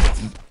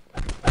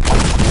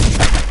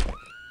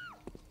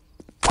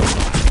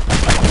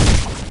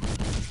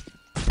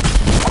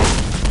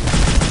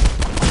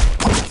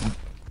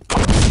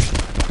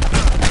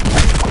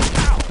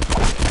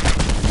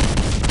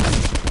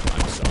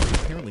sorry,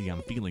 apparently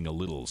I'm feeling a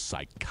little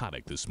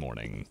psychotic this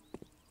morning.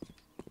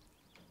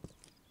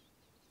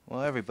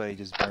 Well, everybody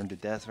just burned to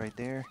death right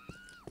there.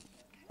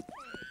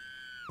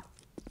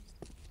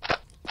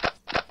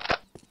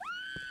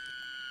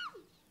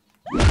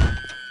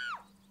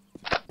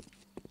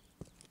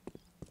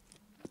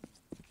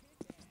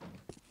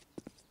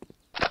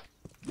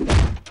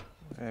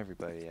 Where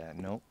everybody at?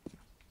 Nope.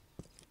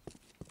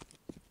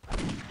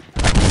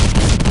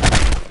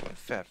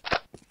 Fat.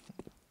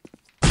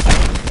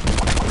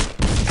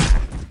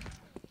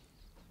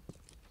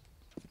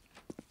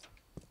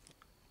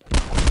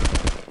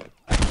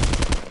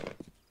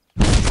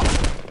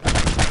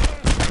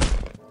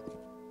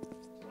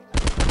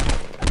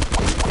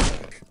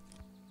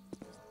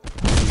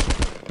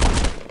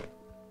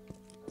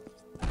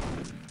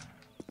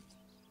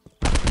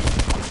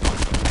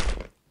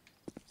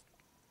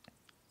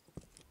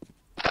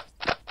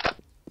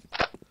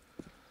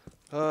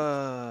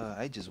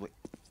 I just wait.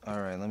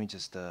 Alright, let me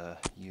just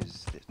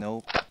use this.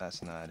 Nope,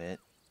 that's not it.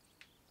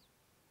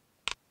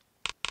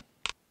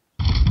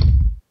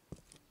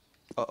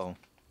 Uh-oh.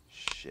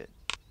 Shit.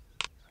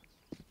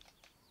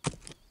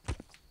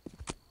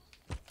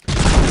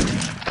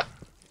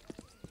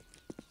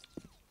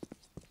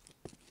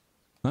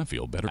 I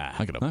feel better.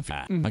 I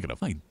gotta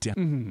fight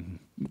down.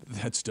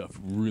 That stuff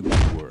really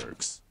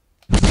works.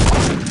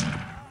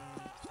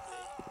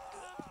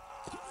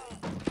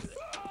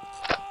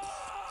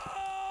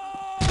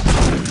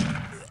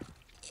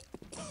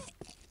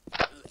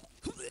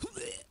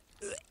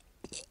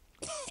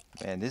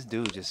 Man, this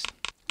dude just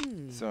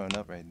throwing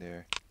up right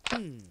there.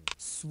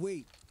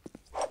 Sweet.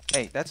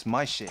 Hey, that's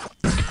my shit.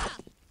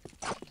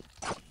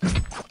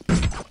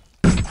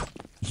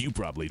 You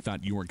probably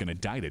thought you weren't gonna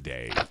die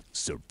today.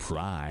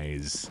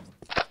 Surprise.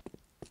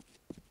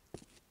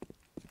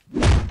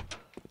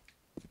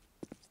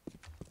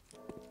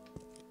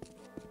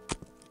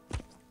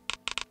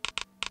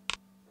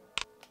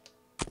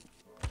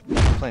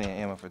 Plenty of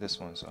ammo for this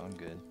one, so I'm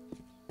good.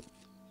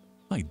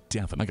 I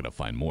definitely gotta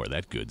find more of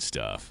that good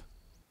stuff.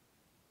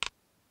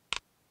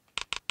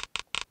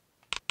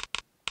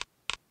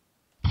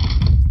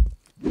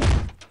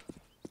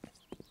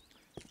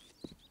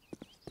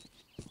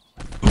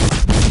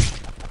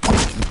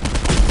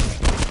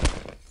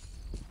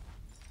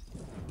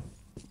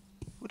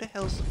 Who the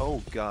hell's...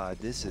 Oh god,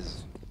 this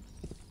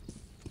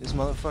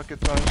motherfucker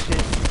throwing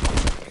shit.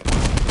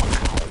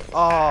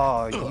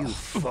 Oh, you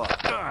fuck.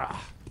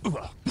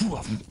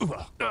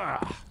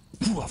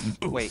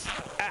 Wait.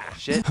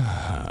 Shit.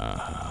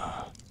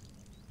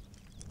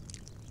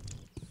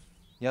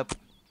 Yep.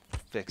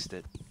 Fixed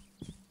it.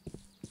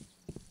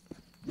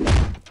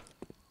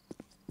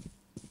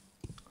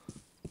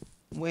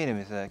 Wait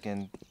a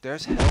second.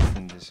 There's health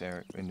in this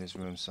area, in this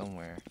room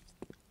somewhere.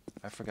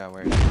 I forgot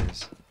where it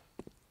is.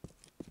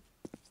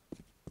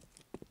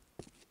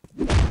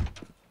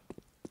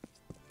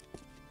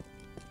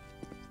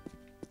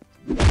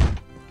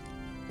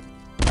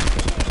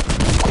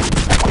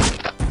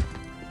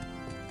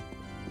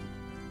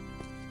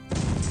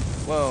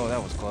 Whoa,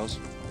 that was close.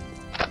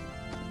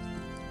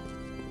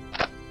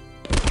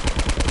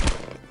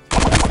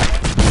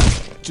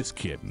 Just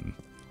kidding.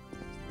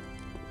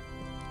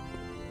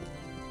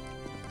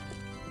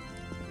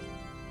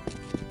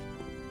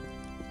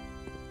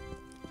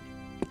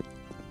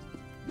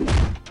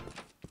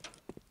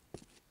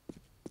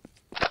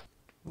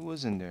 Who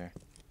was in there?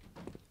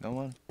 No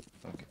one?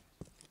 Okay.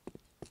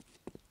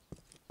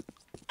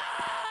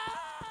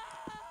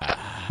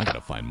 I gotta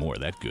find more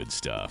of that good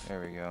stuff.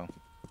 There we go.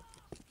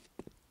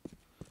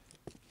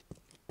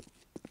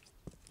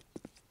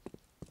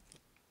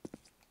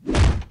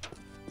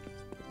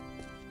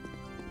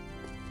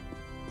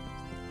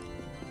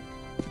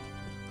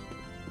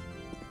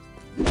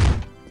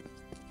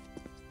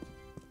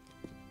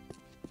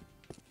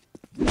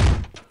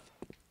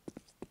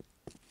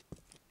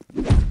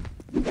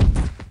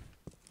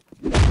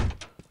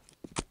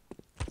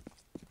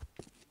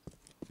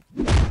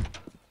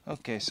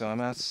 Okay, so I'm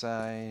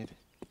outside.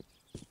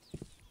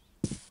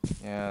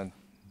 Yeah,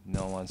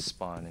 no one's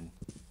spawning.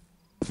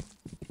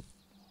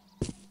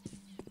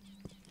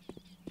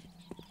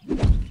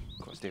 Of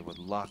course, they would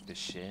lock the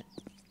shit.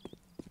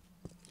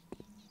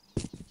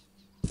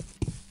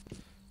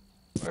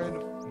 Where the...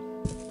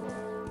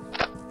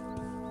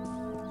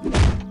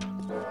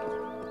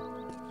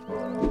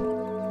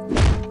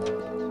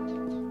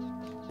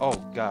 Oh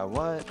god,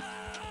 what?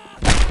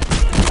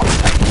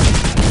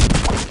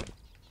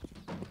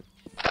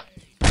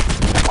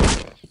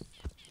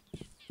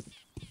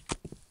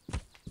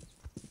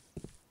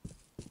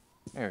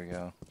 There we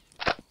go.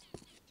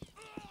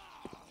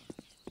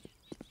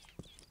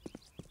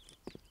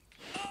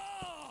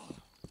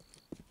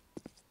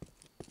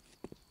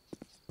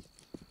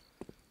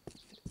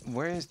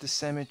 Where is the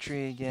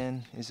cemetery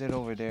again? Is it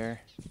over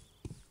there?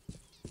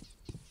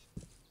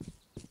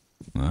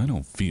 I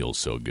don't feel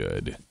so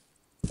good.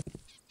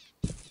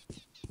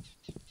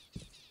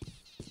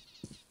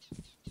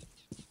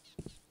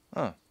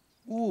 Huh.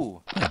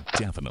 Ooh. I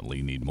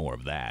definitely need more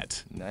of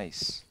that.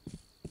 Nice.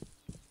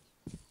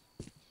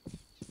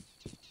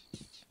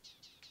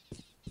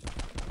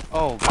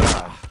 Oh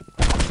god.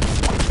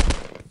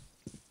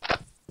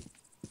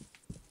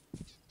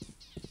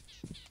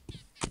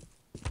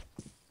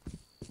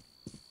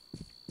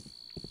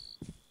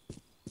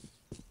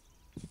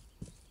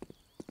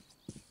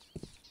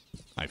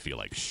 I feel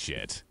like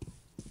shit.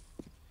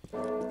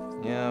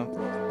 Yeah.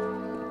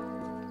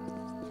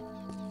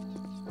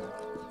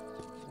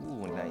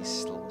 Ooh, a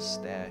nice little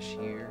stash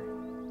here.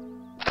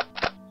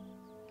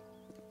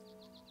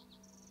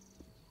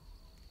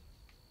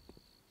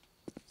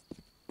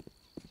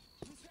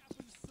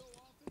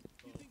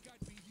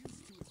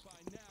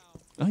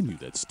 I knew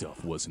that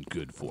stuff wasn't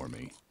good for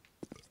me.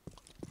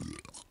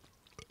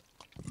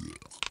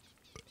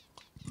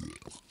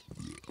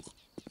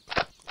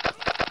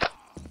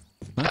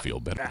 I feel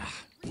better.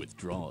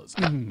 Withdrawals.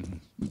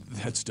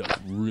 That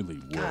stuff really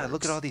works. God,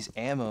 look at all these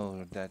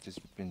ammo that just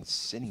been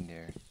sitting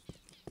there.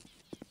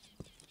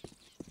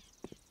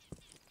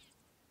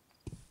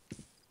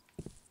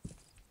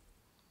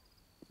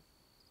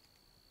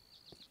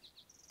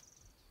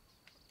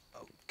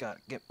 God,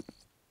 get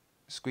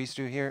squeeze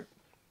through here.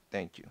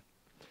 Thank you.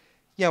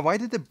 Yeah, why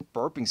did the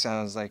burping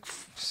sounds like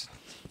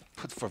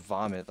put for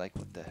vomit? Like,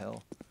 what the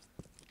hell?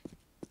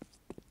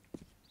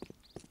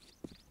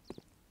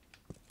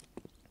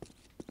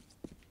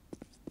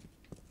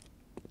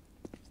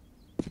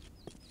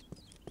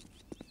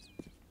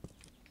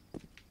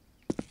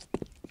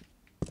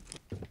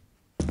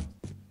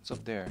 What's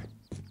up there?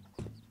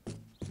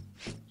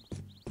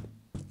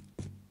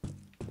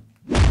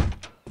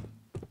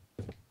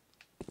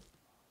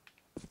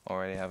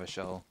 Already have a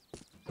shovel.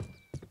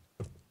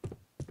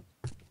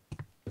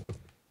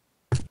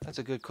 That's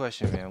a good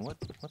question, man.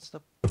 What's the...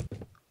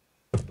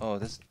 Oh,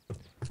 this... I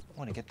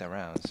want to get the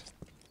rounds.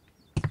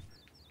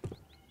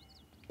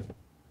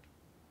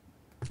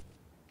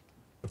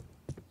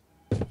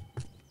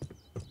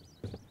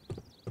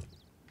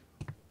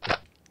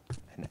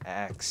 An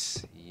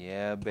axe.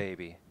 Yeah,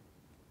 baby.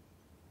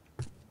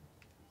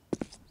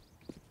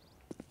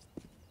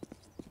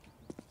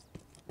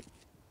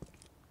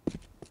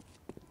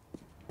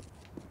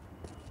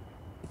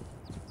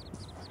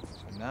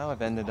 So now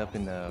I've ended up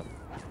in the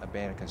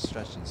abandoned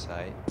construction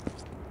site.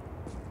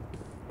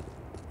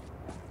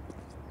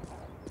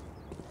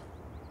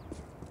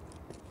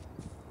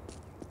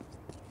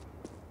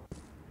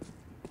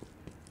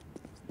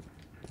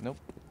 Nope.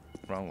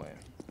 Wrong way.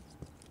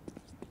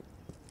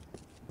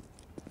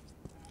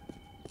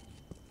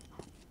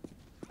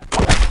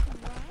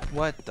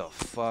 What the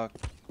fuck?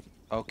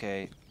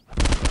 Okay.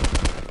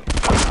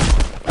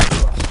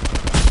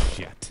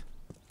 Shit.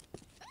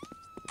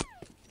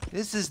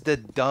 This is the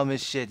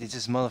dumbest shit. It's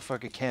just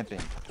motherfucker camping.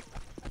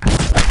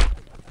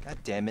 God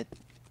damn it.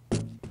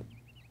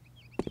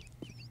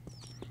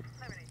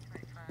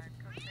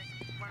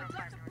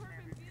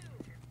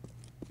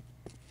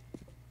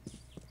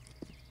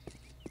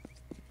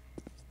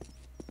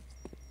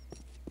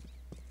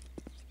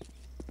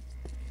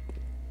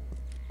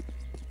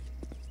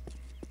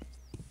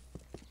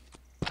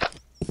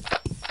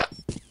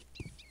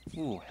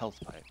 Ooh, health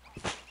pipe.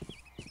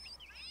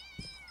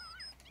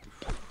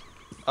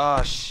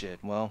 Oh shit,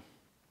 well.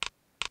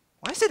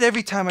 Why is it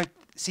every time I...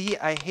 See,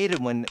 I hate it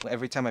when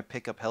every time I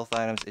pick up health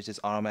items, it just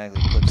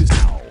automatically puts...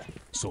 Ow.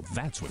 So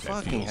that's what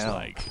that Fucking feels hell.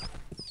 like.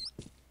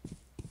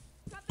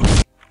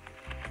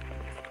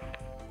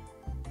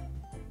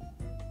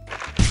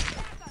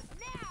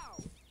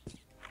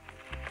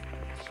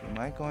 So am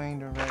I going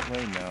the right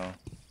way? No.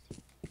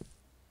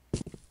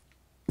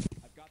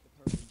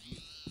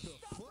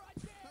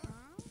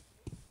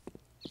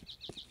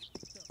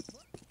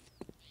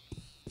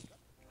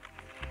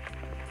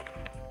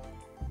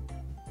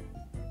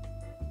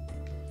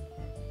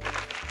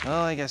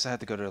 Well, I guess I have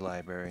to go to the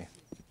library.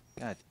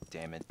 God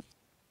damn it.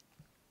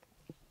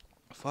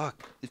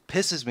 Fuck. It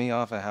pisses me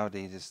off at how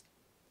they just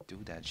do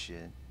that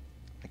shit.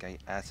 Like I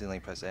accidentally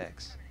press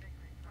X.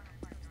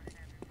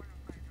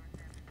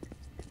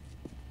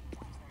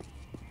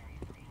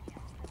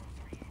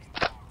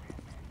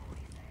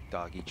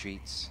 Doggy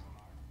treats.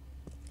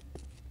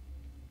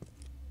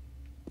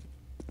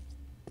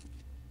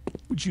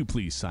 Would you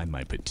please sign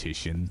my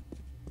petition?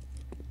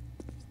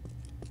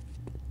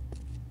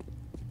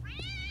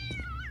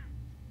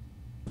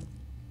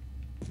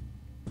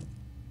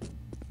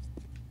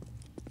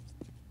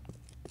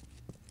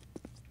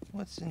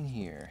 What's in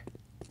here?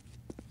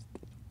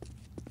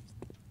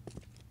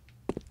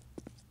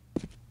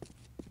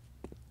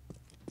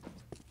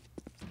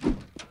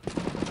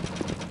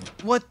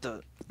 What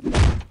the?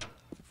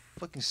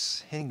 Fucking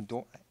hitting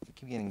door. I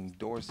keep getting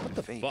doors to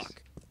the face.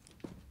 Fuck.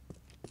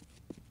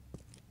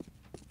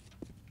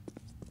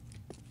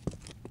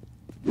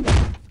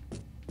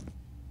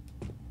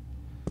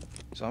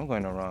 So I'm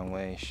going the wrong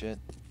way. Shit.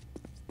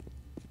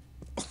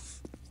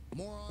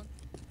 Moron.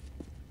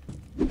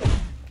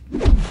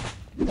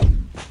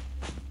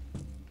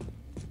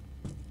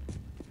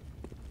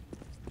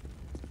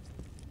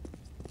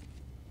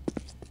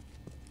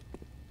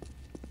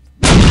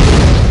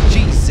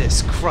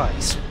 Jesus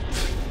Christ.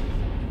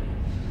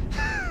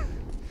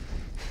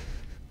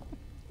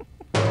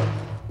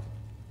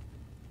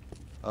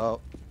 Oh.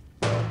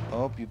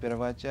 Oh, you better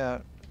watch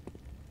out.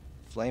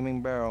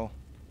 Flaming barrel.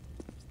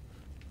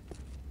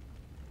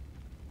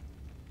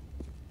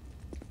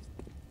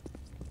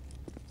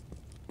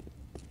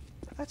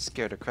 That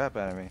scared the crap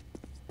out of me.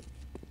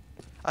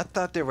 I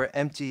thought they were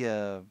empty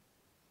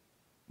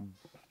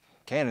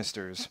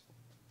canisters.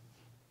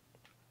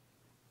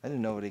 I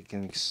didn't know they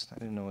can. I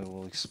didn't know it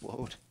will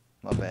explode.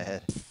 My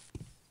bad.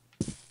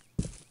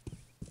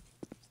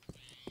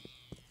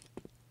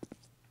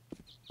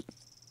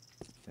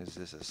 Is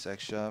this a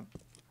sex shop?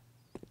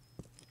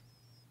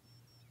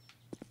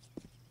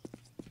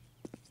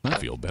 I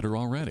feel better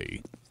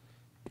already.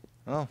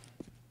 Oh.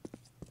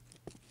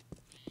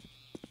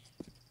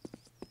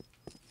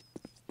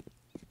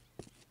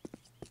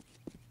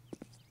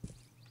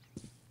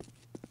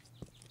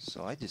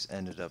 So I just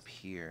ended up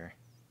here.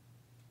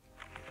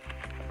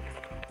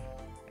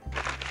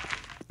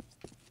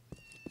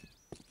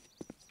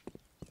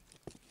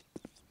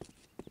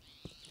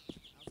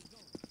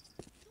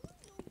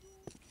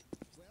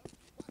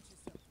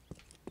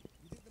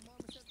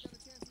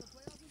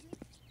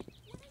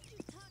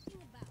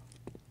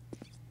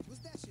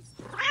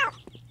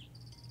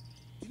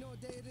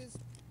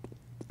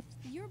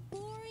 You're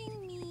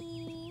boring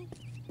me.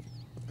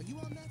 Are you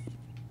on that?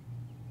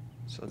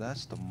 So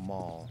that's the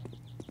mall.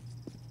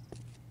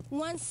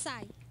 One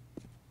side.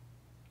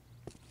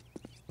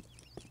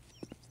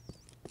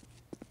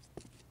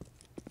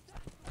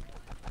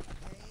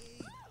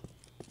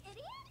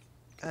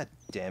 God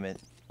damn it.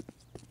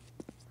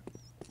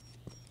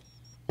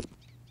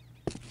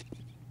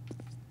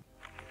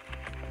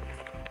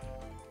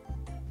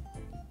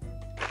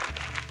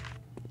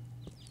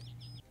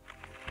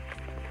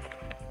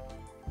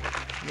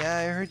 Yeah,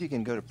 I heard you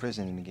can go to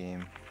prison in the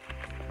game.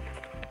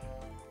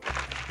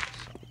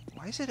 So,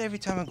 why is it every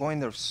time I'm going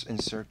there in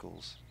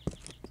circles?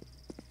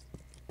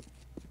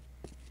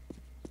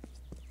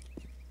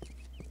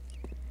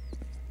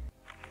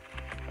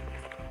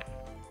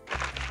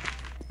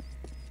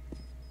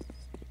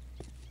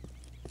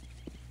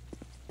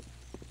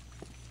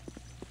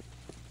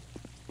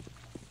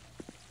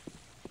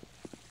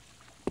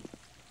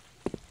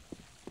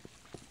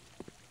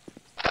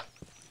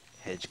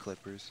 Hedge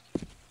clippers.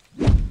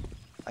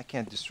 I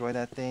can't destroy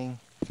that thing.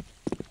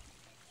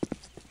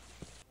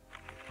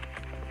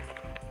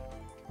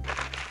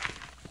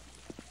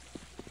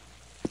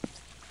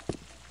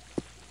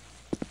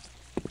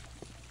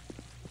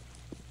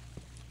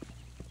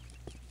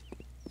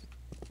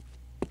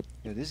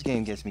 Yo, this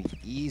game gets me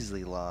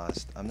easily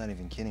lost. I'm not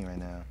even kidding right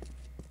now.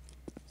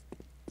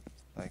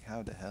 Like,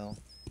 how the hell?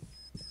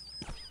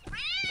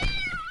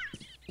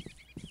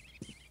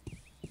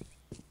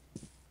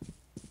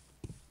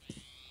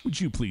 Would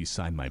you please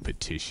sign my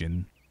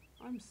petition?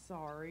 I'm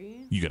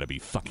sorry. You gotta be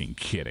fucking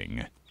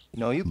kidding.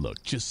 No, you...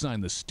 Look, just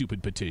sign the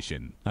stupid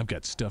petition. I've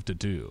got stuff to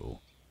do.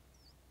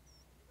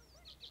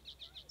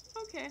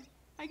 Okay,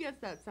 I guess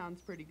that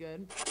sounds pretty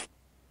good.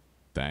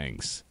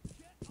 Thanks.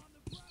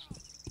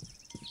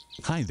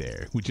 Hi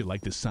there, would you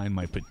like to sign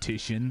my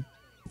petition?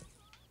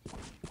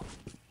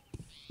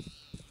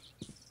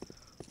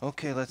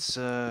 Okay, let's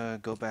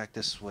go back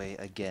this way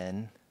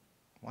again.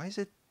 Why is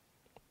it...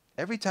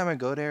 Every time I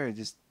go there, it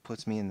just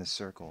puts me in the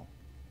circle.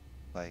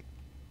 Like,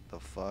 the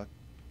fuck?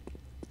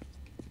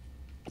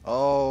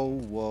 Oh,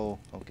 whoa.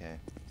 Okay.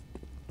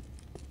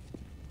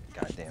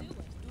 Goddamn.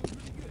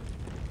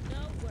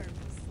 No worries.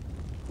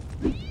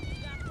 I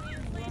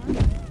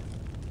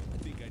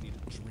think I need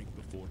a drink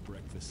before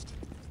breakfast.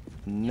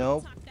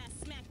 Nope. Talk that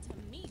smack to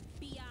me,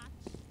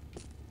 biatch.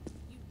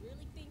 You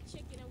really think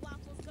chicken and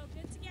waffles go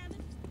good together?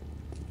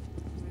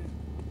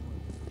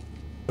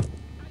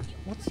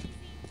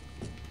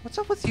 What's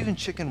up with you and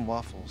chicken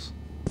waffles?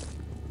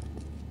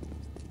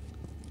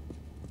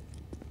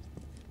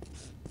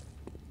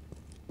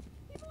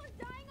 People are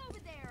dying over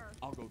there.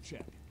 I'll go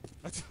check.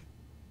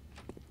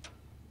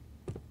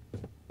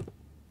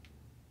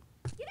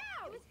 Get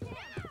out!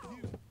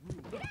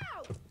 Get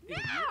out!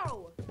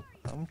 Now!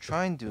 I'm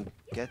trying to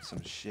get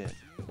some shit.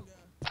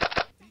 How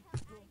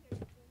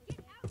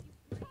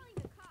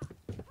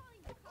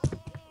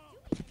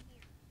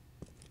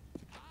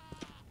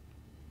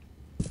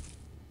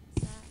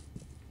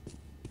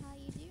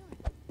you doing?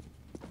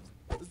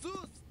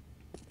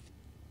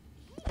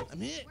 I'm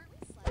here.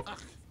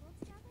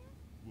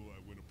 Will I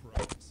win a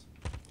prize?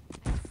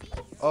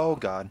 Oh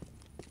god.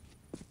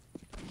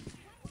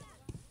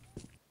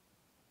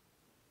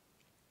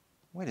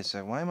 Wait a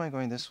sec, why am I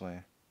going this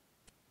way?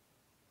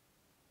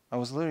 I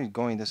was literally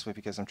going this way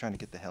because I'm trying to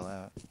get the hell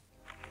out.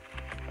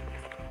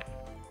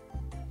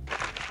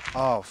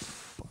 Oh,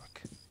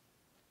 fuck.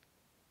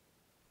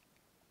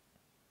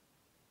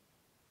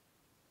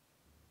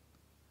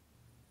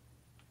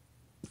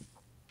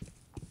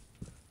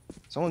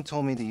 Someone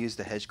told me to use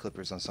the hedge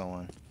clippers on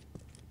someone.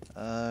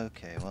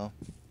 Okay, well.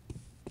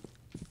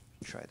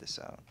 Try this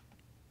out.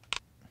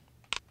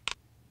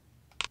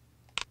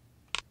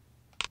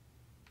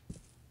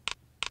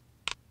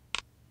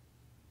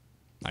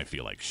 I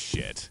feel like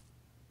shit.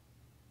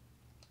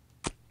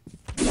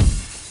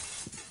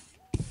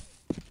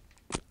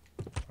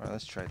 Alright,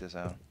 let's try this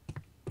out.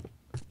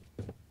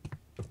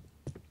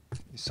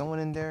 Is someone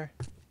in there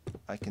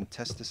I can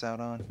test this out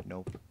on?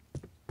 Nope.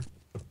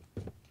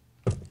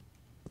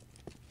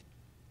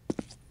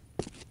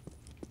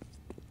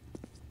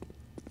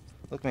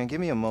 Look, man,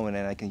 give me a moment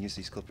and I can use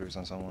these clippers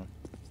on someone.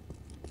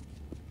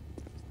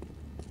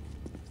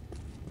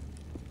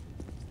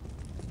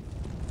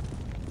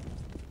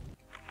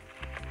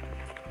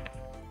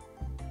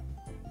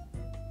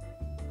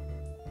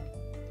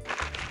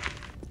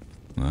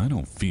 I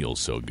don't feel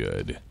so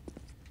good.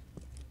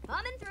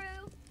 Coming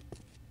through.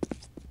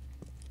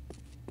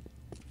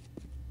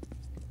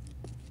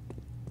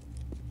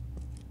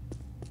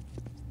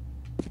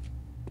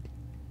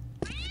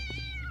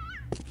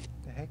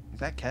 The heck? Is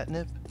that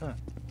catnip? Huh.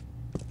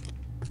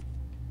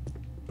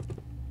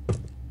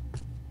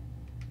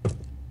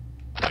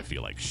 I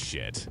feel like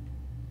shit.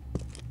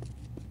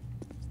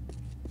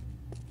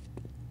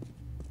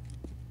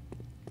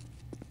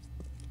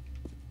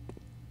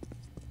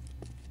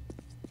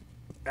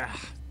 Ah,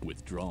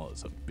 withdrawal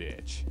is a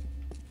bitch.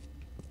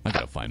 I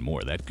gotta find more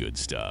of that good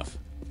stuff.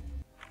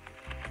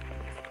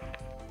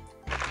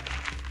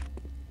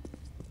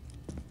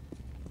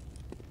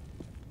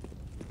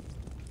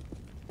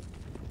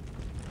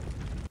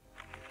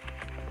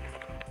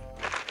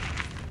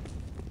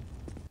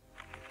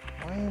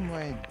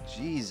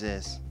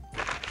 this?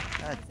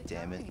 God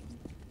damn it.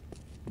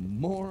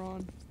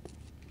 Moron.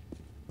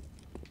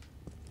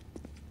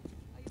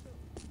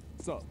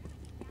 So,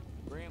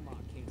 Grandma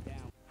came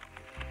down.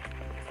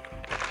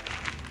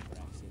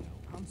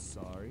 I'm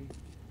sorry.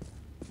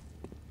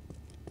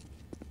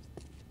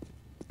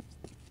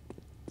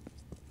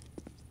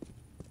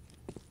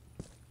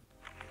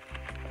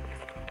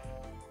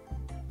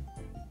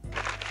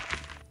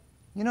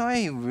 You know,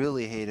 I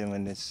really hate it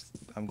when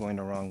I'm going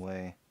the wrong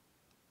way.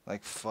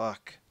 Like,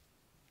 fuck.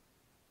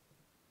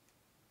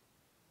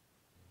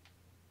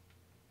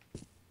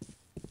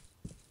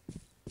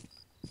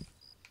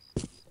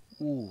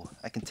 Ooh,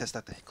 I can test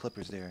out the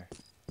clippers there.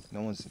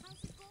 No one's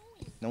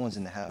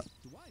in the house.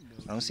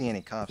 I don't see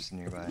any cops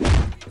nearby.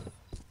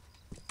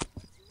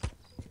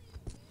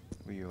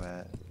 Where you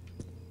at?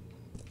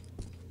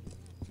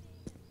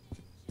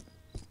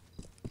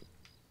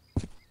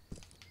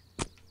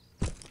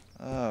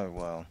 Oh,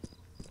 well.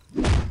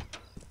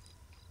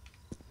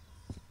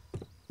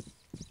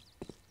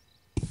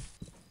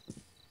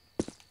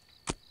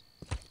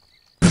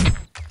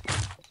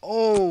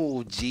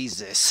 Oh,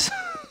 Jesus.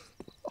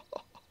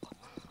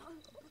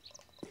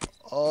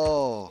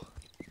 Oh,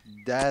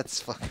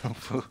 that's fucking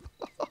fool.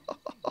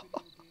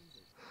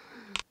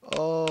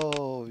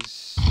 Oh,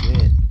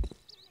 shit.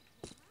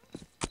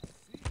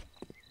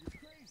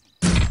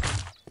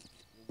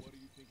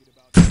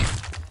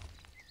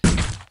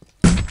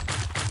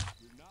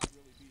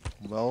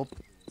 Well,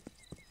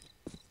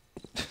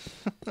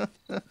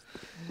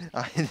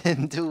 I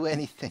didn't do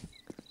anything.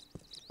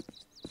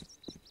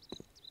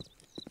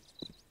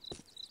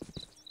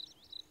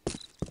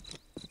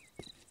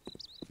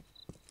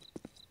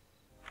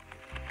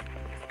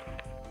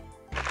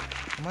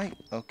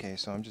 Okay,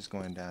 so I'm just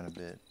going down a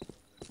bit.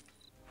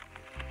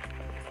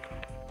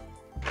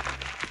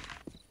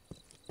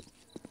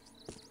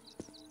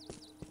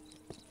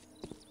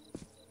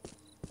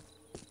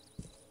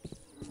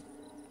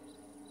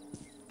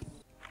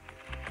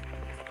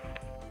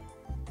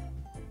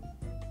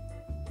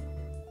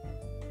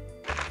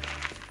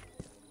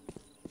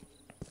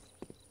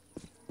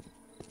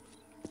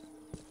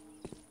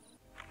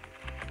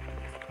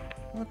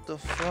 What the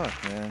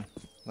fuck, man?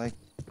 Like,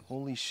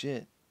 holy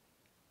shit.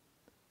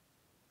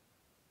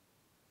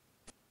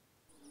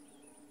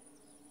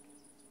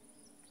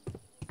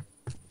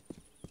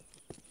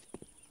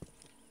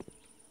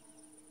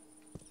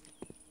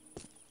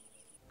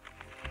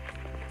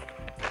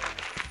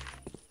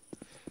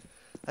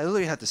 I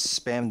literally had to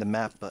spam the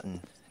map button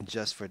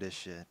just for this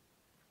shit.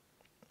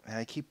 And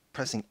I keep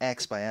pressing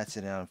X by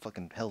accident on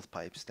fucking health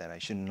pipes that I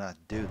should not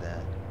do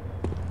that.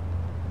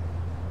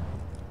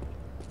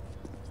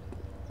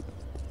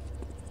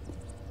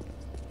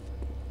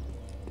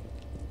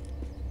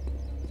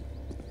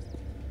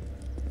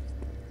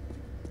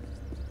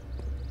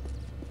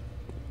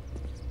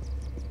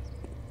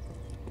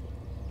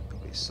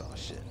 Nobody saw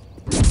shit.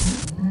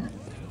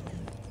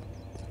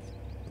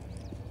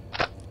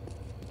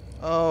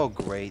 Oh,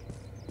 great.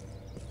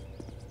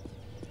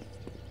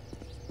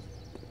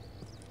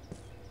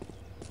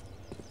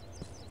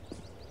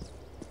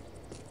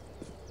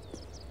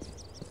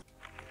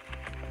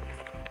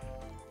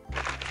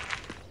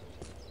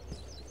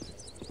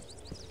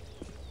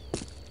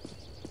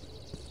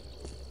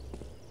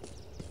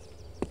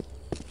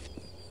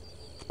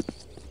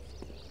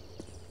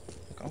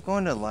 I'm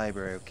going to the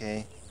library,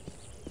 okay?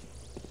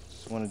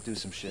 Just want to do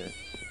some shit.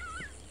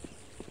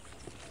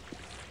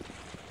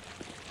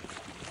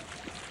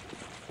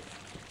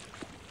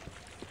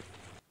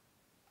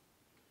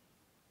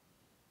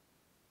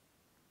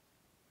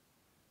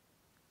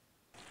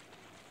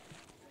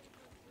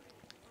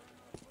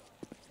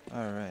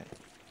 Alright.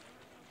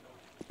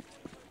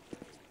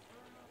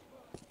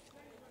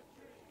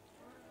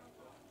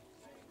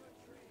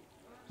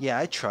 Yeah,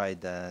 I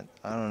tried that.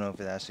 I don't know if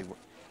it actually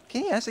worked.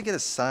 Can you actually get a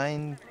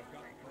sign?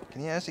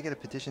 Can you actually get a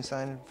petition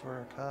signed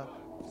for a cop?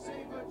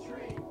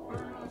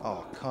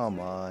 Oh, come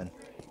on.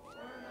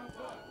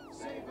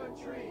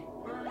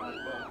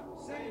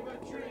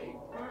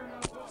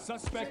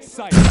 Suspect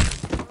sight.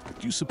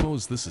 Do you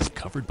suppose this is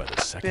covered by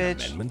the Second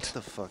Amendment? Get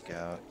the fuck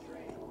out.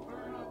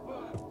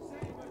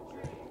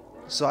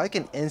 So I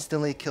can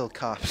instantly kill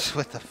cops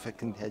with a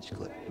fucking hedge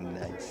clip.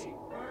 Nice.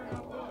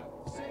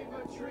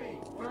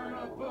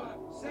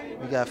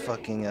 We got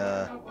fucking,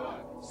 I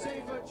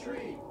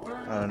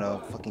don't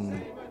know,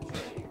 fucking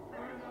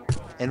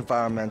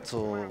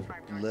environmental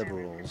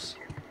liberals.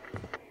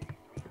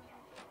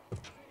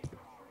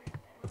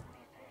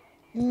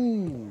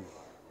 Ooh.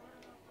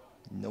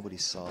 Nobody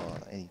saw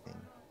anything.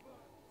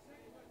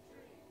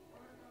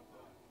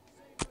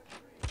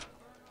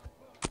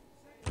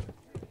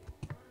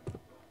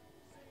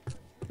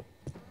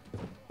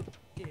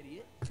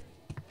 Idiot.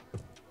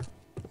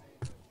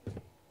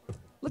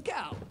 Look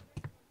out.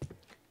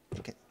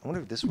 Okay, I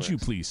wonder if this Would works. you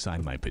please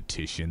sign my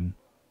petition?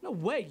 No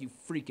way, you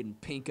freaking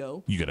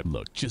pinko. You gotta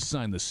look, just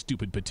sign the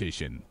stupid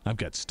petition. I've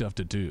got stuff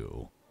to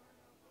do.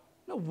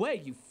 No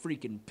way, you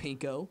freaking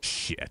pinko.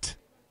 Shit.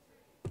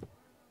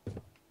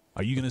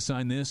 Are you gonna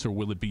sign this, or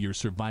will it be your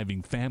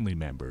surviving family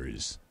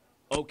members?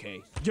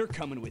 Okay, you're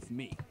coming with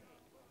me.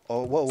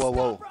 Oh, whoa, whoa,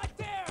 whoa. Stop right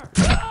there!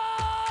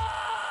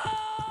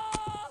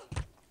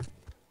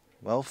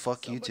 Well,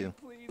 fuck you Somebody too.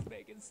 please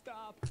make it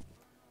stop.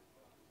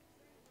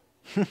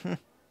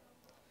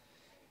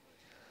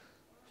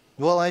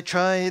 Well, I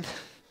tried.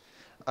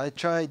 Don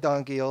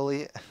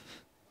Gioli.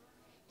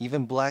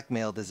 Even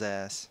blackmailed his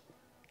ass.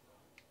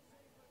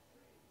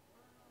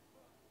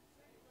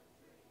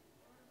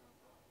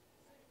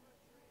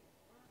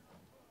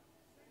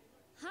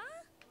 Huh?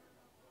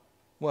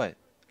 What?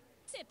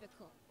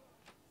 Typical.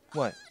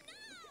 What?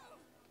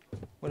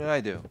 What did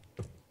I do?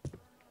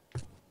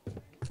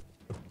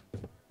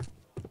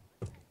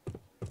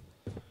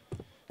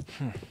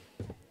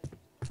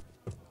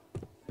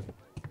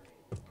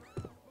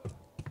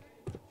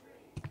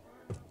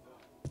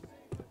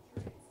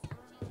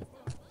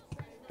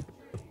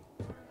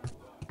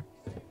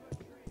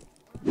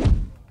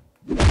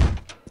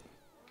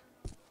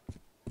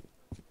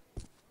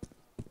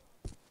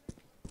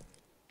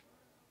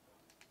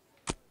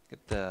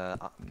 Get the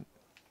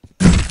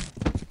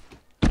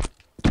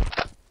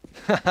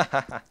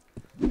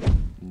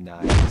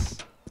nice.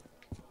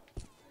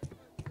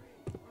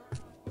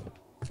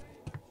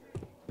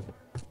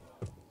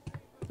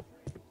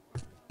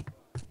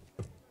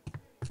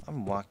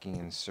 I'm walking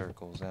in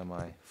circles, am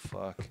I?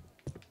 Fuck.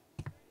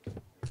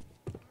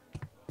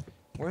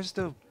 Where's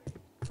the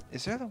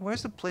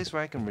place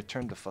where I can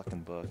return the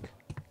fucking book?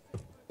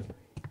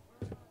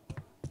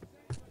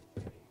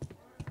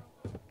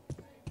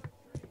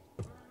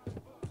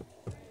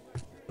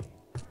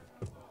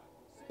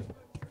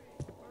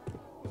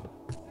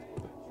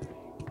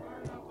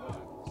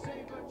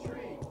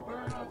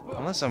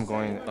 Unless I'm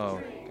going, oh,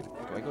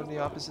 do I go to the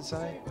opposite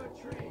side?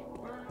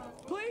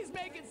 Please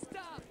make it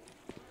stop.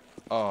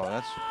 Oh,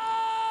 that's,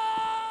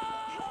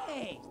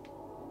 Hey!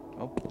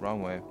 oh,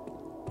 wrong way.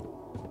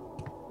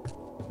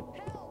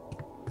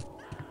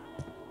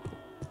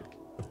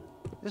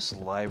 This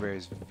library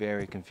is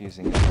very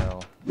confusing as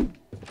hell.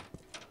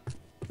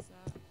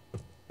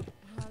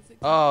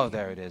 Oh,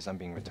 there it is. I'm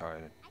being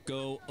retarded.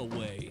 Go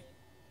away.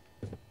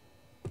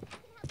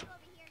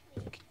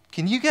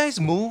 Can you guys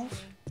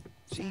move?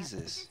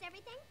 Jesus.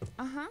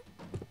 Uh-huh.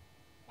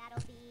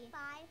 That'll be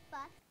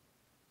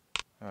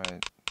 $5.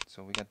 Alright,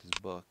 so we got this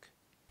book.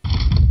 There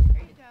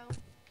you go.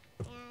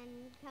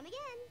 And come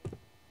again.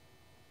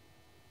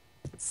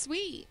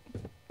 Sweet.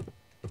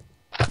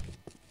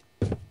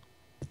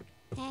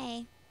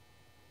 Hey.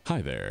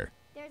 Hi there.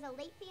 There's a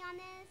late fee on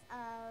this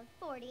of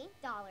 $40.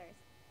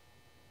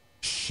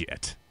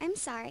 Shit. I'm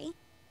sorry.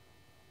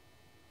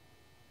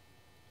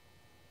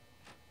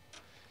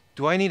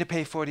 Do I need to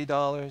pay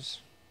 $40?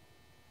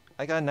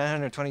 I got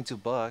 922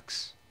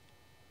 bucks.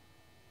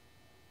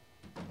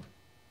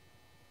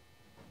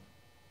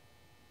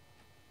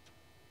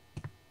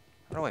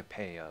 How do I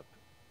pay up?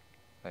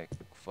 Like,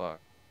 fuck.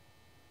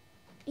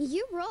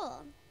 You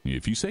roll.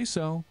 If you say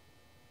so.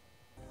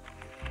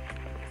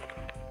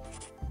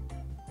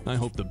 I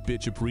hope the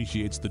bitch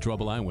appreciates the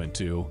trouble I went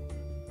to.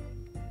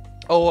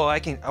 Oh, I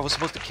was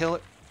supposed to kill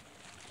it?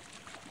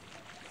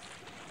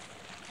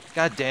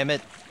 God damn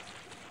it.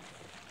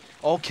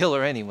 I'll kill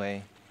her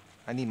anyway.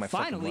 I need my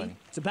fucking Finally, money.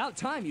 it's about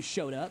time you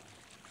showed up.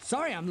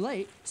 Sorry I'm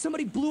late.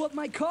 Somebody blew up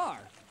my car.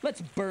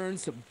 Let's burn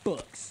some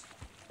books.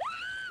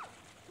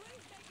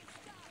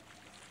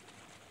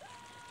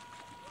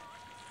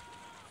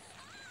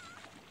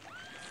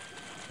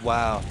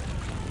 Wow.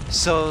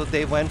 So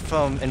they went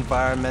from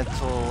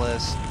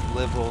environmentalist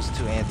liberals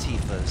to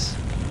Antifas.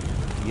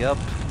 Yup.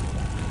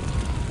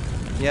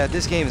 Yeah,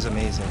 this game is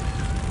amazing.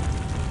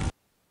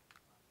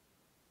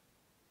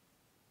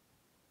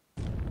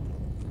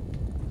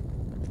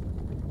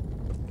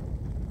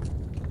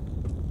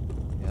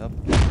 Yep.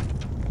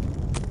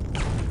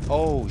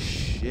 Oh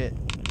shit.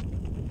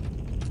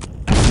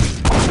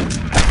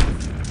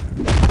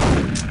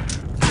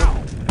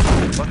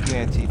 Fuck you,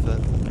 Antifa.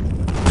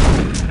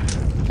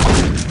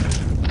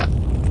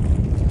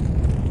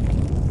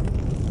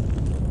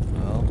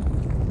 Well.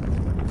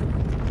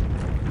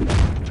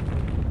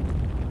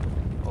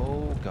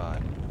 Oh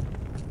god.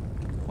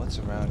 What's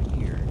around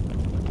here?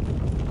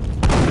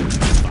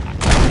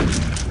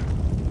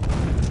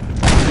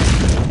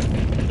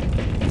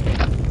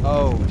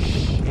 Oh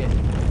shit.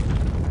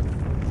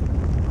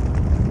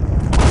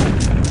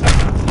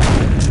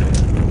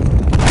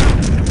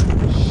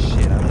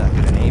 Shit, I'm not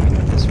good at aiming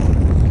with this one.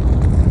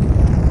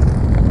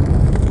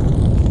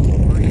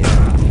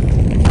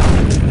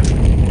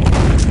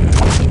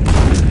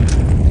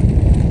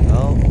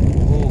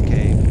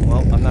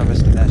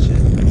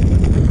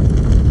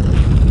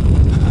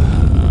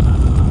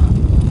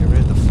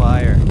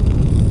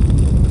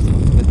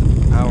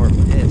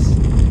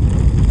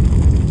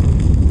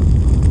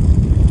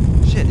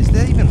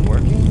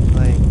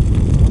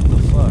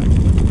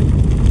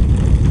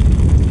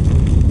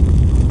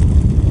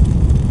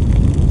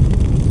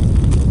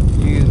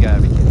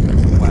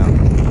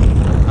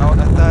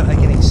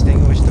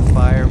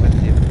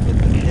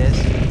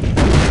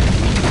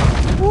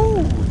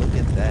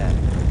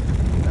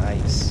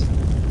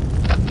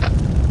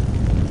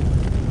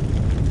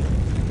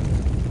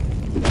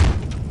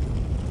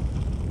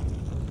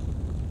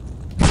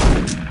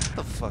 Get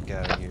the fuck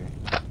out of here.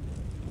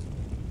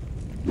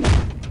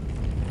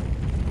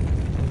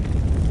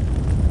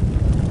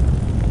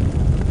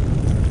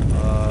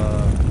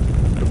 Oh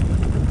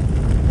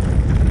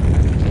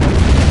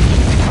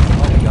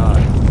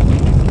god.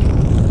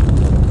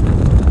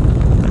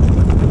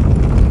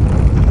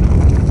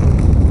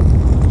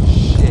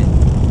 Shit.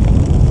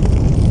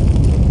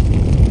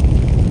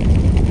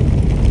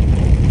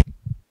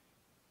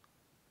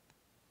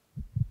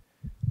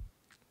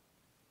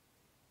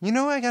 You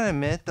know, I gotta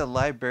admit, the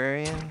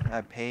librarian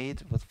I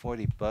paid with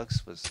 40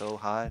 bucks was so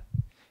hot.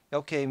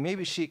 Okay,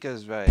 maybe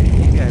Chica's right.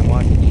 Maybe I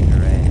want to eat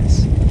her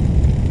ass.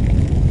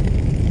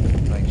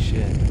 Like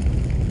shit.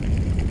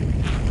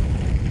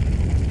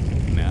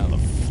 Now the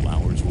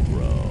flowers will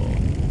grow.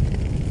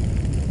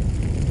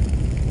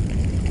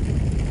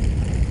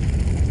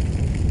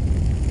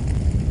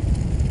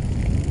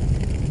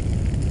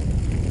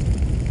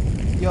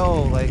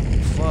 Yo, like,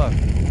 fuck.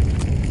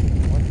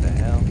 What the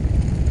hell?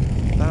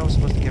 I thought I was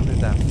supposed to get rid of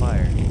that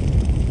fire.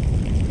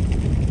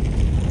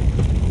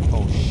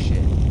 Oh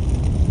shit.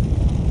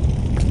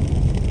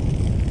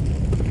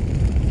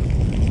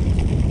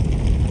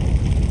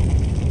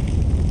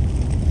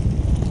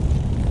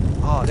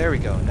 Oh, there we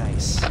go.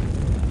 Nice.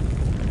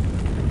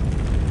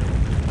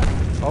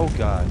 Oh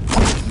god.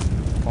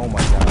 Oh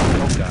my god.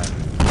 Oh god.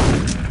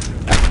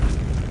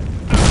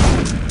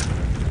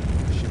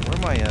 Shit, where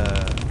am I,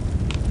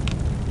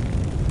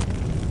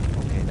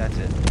 Okay, that's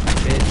it.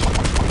 Bitch.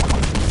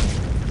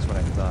 That's what I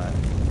thought.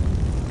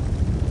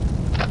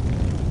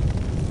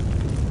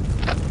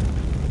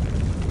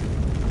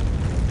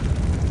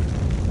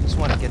 Just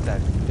want to get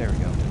that. There we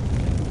go.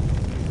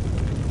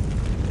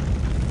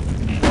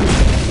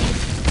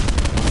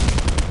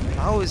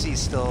 How is he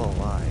still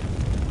alive?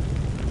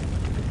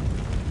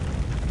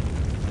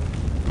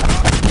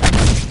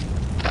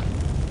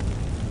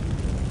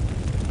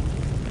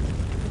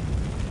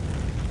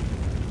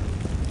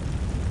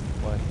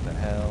 What the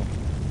hell?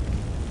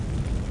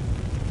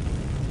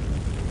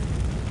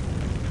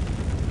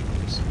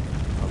 Just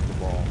hug the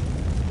ball.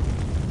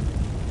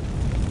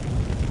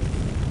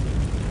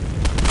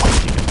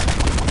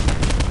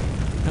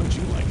 How'd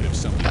you like it if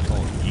somebody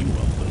called you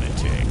a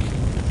lunatic?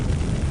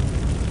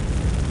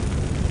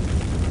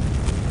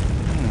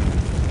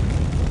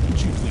 Would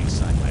you please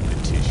sign my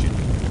petition?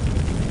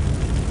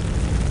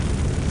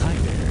 Hi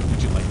there,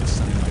 would you like to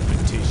sign my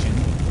petition?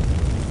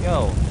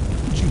 Yo.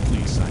 Would you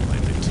please sign my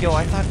petition? Yo,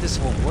 I thought this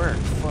would work.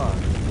 Fuck. Are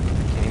you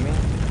kidding me?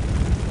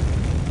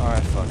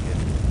 Alright, fuck it.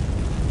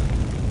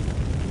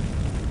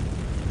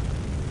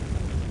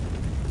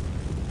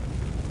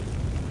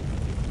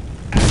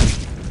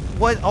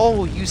 What?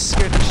 Oh, you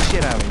scared the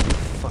shit out of me, you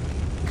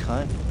fucking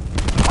cunt.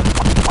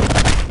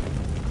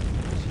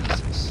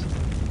 Jesus.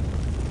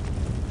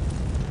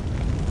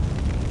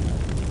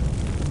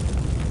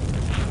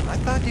 I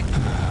thought you...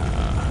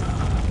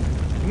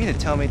 You mean to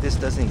tell me this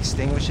doesn't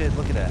extinguish it?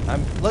 Look at that.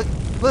 Look!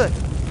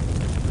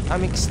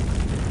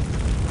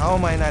 How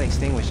am I not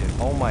extinguishing?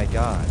 Oh my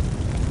god.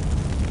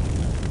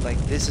 Like,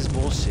 this is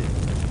bullshit.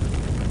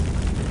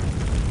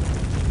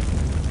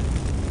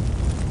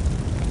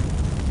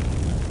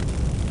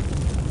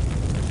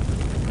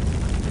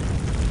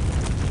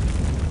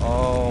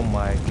 Oh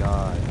my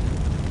god.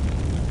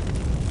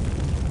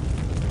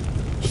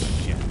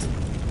 Shit.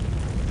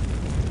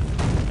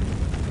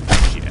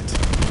 Shit.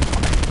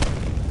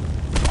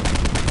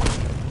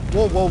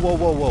 Whoa, whoa, whoa,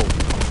 whoa, whoa.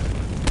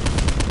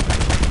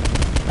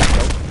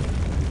 Nope.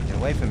 Get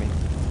away from me.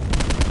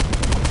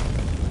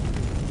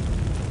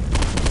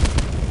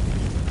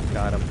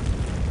 Got him.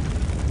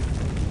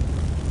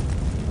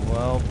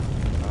 Well,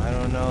 I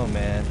don't know,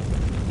 man.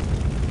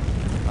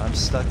 I'm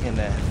stuck in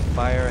that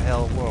fire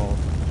hell world.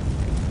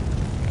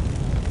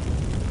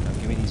 Now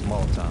give me these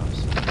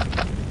Molotovs.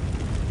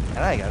 And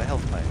I got a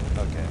health pipe.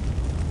 Okay.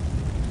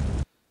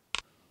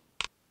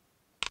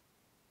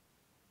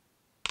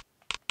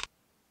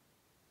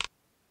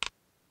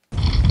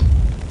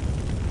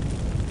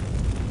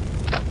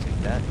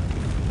 Take that.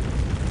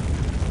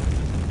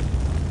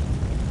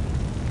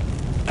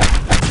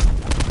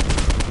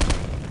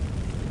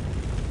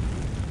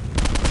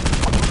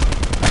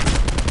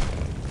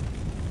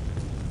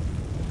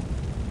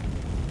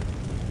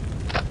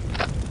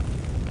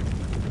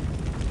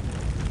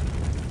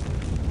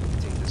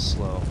 Take this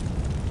slow.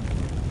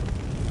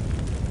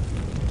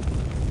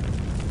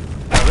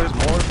 Oh, there's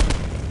more?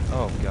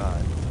 Oh,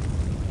 God.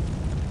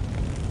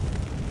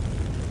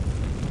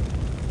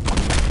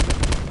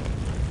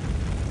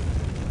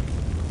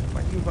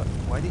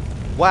 Why did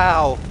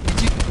wow!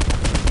 Did you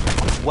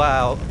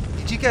wow?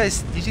 Did you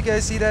guys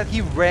see that? He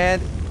ran.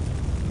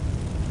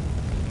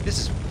 This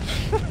is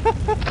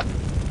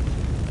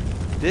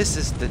this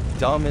is the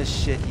dumbest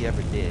shit he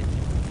ever did.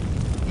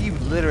 He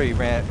literally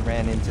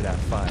ran into that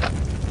fire.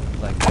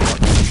 Like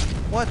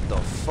what the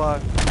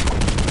fuck?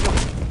 Yo,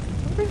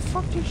 where the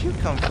fuck did you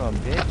come from,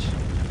 bitch?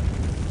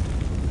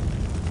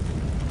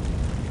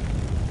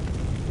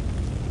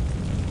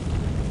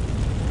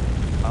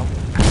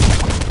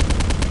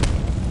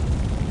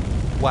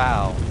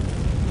 Wow.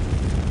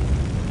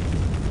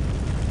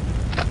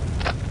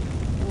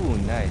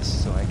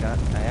 Nice. So I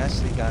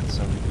actually got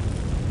some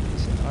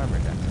decent armor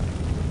that time.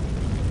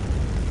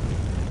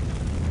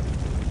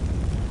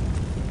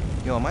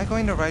 Yo, am I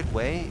going the right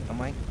way?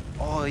 Am I?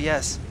 Oh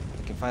yes,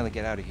 I can finally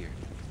get out of here.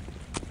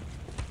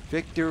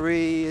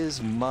 Victory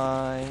is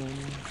mine.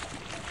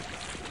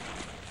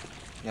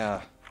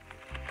 Yeah.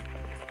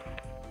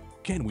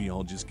 Can we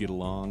all just get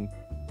along?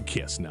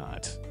 Guess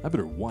not. I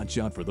better watch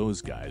out for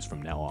those guys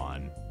from now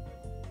on.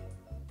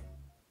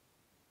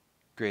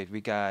 Great,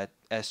 we got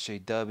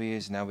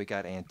SJWs, now we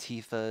got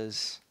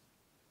Antifas.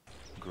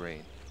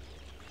 Great.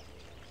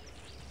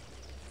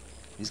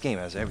 This game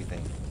has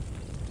everything.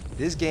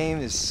 This game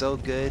is so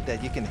good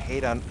that you can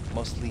hate on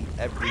mostly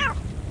everyone.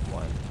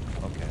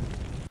 Okay.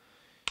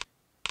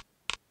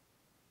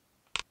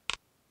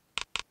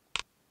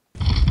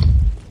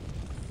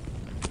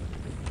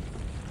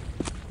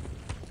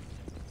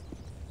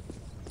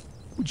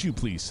 Would you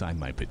please sign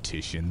my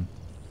petition?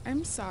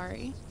 I'm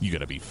sorry. You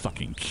gotta be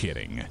fucking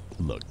kidding.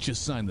 Look,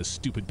 just sign the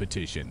stupid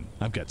petition.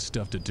 I've got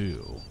stuff to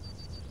do.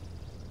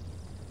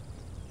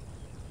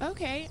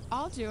 Okay,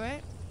 I'll do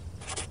it.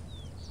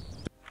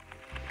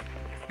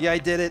 Yeah, I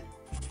did it.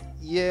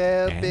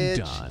 Yeah, And bitch.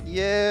 done.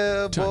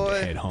 Yeah, Time boy.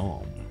 to head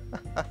home.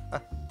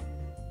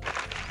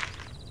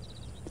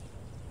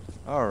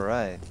 All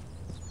right.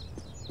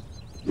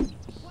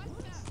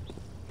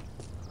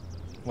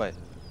 What?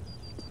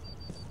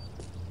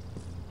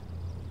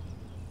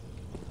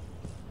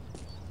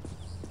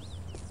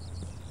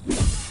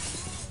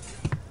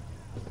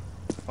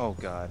 Oh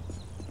God.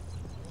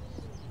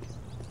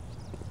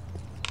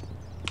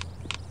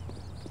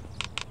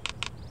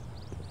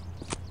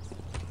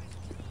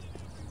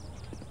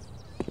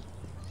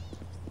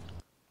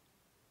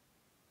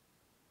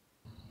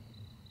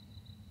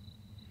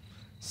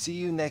 See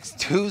you next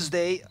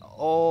Tuesday.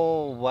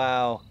 Oh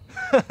wow.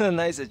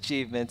 Nice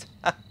achievement.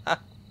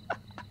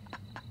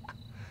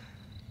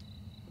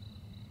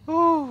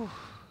 Ooh.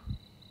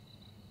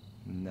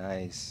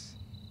 Nice.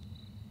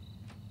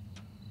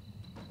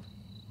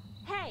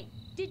 Hey,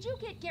 did you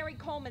get Gary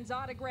Coleman's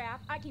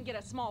autograph? I can get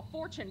a small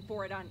fortune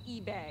for it on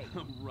eBay.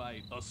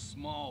 Right, a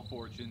small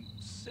fortune.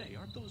 Say,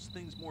 aren't those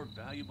things more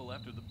valuable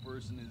after the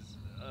person is,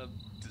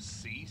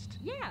 deceased?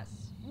 Yes.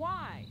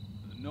 Why?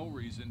 No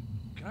reason.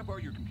 Can I borrow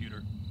your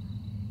computer?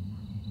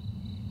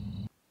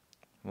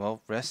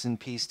 Well, rest in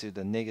peace to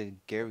the nigga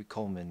Gary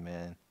Coleman,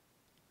 man.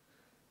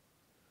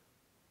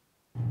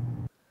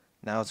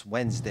 Now it's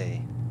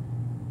Wednesday.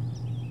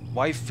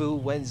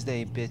 Waifu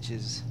Wednesday,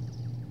 bitches.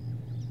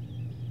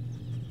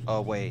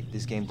 Oh wait,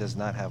 this game does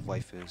not have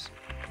waifus.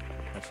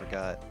 I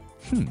forgot.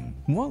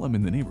 While I'm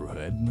in the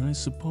neighborhood, I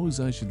suppose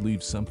I should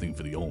leave something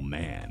for the old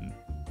man.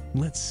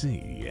 Let's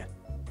see.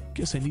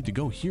 Guess I need to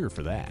go here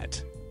for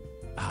that.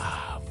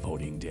 Ah,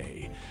 voting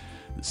day.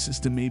 The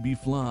system may be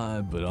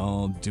flawed, but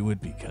I'll do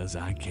it because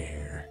I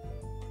care.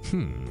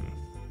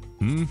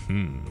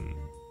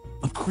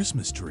 A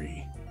Christmas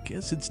tree.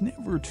 Guess it's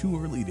never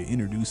too early to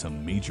introduce a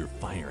major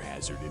fire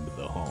hazard into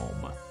the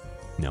home.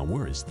 Now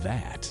where is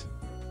that?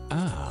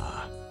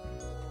 Ah,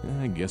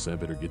 I guess I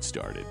better get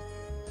started.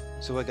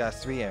 So I got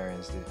 3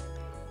 errands, dude.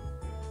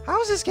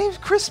 How is this game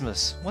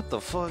Christmas? What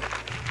the fuck?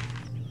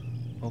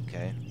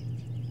 Okay.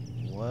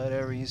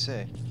 Whatever you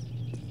say.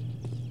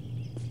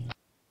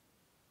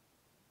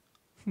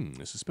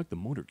 I suspect the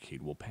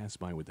motorcade will pass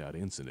by without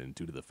incident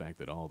due to the fact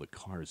that all the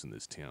cars in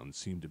this town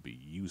seem to be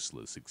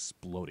useless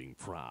exploding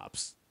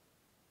props.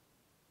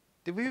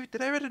 Did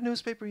I read a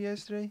newspaper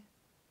yesterday?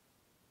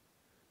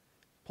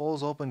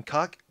 Polls open.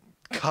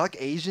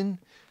 Caucasian?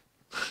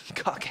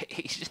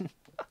 Caucasian.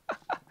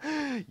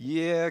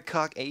 Yeah,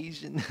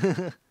 Caucasian.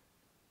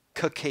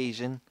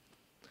 Caucasian.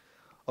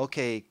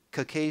 Okay,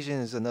 Caucasian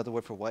is another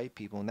word for white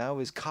people. Now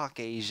is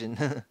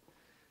Caucasian.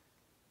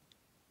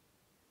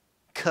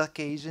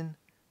 Caucasian.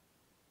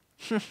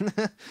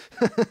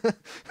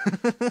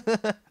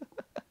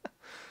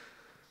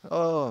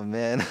 Oh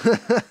man.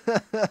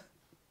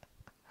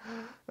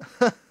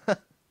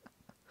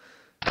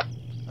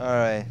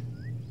 Alright.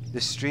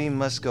 The stream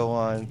must go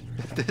on.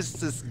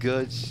 This is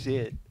good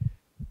shit.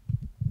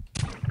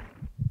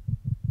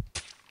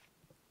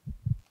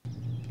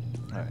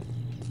 Alright.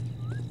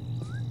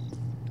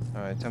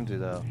 Alright, time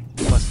to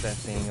bust that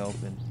thing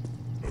open.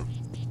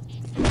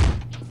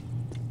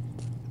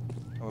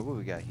 Oh, what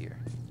we got here?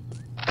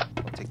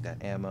 I'll take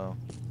that ammo.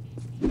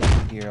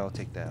 Here, I'll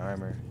take that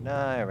armor.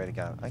 Nah,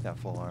 I got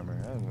full armor.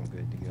 I'm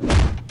good to go.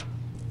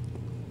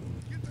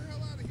 Get the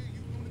hell out of here,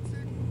 you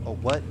lunatic. Oh,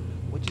 what?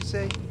 What'd you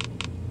say?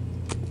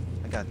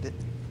 I got this.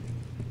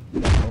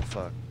 Oh,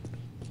 fuck.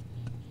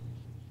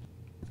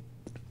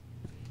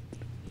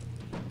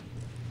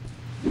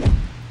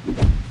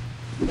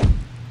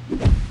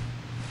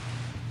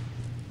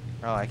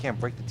 Oh, I can't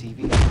break the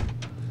TV?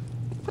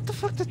 What the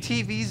fuck the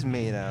TV's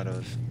made out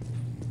of?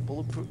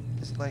 Bulletproof?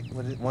 It's like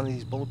one of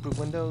these bulletproof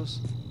windows?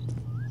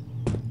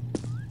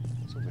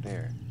 It's over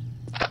there.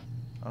 I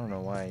don't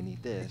know why I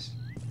need this.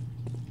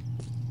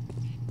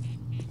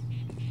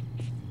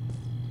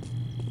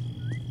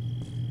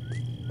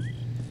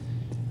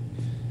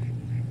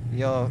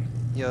 Yo,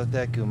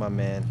 Deku, my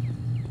man.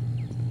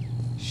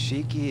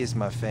 Shiki is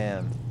my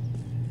fam.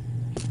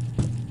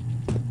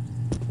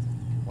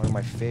 One of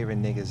my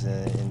favorite niggas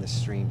in the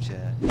stream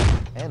chat.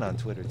 And on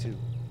Twitter too.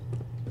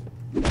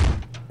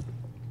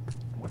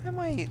 What am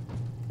I...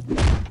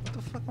 What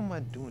the fuck am I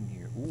doing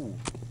here? Ooh.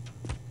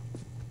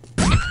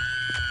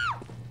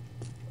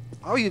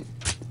 Oh, you...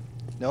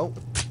 Nope.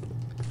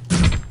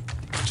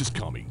 Just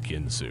call me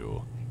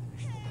Ginsu.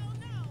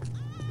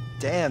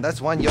 Damn,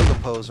 that's one yoga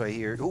pose right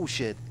here. Oh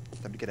shit.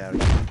 Time to get out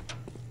of here.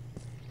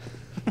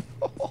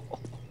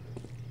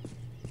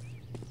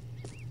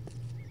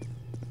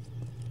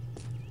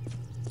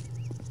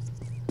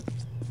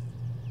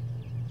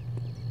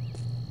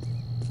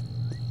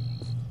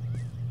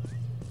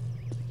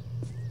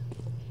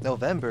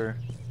 November?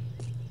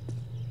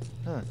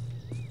 Huh.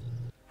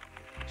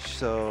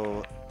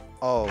 So...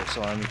 Oh,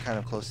 so I'm kind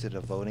of close to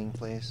the voting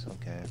place?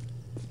 Okay.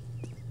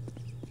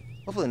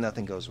 Hopefully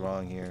nothing goes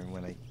wrong here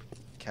when I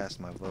cast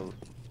my vote.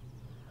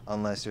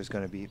 Unless there's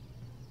gonna be...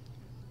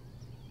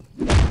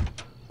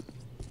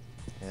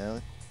 Yeah.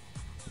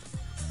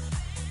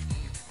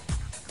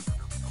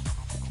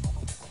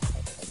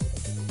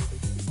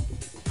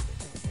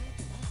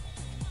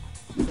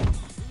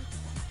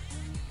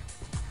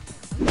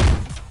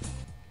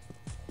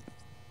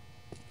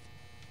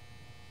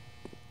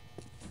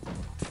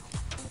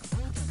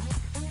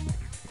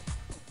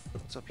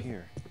 What's up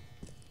here?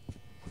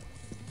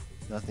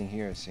 Nothing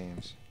here, it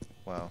seems.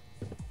 Wow.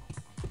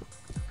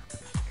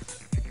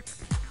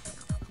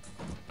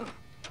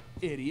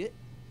 Idiot.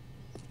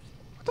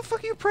 What the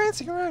fuck are you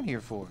prancing around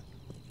here for?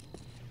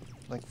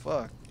 Like,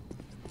 fuck.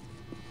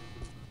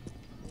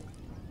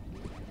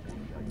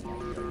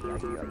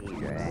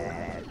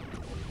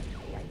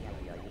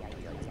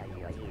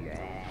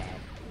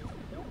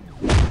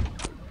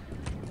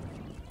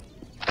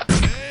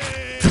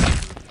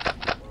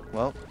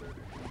 Well,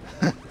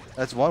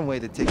 that's one way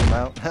to take him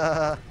out.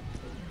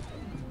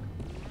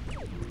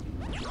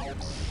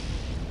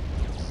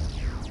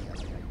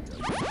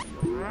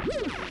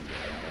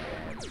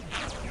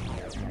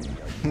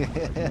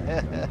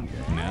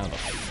 Now the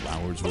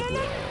flowers will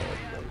grow.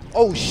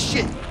 Oh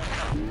shit!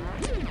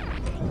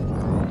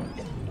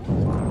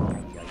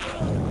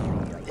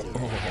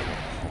 Oh,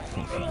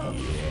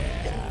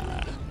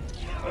 yeah.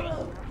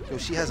 Yo,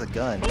 she has a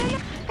gun.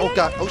 Oh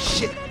god, oh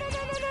shit!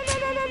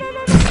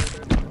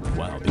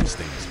 Wow, these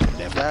things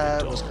never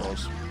That get was dull.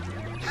 close.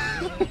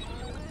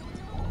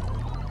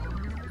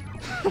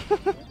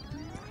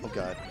 Oh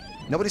god.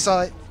 Nobody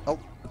saw it. Oh.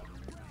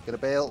 Gotta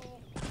bail.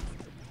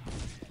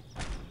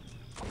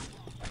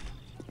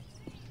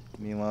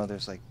 Meanwhile,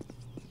 there's like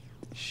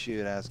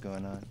shoot ass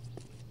going on.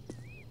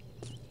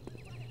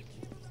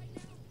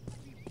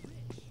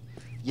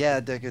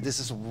 Yeah, Decker, this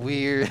is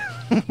weird.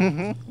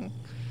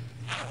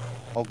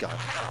 Oh god.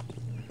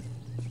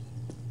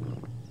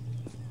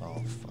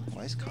 Oh fuck.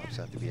 Why does cops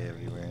have to be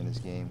everywhere in this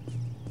game?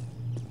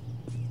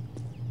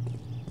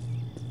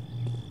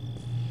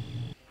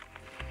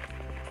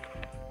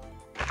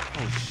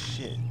 Oh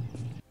shit.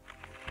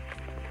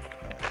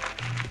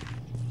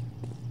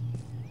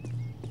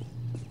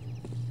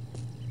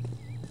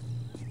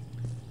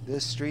 The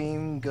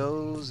stream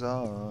goes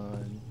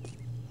on.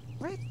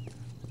 Right?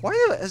 Why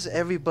is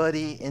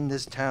everybody in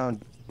this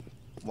town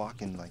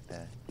walking like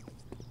that?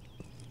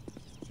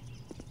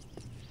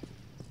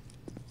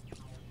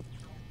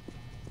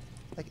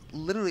 Like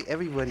literally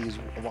everybody is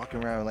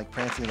walking around like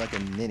prancing like a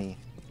ninny.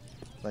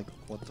 Like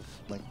what the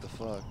like the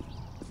fuck?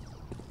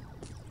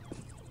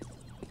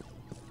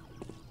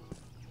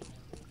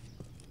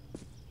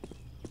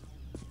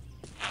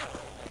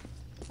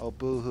 Oh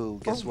boo-hoo,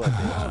 guess what,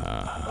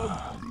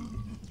 bitch?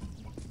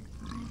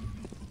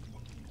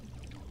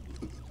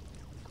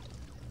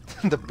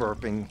 The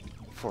burping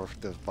for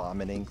the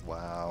vomiting,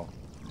 wow.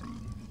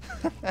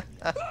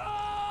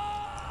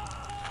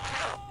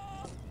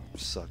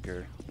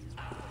 Sucker.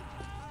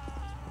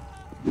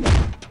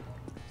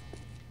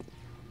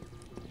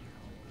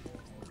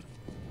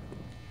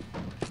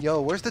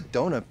 Yo, where's the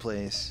donut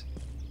place?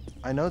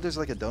 I know there's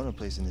like a donut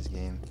place in this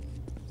game.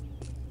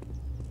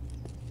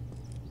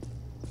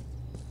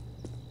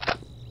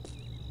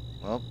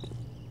 Well,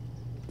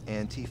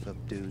 Antifa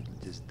dude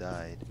just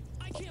died.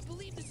 I can't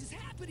believe this is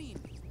happening.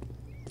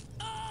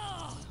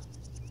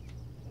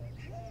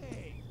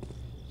 Hey.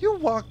 You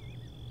walk.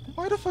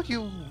 Why the fuck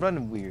you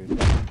running weird?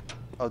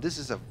 Oh, this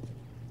is a.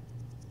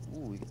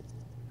 Ooh.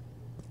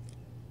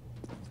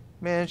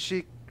 Man,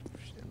 Shiki,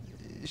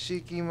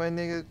 my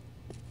nigga.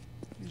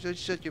 You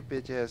shut your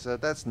bitch ass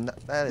up. That's not.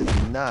 That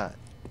is not.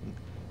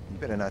 You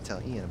better not tell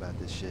Ian about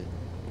this shit.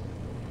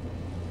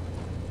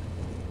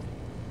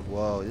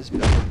 Whoa, this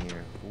building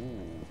here.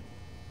 Ooh.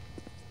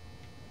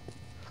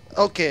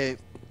 Okay.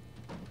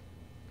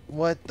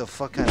 What the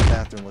fuck kind of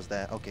bathroom was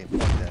that? Okay,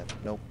 fuck that.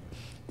 Nope.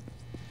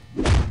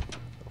 What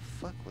the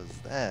fuck was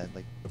that?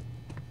 Like,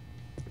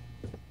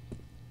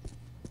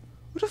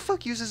 who the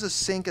fuck uses a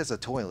sink as a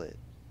toilet?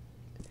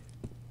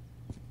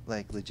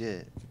 Like,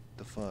 legit.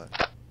 The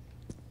fuck?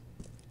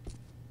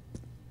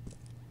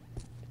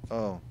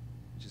 Oh.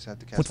 Just have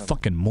to cast What my...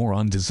 fucking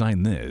moron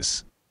designed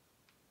this?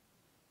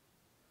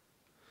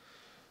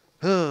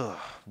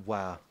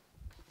 Wow.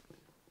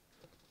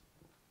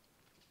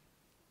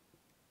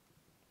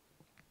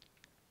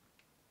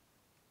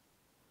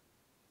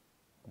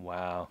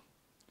 Wow.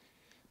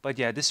 But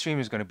yeah, this stream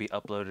is going to be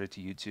uploaded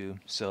to YouTube.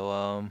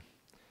 So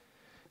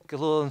get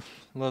a little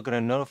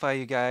gonna notify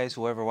you guys,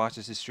 whoever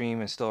watches this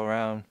stream and still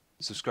around.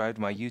 Subscribe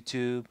to my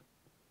YouTube,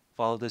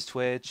 follow this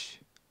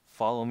Twitch,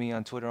 follow me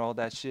on Twitter, all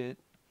that shit.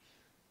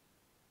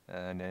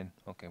 And then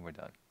okay, we're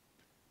done.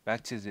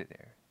 Back to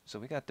there. So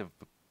we got the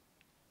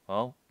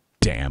oh,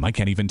 Damn, I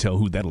can't even tell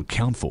who that'll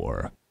count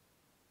for.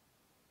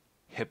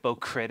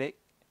 hypocritic.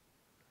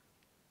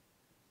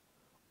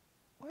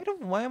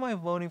 Why am I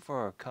voting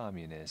for a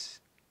communist?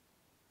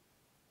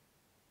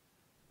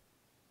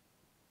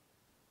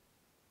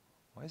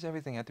 Why does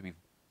everything have to be...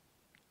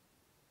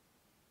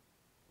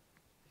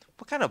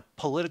 What kind of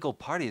political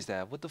party is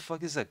that? What the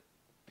fuck is a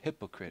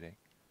hypocritic?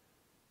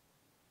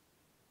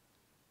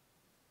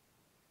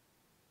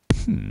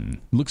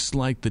 Looks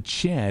like the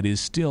Chad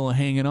is still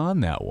hanging on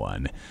that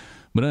one,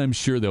 but I'm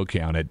sure they'll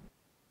count it.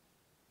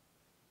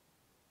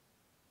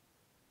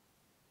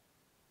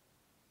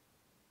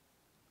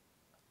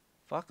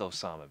 Fuck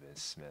Osama bin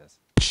Smith.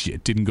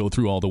 Shit didn't go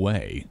through all the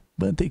way,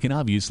 but they can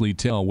obviously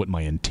tell what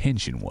my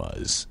intention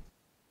was.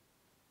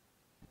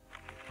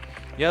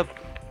 Yep.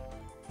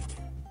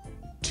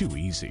 Too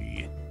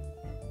easy.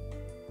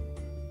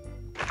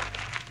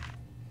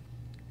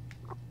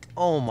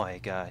 Oh my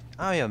god,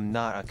 I am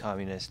not a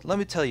communist. Let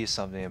me tell you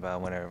something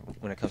about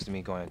when it comes to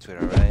me going on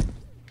Twitter, right?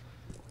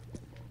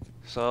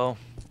 So,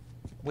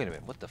 wait a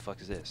minute, what the fuck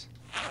is this?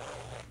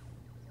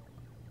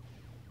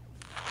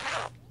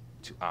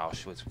 To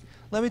Auschwitz.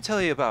 Let me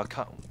tell you about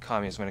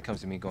communists when it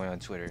comes to me going on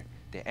Twitter.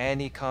 The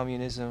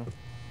anti-communism.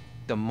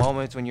 The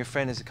moment when your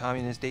friend is a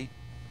communist, they,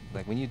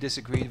 like when you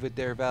disagree with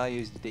their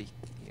values, they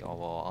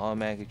will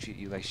automatically treat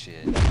you like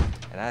shit.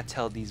 And I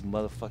tell these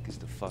motherfuckers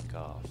to fuck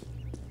off.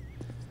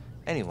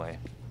 Anyway,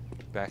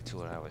 back to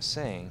what I was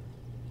saying.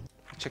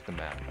 Check the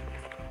map.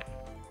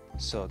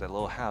 So that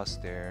little house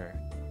there.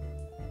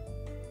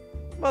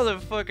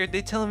 Motherfucker,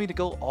 they telling me to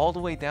go all the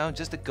way down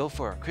just to go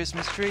for a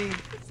Christmas tree?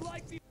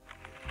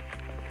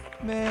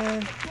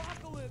 Man.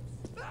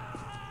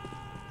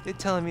 They're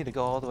telling me to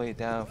go all the way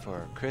down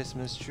for a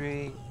Christmas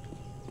tree?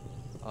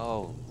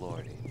 Oh,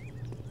 lordy.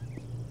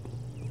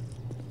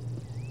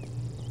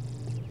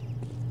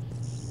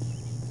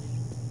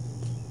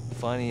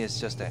 Funny, it's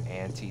just an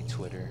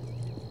anti-Twitter.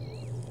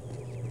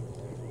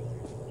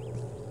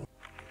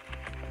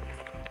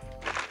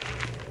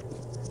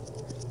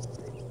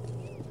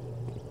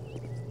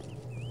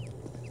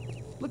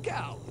 Look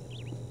out!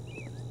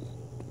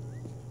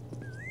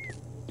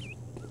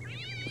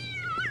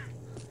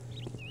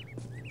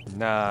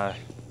 Nah.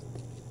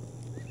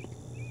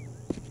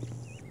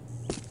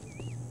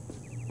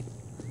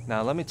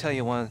 Now let me tell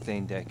you one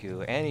thing,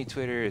 Deku.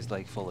 Anti-Twitter is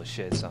like full of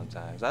shit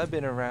sometimes. I've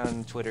been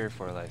around Twitter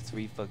for like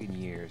 3 fucking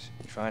years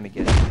trying to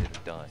get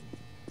shit done.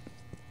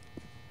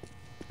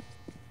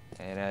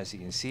 And as you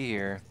can see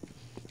here,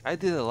 I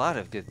did a lot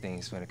of good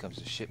things when it comes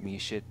to shit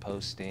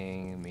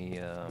posting,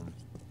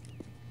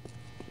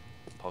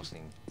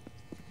 posting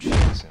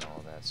chicks and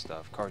all that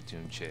stuff,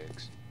 cartoon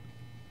chicks.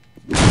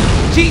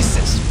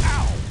 Jesus!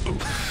 Ow!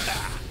 Oof!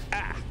 Ah!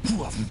 Ah!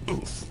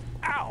 Oof!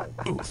 Ow!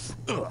 Oof!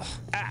 Ugh!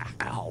 Ah!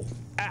 Ow!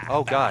 Ah!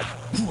 Oh God!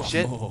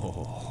 Shit!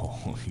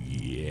 Oh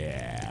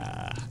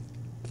yeah.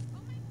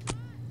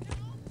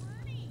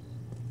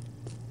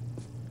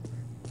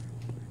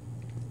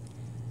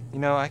 You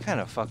know, I kind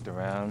of fucked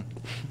around.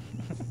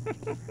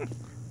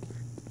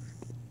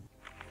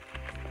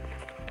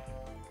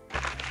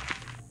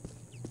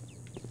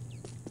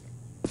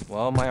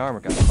 Well, my armor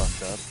got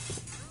fucked up.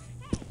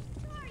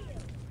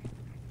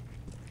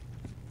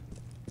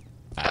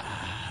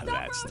 Ah,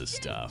 that's the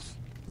stuff.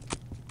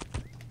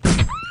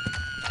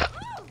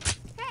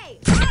 Hey!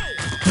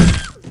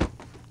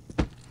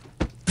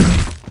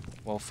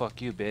 Well,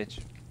 fuck you, bitch.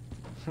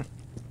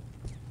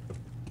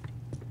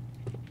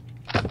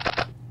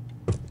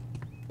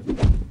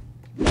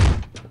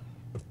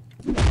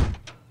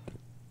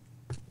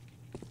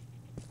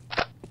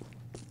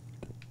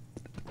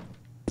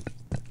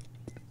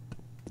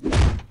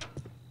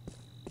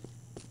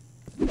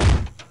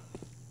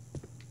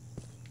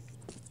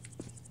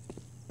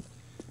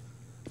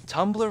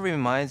 Tumblr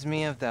reminds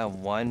me of that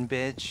one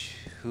bitch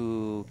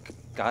who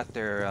got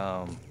their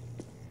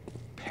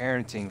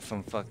parenting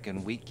from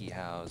fucking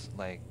WikiHows.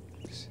 Like,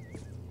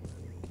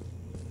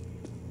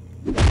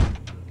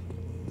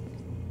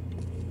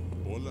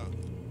 Hola.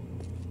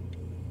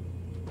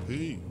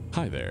 Hey.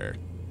 Hi there.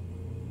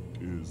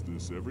 Is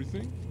this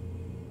everything?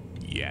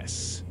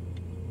 Yes.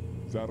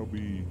 That'll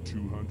be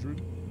 $200.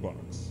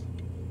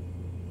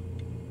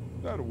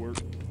 That'll work.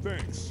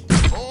 Thanks.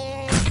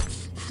 Oh!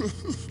 I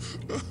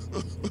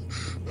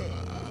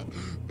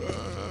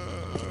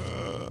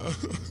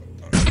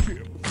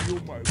can't feel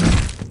my...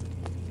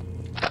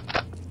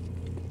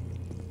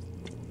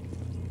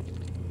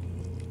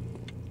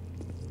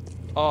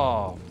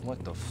 oh,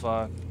 what the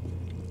fuck?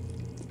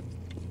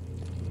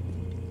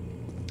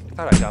 I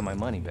thought I got my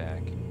money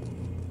back.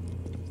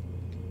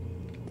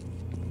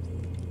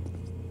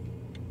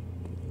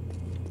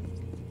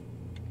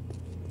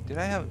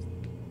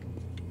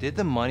 Did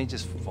the money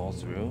just fall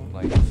through?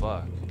 Like,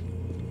 fuck.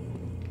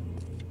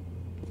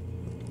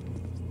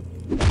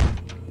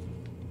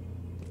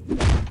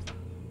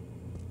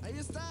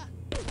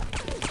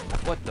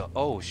 What the?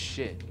 Oh,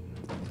 shit.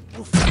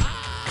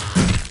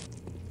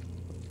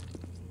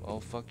 Oh,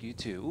 fuck you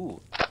too.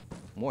 Ooh.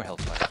 More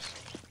health pipes.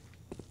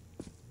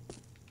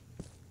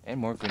 And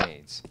more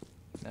grenades.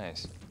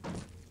 Nice.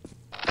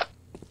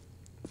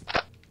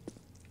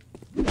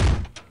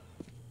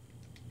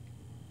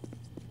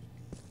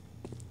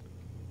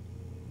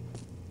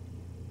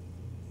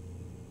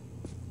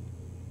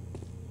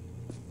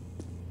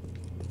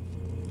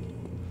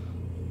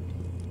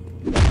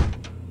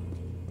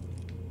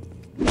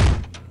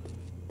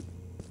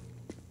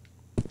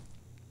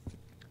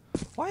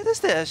 Why does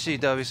the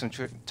SGW from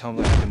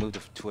Tumblr have to move to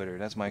Twitter?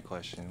 That's my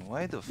question.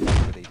 Why the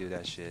fuck would they do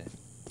that shit?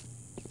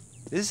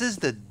 This is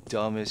the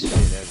dumbest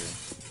shit ever.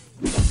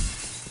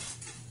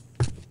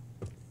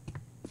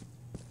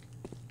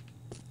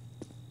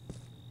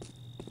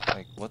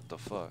 Like, what the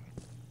fuck?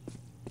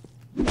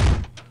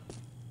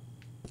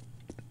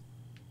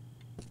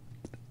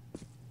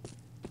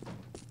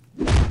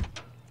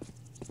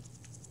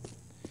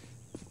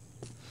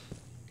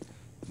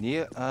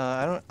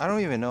 I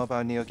don't even know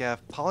about NeoGAF.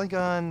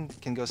 Polygon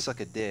can go suck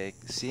a dick.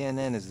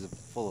 CNN is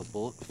full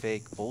of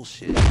fake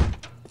bullshit.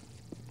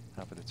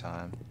 Half of the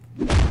time.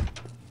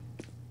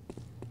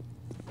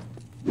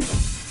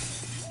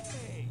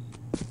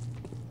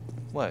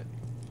 What?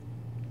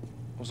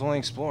 I was only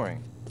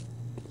exploring.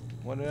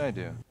 What did I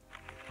do?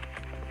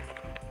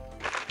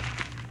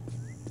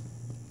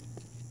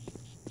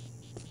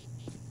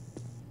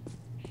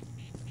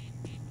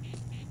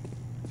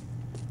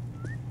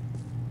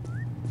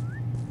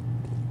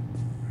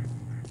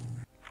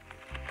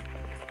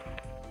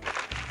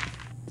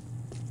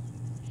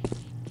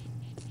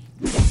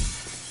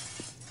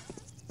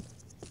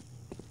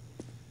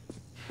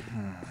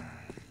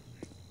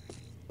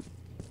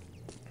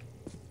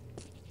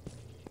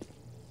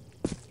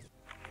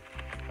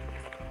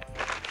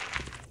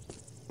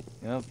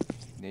 Yep,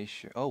 they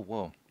sure. Oh,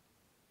 whoa.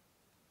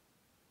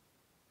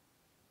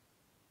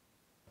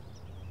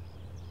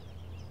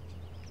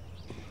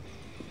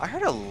 I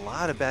heard a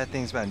lot of bad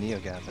things about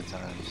NeoGAF at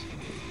times.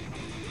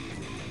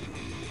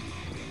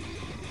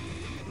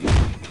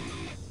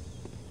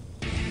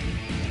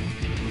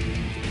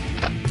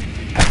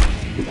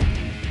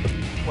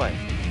 What?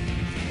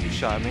 You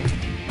shot me?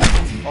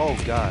 Oh,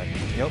 God.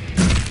 Yep.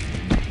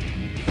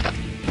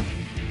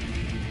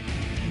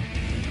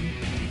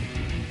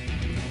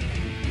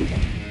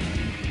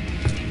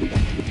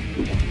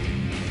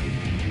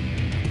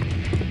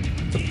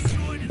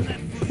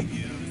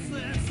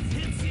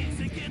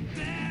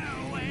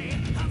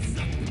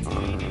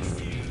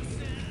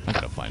 I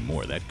gotta find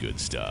more of that good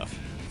stuff.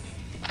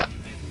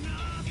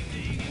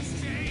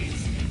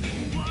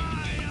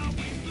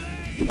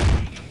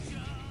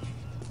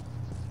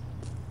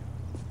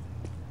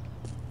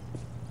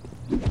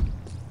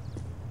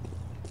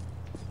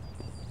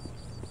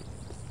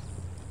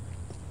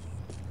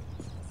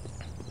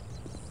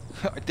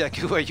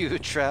 Deku, are you a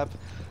trap?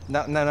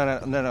 No.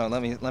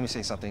 Let me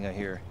say something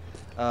here.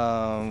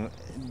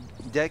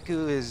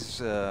 Deku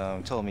is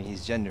told me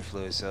he's gender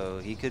fluid, so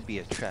he could be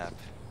a trap.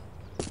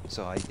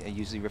 So I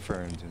usually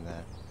refer him to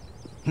that.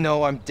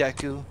 No, I'm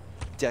Deku.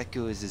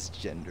 Deku is his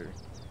gender.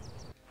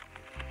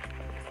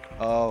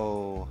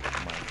 Oh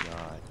my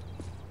god.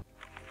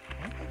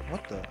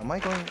 What the? Am I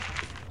going?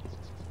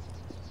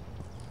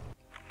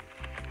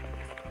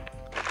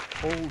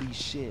 Holy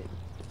shit.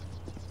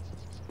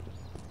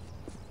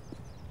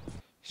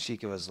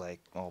 Sheikah was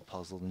like all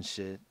puzzled and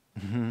shit.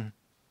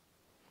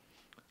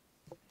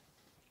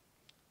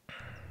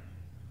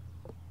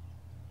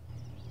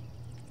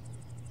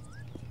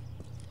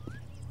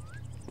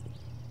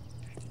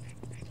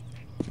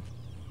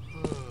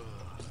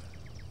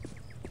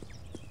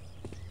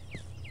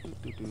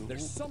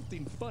 There's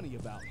something funny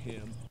about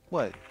him.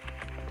 What?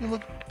 Dude,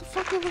 look, the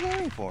fuck are you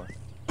looking for?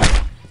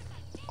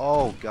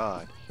 Oh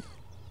god.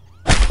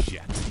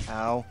 Shit.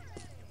 Ow.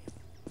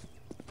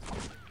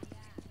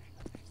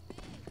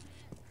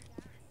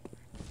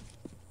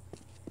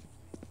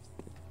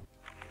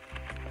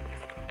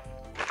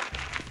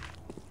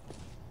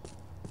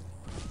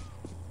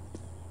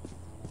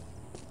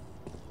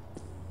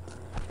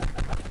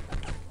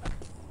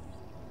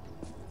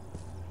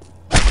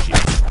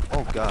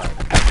 Oh god.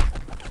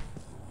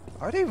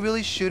 Are they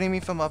really shooting me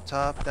from up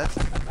top?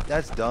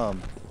 That's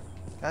dumb.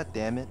 God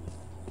damn it.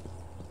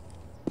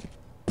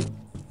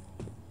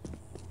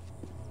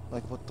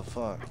 Like what the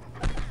fuck?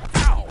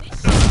 Ow.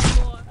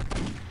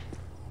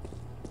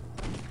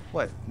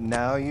 What?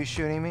 Now you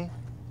shooting me?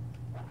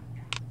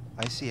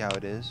 I see how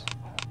it is.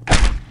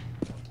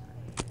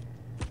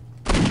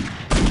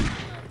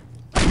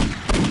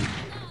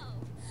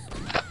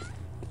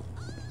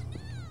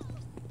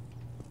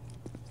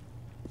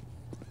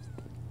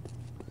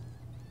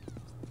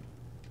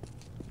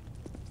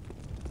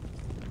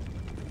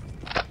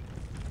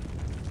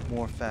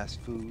 More fast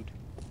food.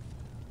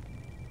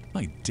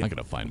 I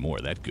gotta find more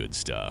of that good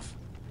stuff.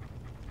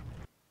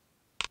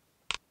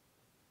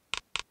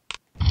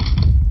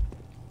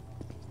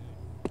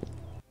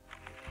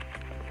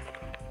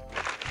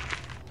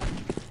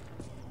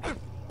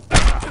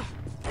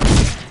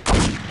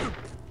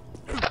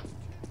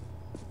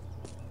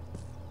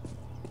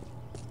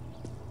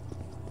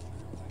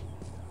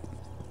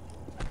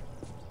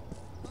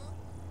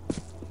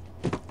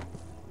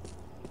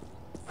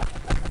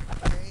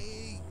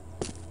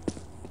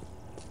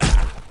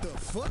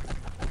 fuck?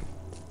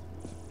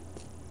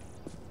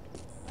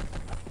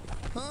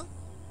 Huh?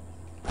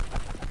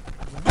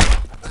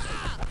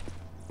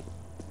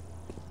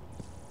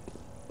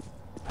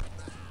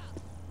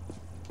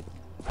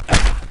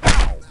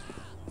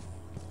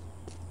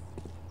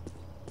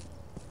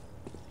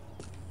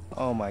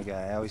 Oh my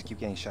god, I always keep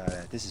getting shot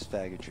at. This is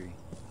faggotry.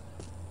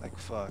 Like,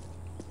 fuck.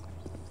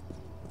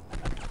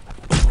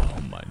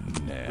 Oh, my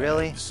nads.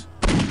 Really?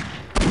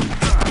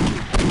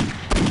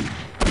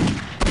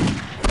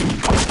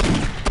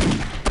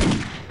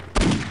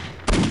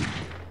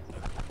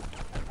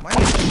 Am I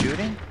even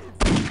shooting?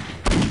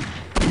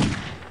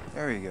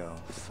 There we go.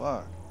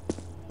 Fuck.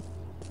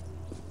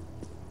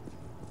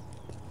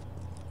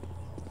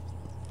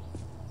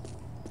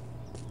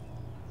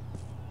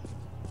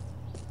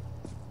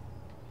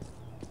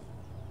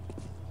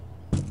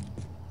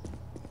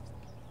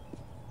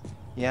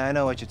 Yeah, I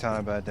know what you're talking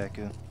about,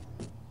 Deku.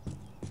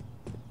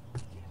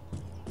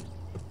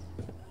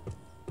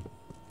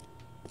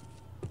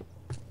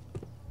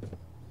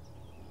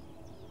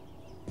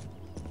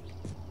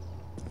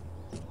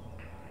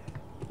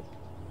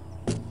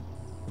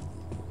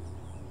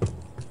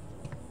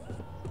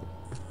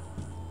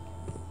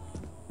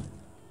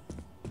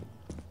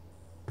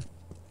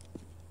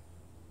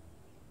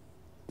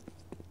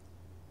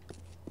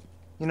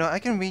 You know, I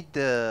can read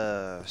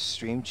the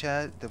stream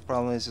chat. The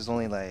problem is, it's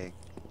only like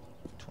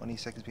 20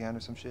 seconds behind or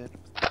some shit.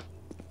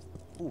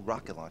 Ooh,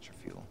 rocket launcher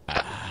fuel.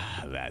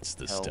 Ah, that's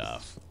the Health.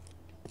 stuff.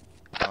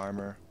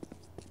 Armor.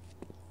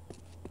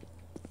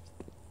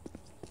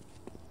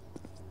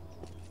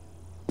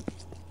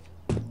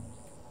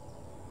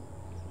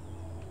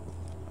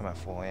 I'm at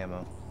full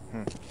ammo.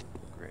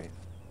 Great.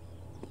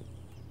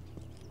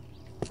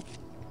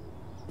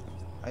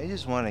 I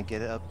just want to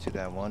get it up to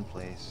that one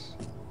place.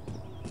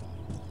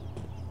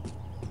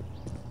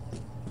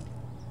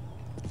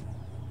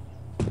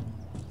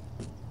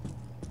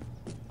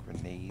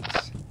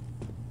 Grenades.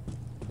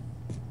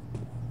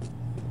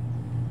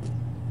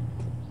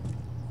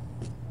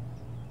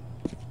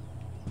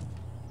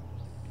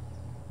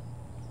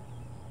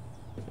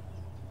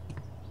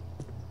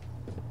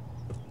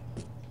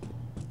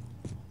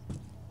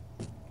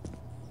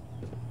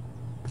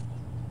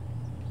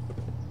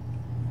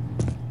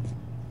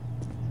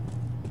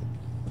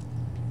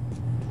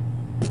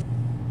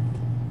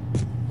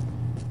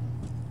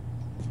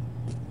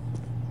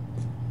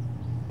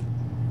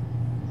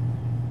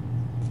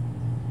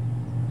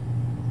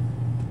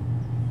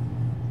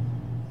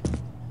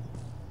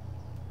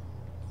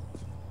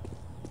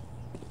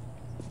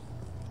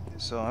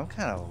 So I'm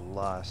kind of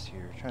lost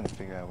here, trying to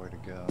figure out where to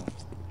go.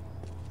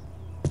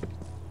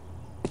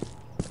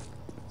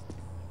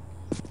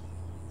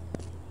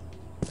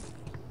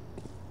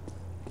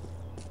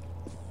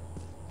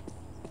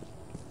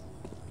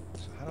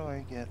 So how do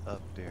I get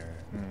up there?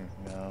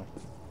 No.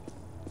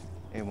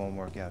 It won't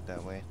work out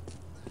that way.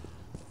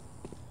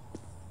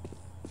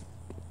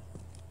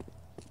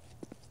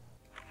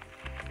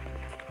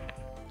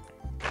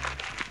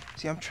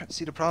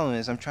 See, the problem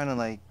is I'm trying to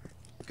like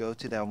go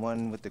to that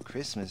one with the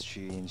Christmas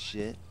tree and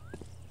shit.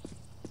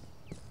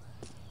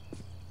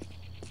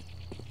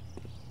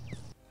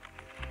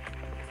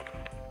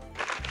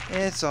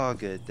 It's all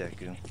good,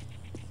 Deku.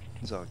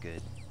 It's all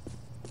good.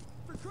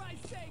 For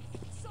Christ's sake,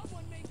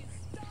 someone make it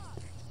stop!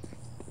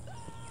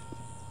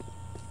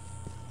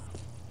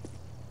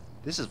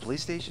 This is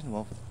police station?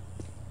 Well,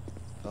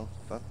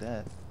 fuck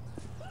that.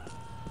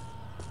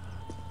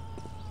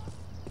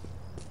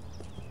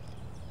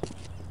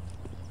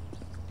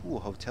 Ooh,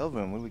 hotel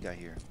room. What do we got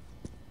here?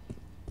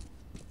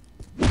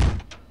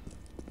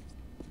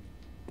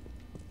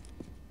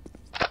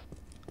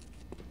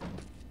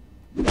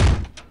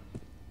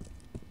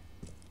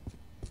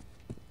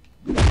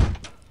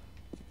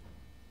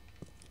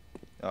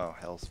 Oh,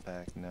 health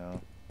pack, no.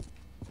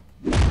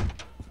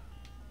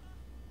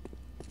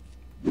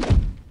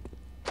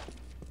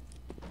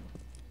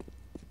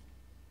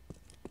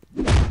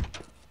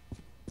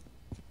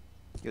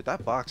 Yo,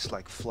 that box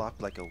like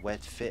flopped like a wet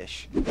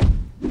fish.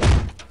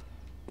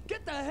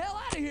 Get the hell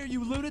out of here,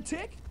 you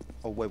lunatic!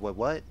 Oh, wait, what?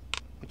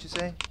 What'd you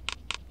say?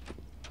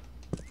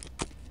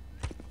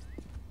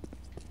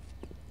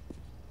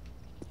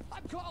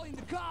 I'm calling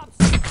the cops!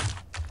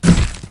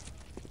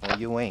 Well,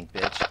 you ain't,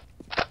 bitch.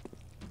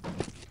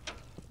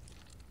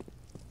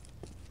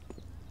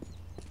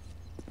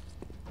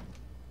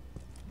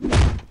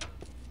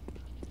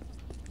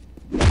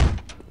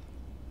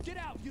 Get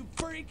out, you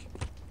freak!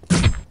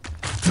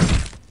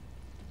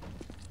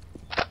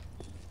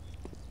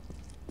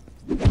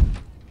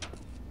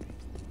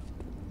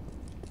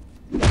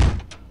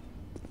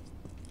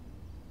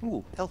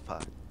 Ooh, health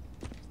pot.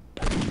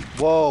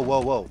 Whoa,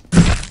 whoa, whoa.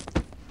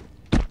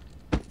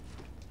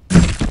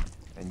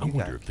 And I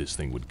wonder if this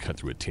thing would cut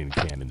through a tin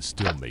can and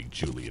still make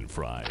julienne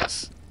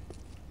fries.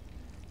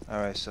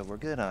 Alright, so we're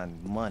good on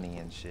money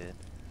and shit.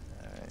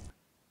 Alright.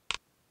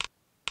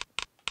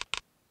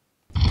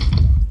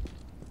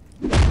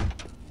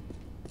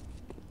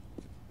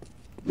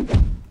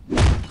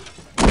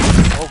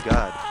 Oh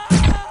god.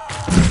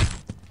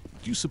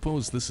 you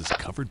suppose this is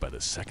covered by the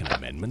Second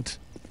Amendment?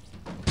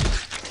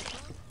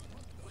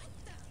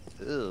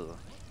 Ew.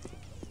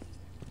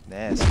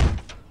 Nasty.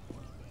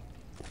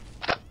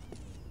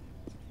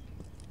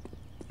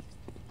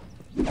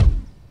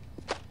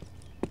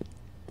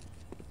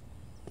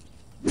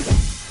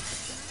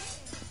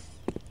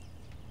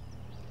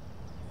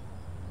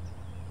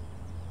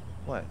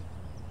 What?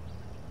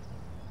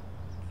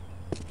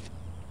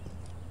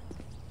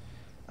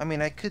 I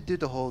mean, I could do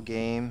the whole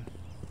game.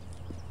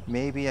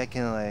 Maybe I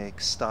can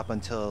like stop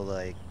until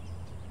like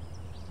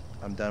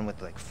I'm done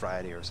with like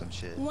Friday or some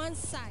shit. One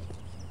side.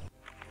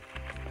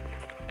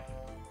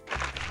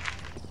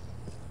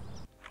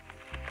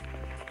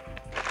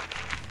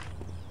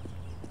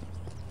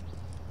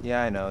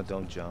 Yeah, I know,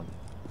 don't jump.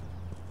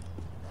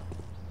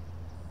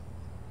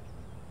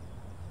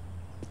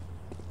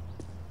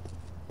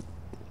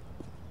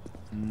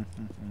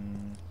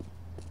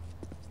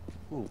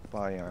 Ooh,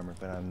 body armor,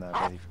 but I'm not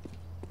ready for...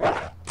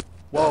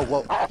 Whoa,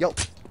 whoa, yo!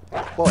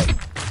 Boy,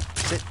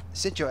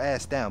 sit your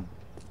ass down.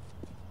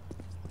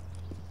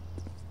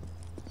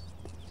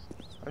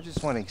 I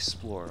just want to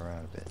explore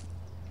around a bit.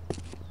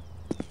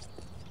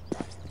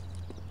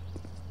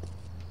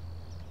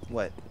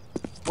 What?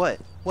 What?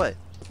 What?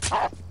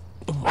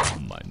 Oh,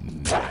 my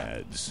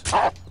nads.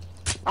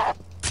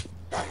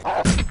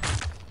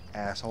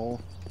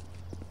 Asshole.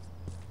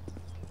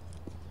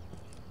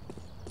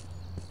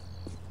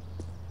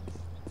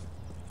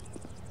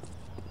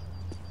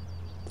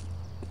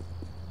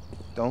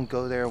 Don't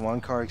go there, one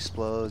car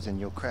explodes and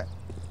you'll crack.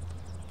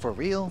 For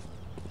real?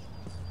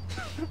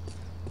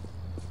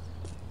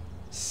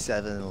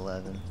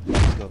 7-Eleven.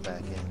 Let's go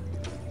back in.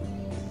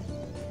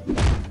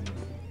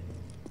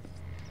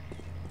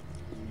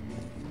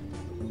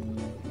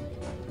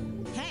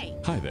 Hey.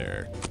 Hi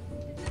there.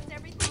 That's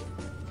everything?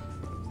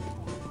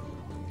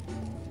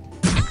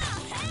 Ah,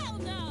 hell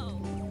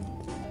no!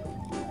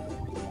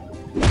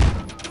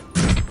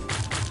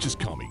 Just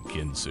call me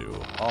Ginsu.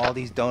 All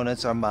these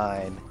donuts are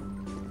mine.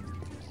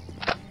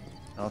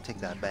 I'll take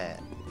that bat.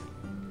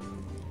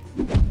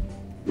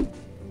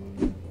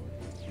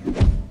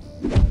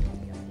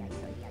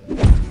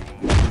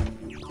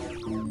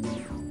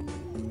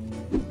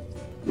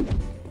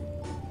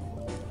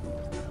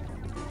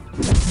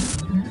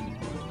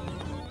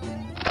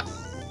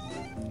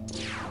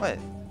 What?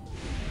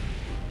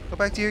 Go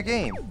back to your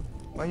game.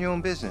 Mind your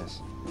own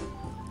business.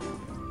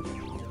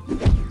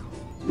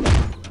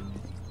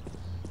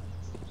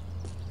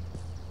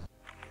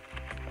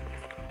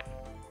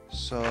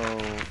 So,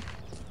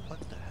 what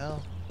the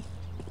hell?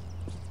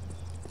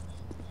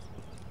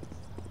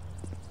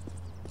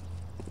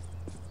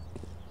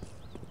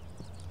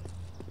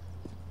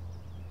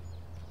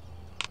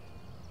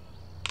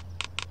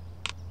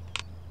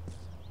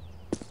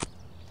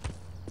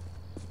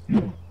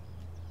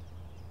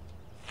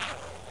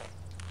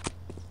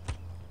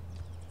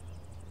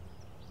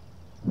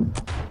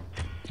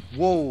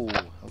 Whoa,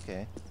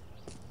 okay.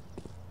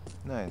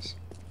 Nice.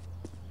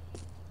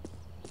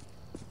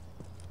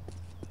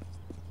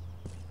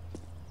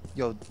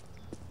 Yo.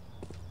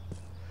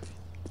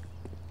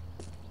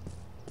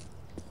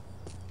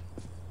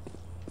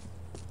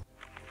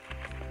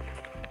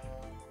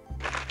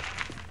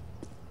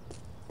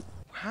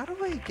 How do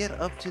I get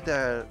up to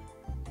that?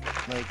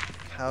 Like,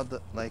 how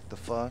the, like, the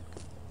fuck?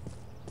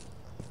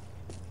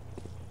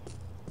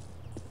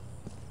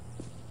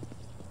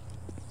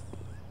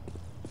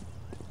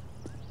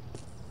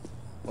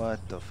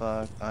 What the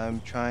fuck?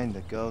 I'm trying to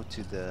go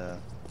to the...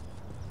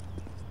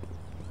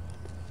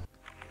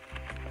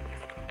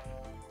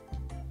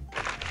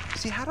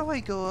 See, how do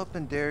I go up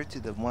and there to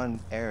the one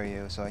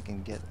area so I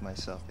can get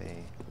myself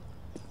a...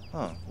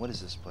 Huh, what is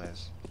this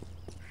place?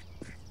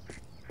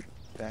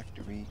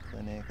 Factory,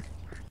 clinic...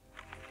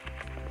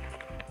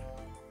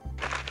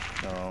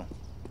 No.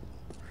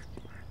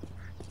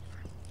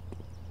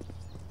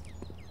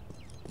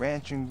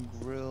 Ranch and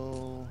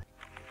grill...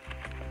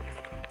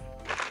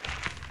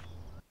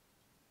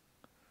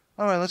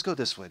 Alright, let's go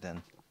this way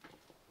then.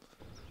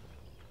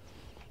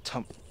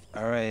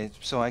 Alright,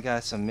 so I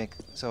got some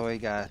mix. So I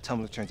got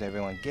Tumblr turns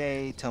everyone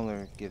gay,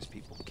 Tumblr gives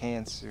people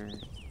cancer.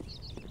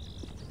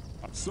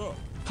 What's up?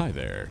 Hi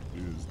there.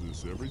 Is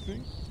this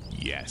everything?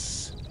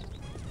 Yes.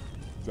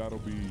 That'll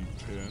be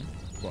 $10.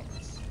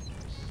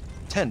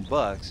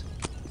 $10?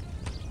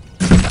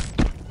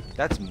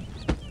 That's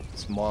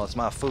small. It's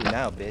my food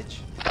now, bitch.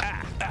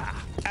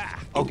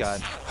 Oh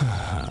god.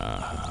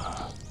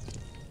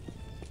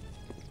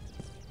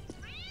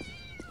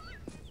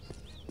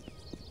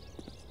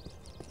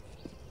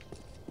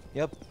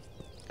 Yep,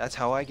 that's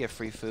how I get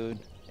free food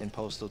in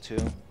Postal 2.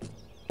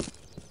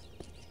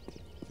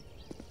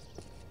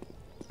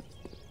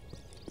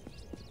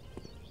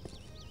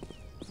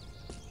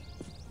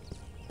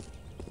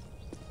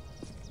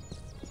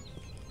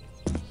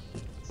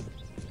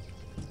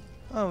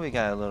 Oh, we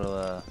got a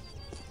little,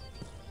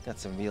 got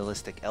some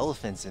realistic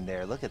elephants in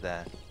there. Look at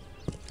that.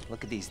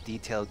 Look at these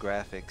detailed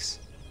graphics.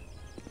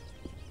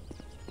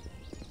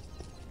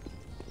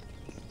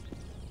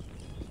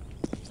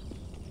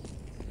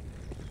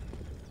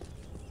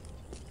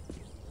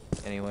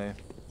 Anyway.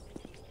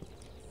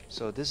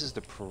 So this is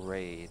the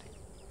parade.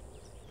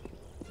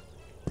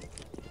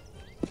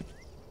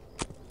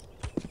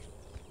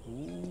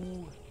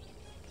 Ooh.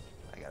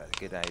 I got a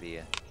good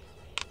idea.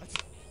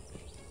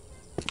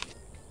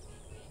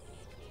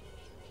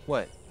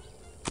 What?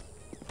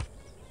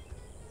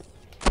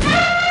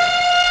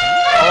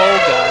 Oh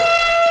god.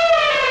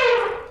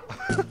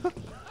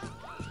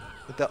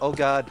 What the oh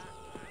god.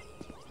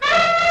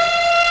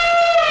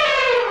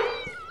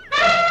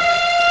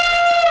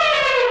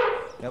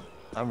 Yep,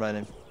 I'm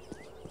running.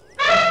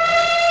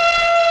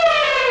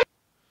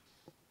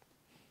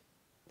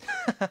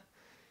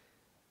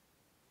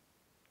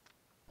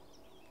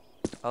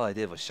 All I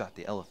did was shot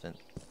the elephant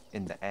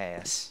in the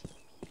ass.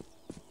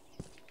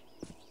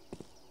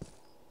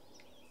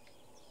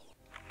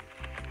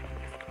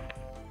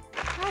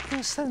 I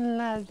do something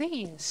like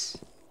this.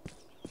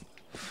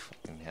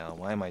 Fucking hell,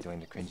 why am I doing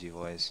the cringy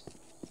voice?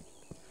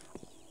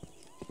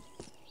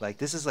 Like,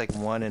 this is like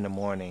 1 in the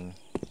morning,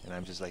 and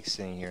I'm just like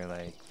sitting here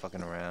like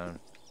fucking around.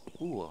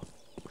 Ooh,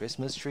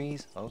 Christmas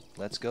trees? Oh,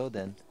 let's go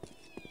then.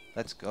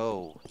 Let's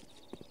go.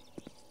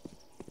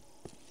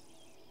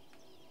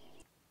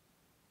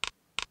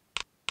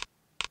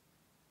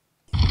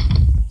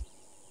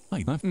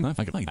 That's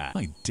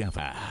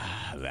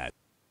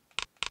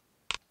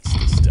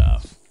the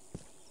stuff.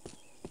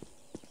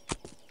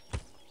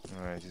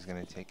 Alright, just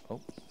gonna take. Oh.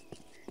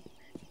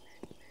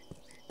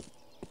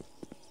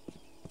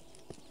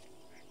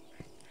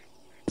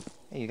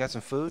 Hey, you got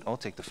some food? I'll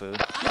take the food.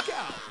 Look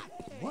out!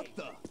 What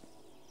the?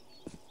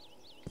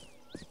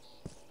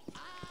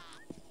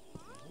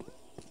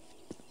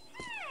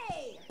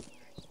 Hey!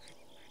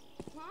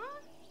 Huh?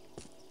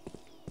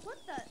 What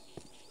the?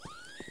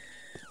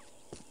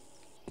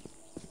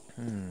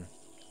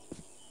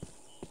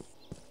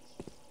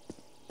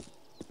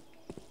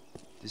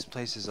 This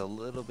place is a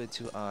little bit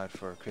too odd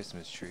for a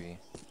Christmas tree.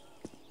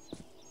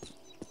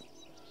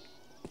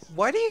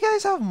 Why do you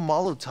guys have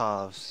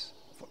Molotovs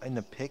in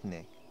the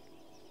picnic?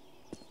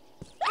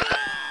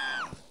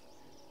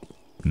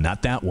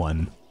 Not that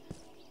one.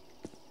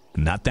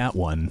 Not that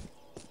one.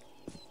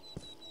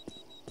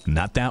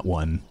 Not that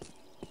one.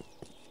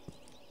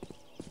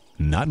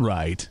 Not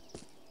right.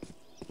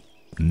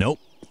 Nope.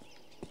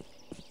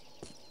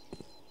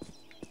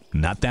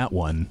 Not that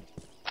one.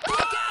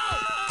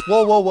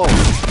 Whoa, whoa, whoa.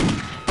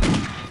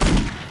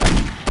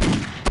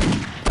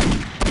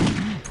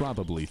 You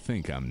probably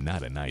think I'm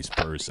not a nice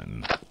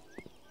person.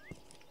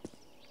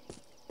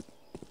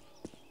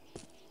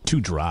 Too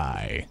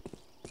dry.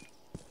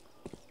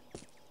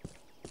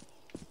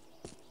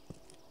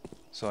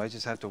 So I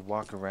just have to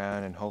walk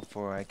around and hope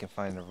for I can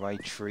find the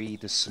right tree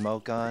to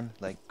smoke on?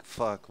 Like,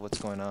 fuck, what's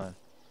going on?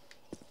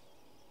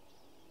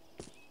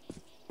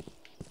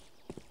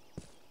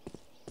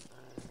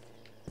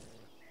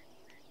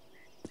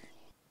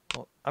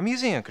 Well, I'm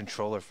using a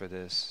controller for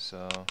this,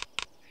 so...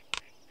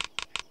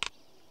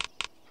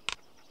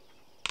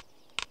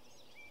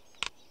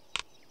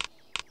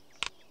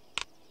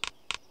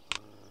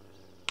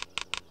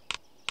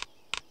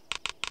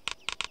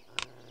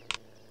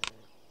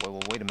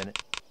 Wait a minute.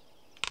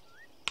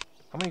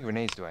 How many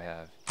grenades do I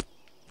have?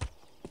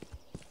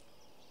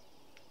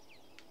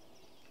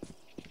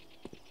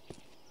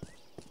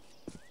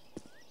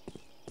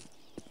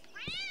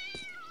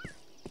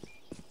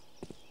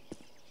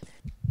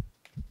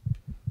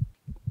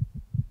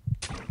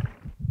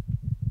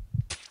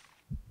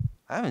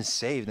 I haven't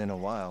saved in a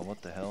while.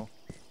 What the hell?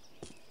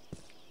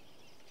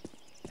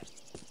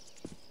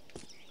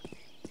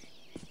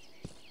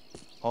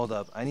 Hold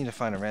up. I need to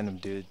find a random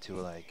dude to,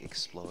 like,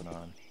 explode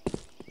on.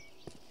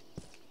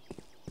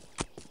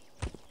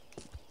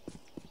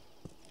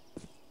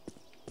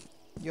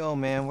 Yo,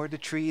 man, where the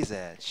trees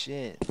at?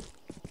 Shit.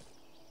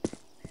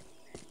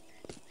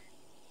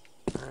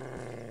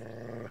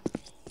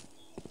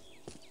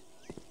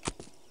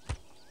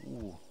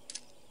 Ooh.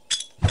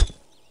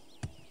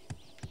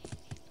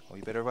 Oh,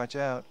 you better watch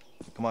out.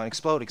 Come on,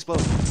 explode,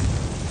 explode.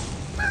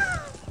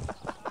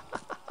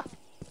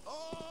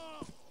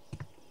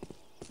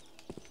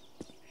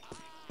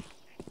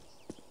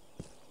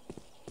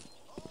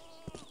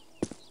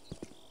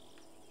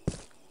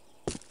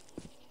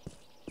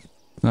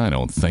 I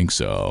don't think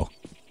so.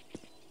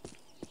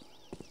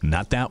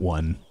 Not that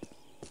one.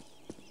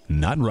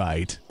 Not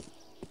right.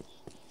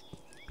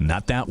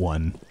 Not that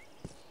one.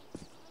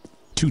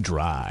 Too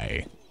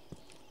dry.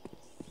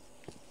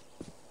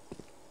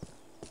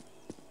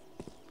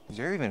 Is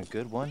there even a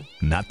good one?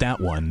 Not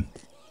that one.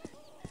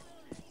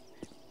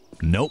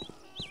 Nope.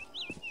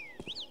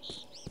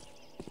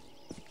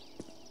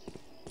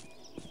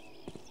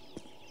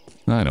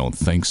 I don't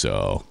think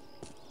so.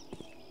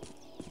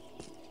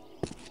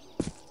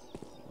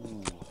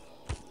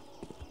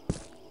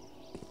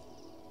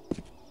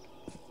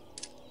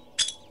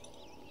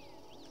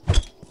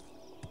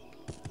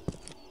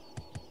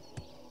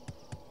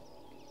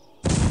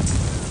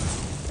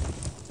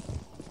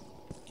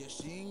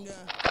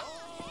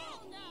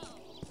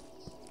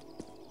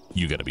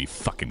 You gotta be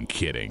fucking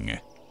kidding.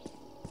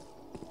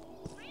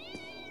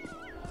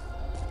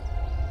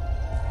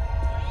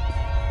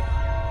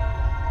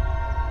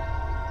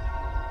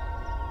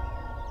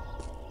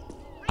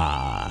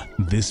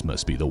 This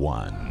must be the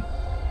one.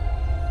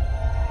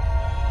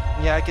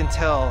 Yeah, I can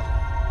tell.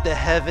 The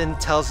heaven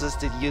tells us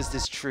to use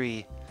this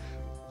tree.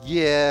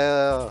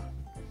 Yeah.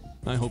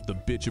 I hope the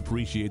bitch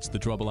appreciates the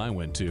trouble I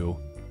went to.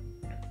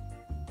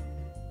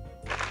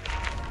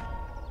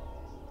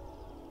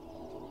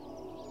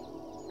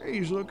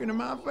 He's looking at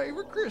my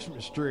favorite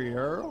Christmas tree,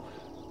 Earl.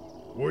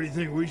 What do you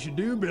think we should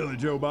do, Billy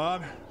Joe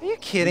Bob? Are you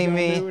kidding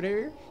me? Do it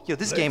here? Yo,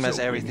 this Let's game has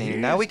open everything. his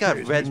Now we got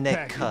Christmas redneck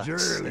package cuts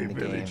early, in the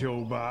Billy game.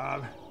 Joe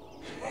Bob.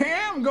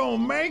 I'm gonna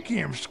make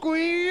him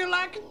squeal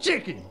like a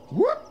chicken.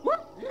 Whoop,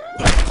 whoop.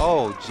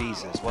 Oh,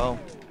 Jesus. Well.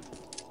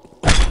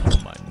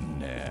 Oh, my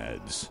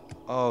nads.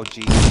 Oh,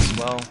 Jesus.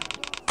 Well.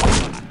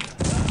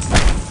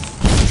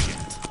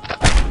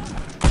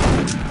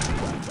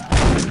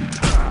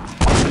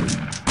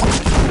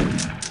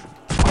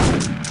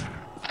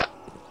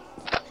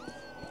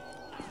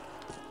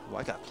 Well,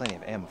 I got plenty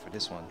of ammo for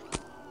this one.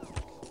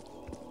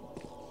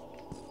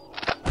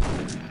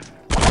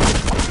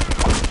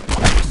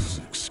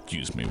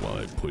 Excuse me while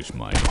I push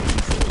my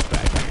controls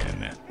back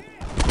in.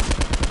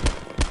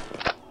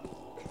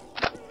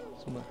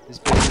 This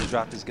bitch just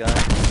dropped his gun.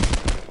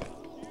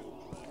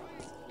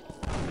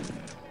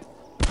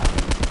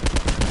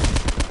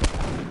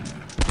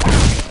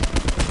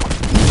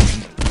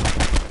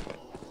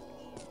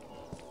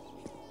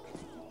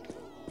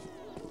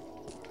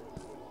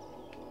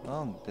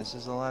 Well, this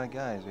is a lot of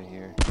guys right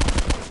here.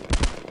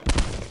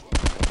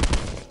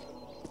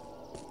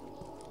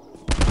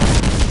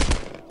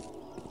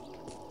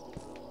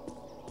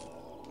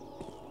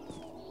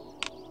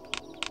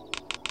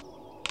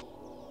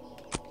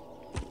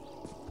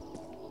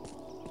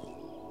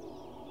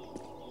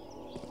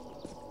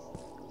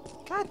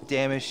 God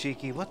damn it,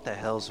 Shiki, what the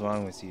hell's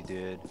wrong with you,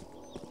 dude?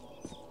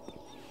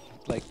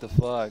 Like the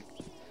fuck?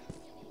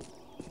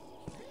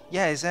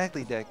 Yeah,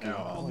 exactly, Deku.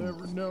 Now I'll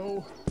never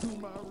know who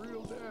my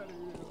real daddy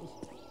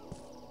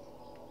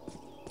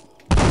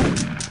is.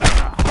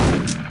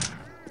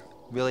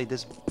 Really,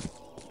 this...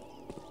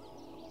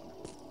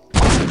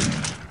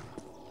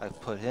 I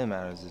put him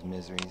out of his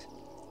miseries.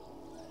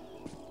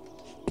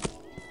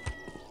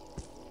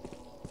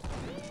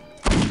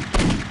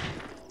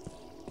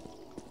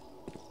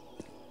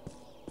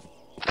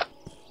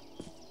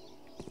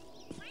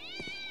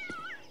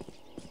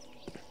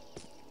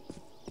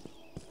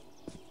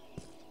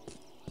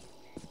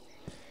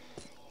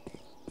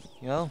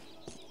 You know,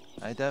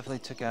 I definitely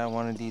took out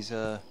one of these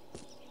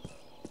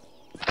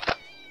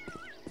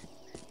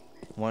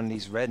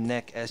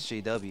redneck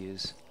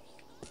SJWs.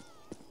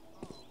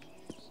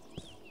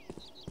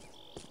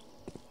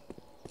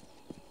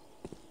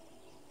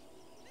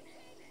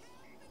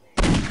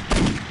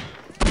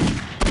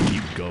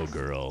 You go,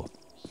 girl.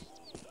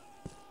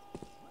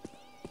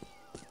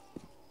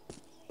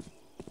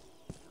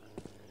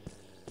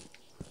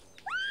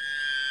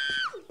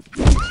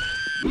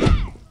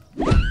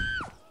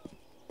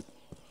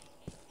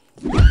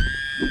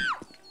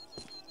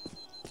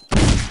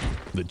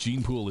 The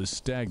gene pool is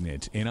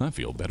stagnant, and I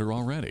feel better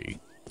already.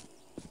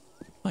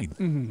 I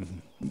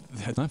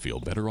feel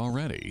better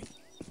already.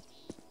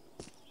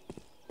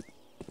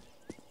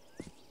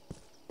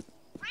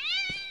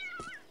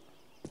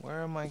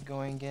 Where am I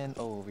going again?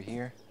 Oh, over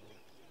here.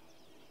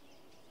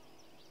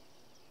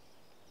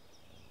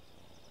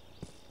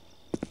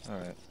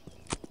 Alright.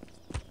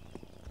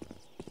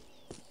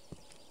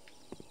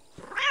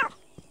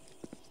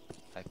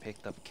 I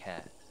picked up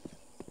cat.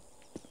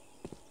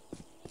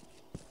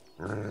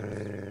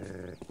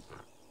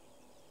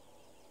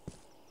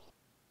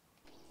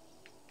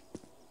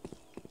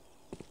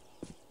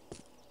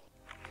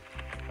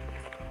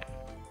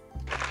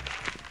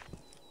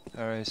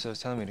 Alright, so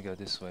it's telling me to go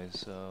this way,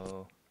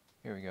 so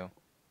here we go.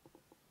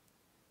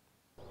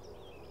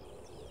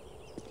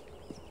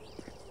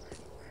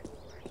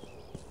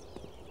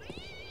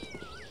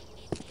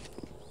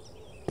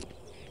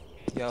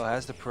 Yo,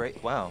 how's the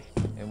parade? Wow,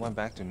 it went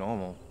back to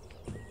normal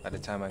by the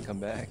time I come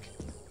back.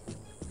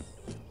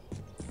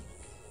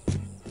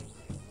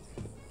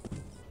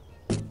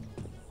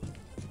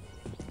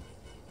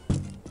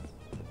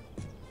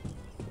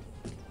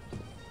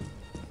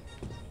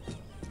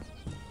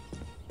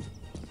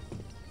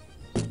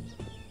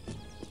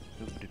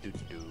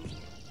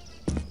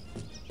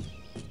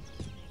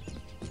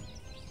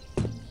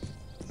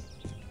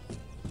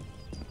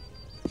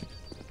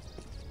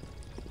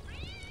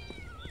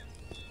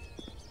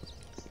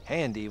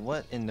 Andy,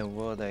 what in the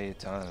world are you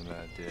talking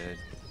about, dude?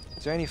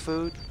 Is there any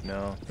food?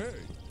 No. Hey.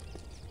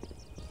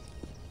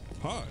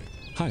 Hi.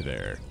 Hi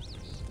there.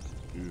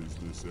 Is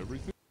this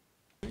everything?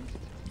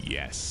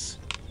 Yes.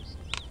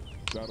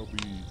 That'll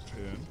be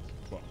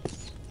 $10.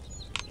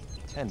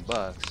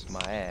 $10? My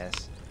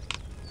ass.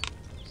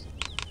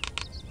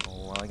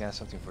 Oh, well, I got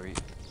something for you.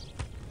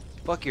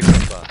 Fuck your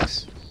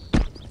 $10.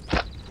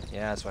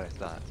 Yeah, that's what I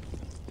thought.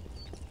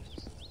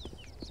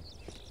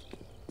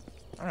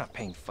 I'm not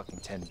paying fucking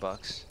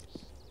 $10.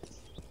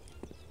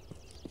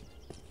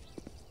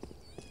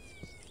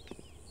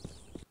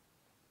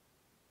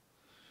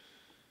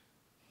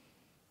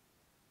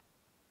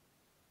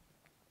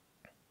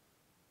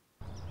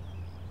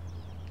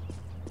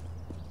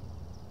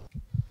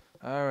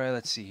 Alright,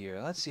 let's see here.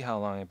 Let's see how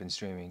long I've been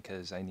streaming,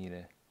 because I need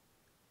to...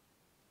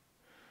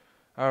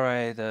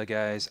 Alright,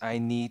 guys, I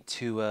need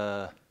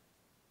to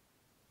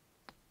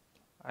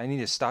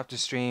stop the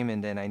stream,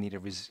 and then I need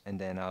to and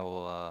then I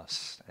will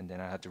and then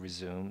I have to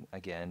resume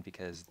again,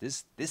 because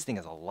this thing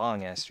is a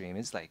long ass stream.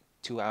 It's like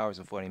 2 hours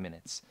and 40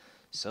 minutes.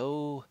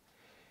 So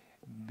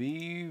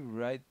be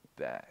right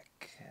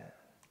back.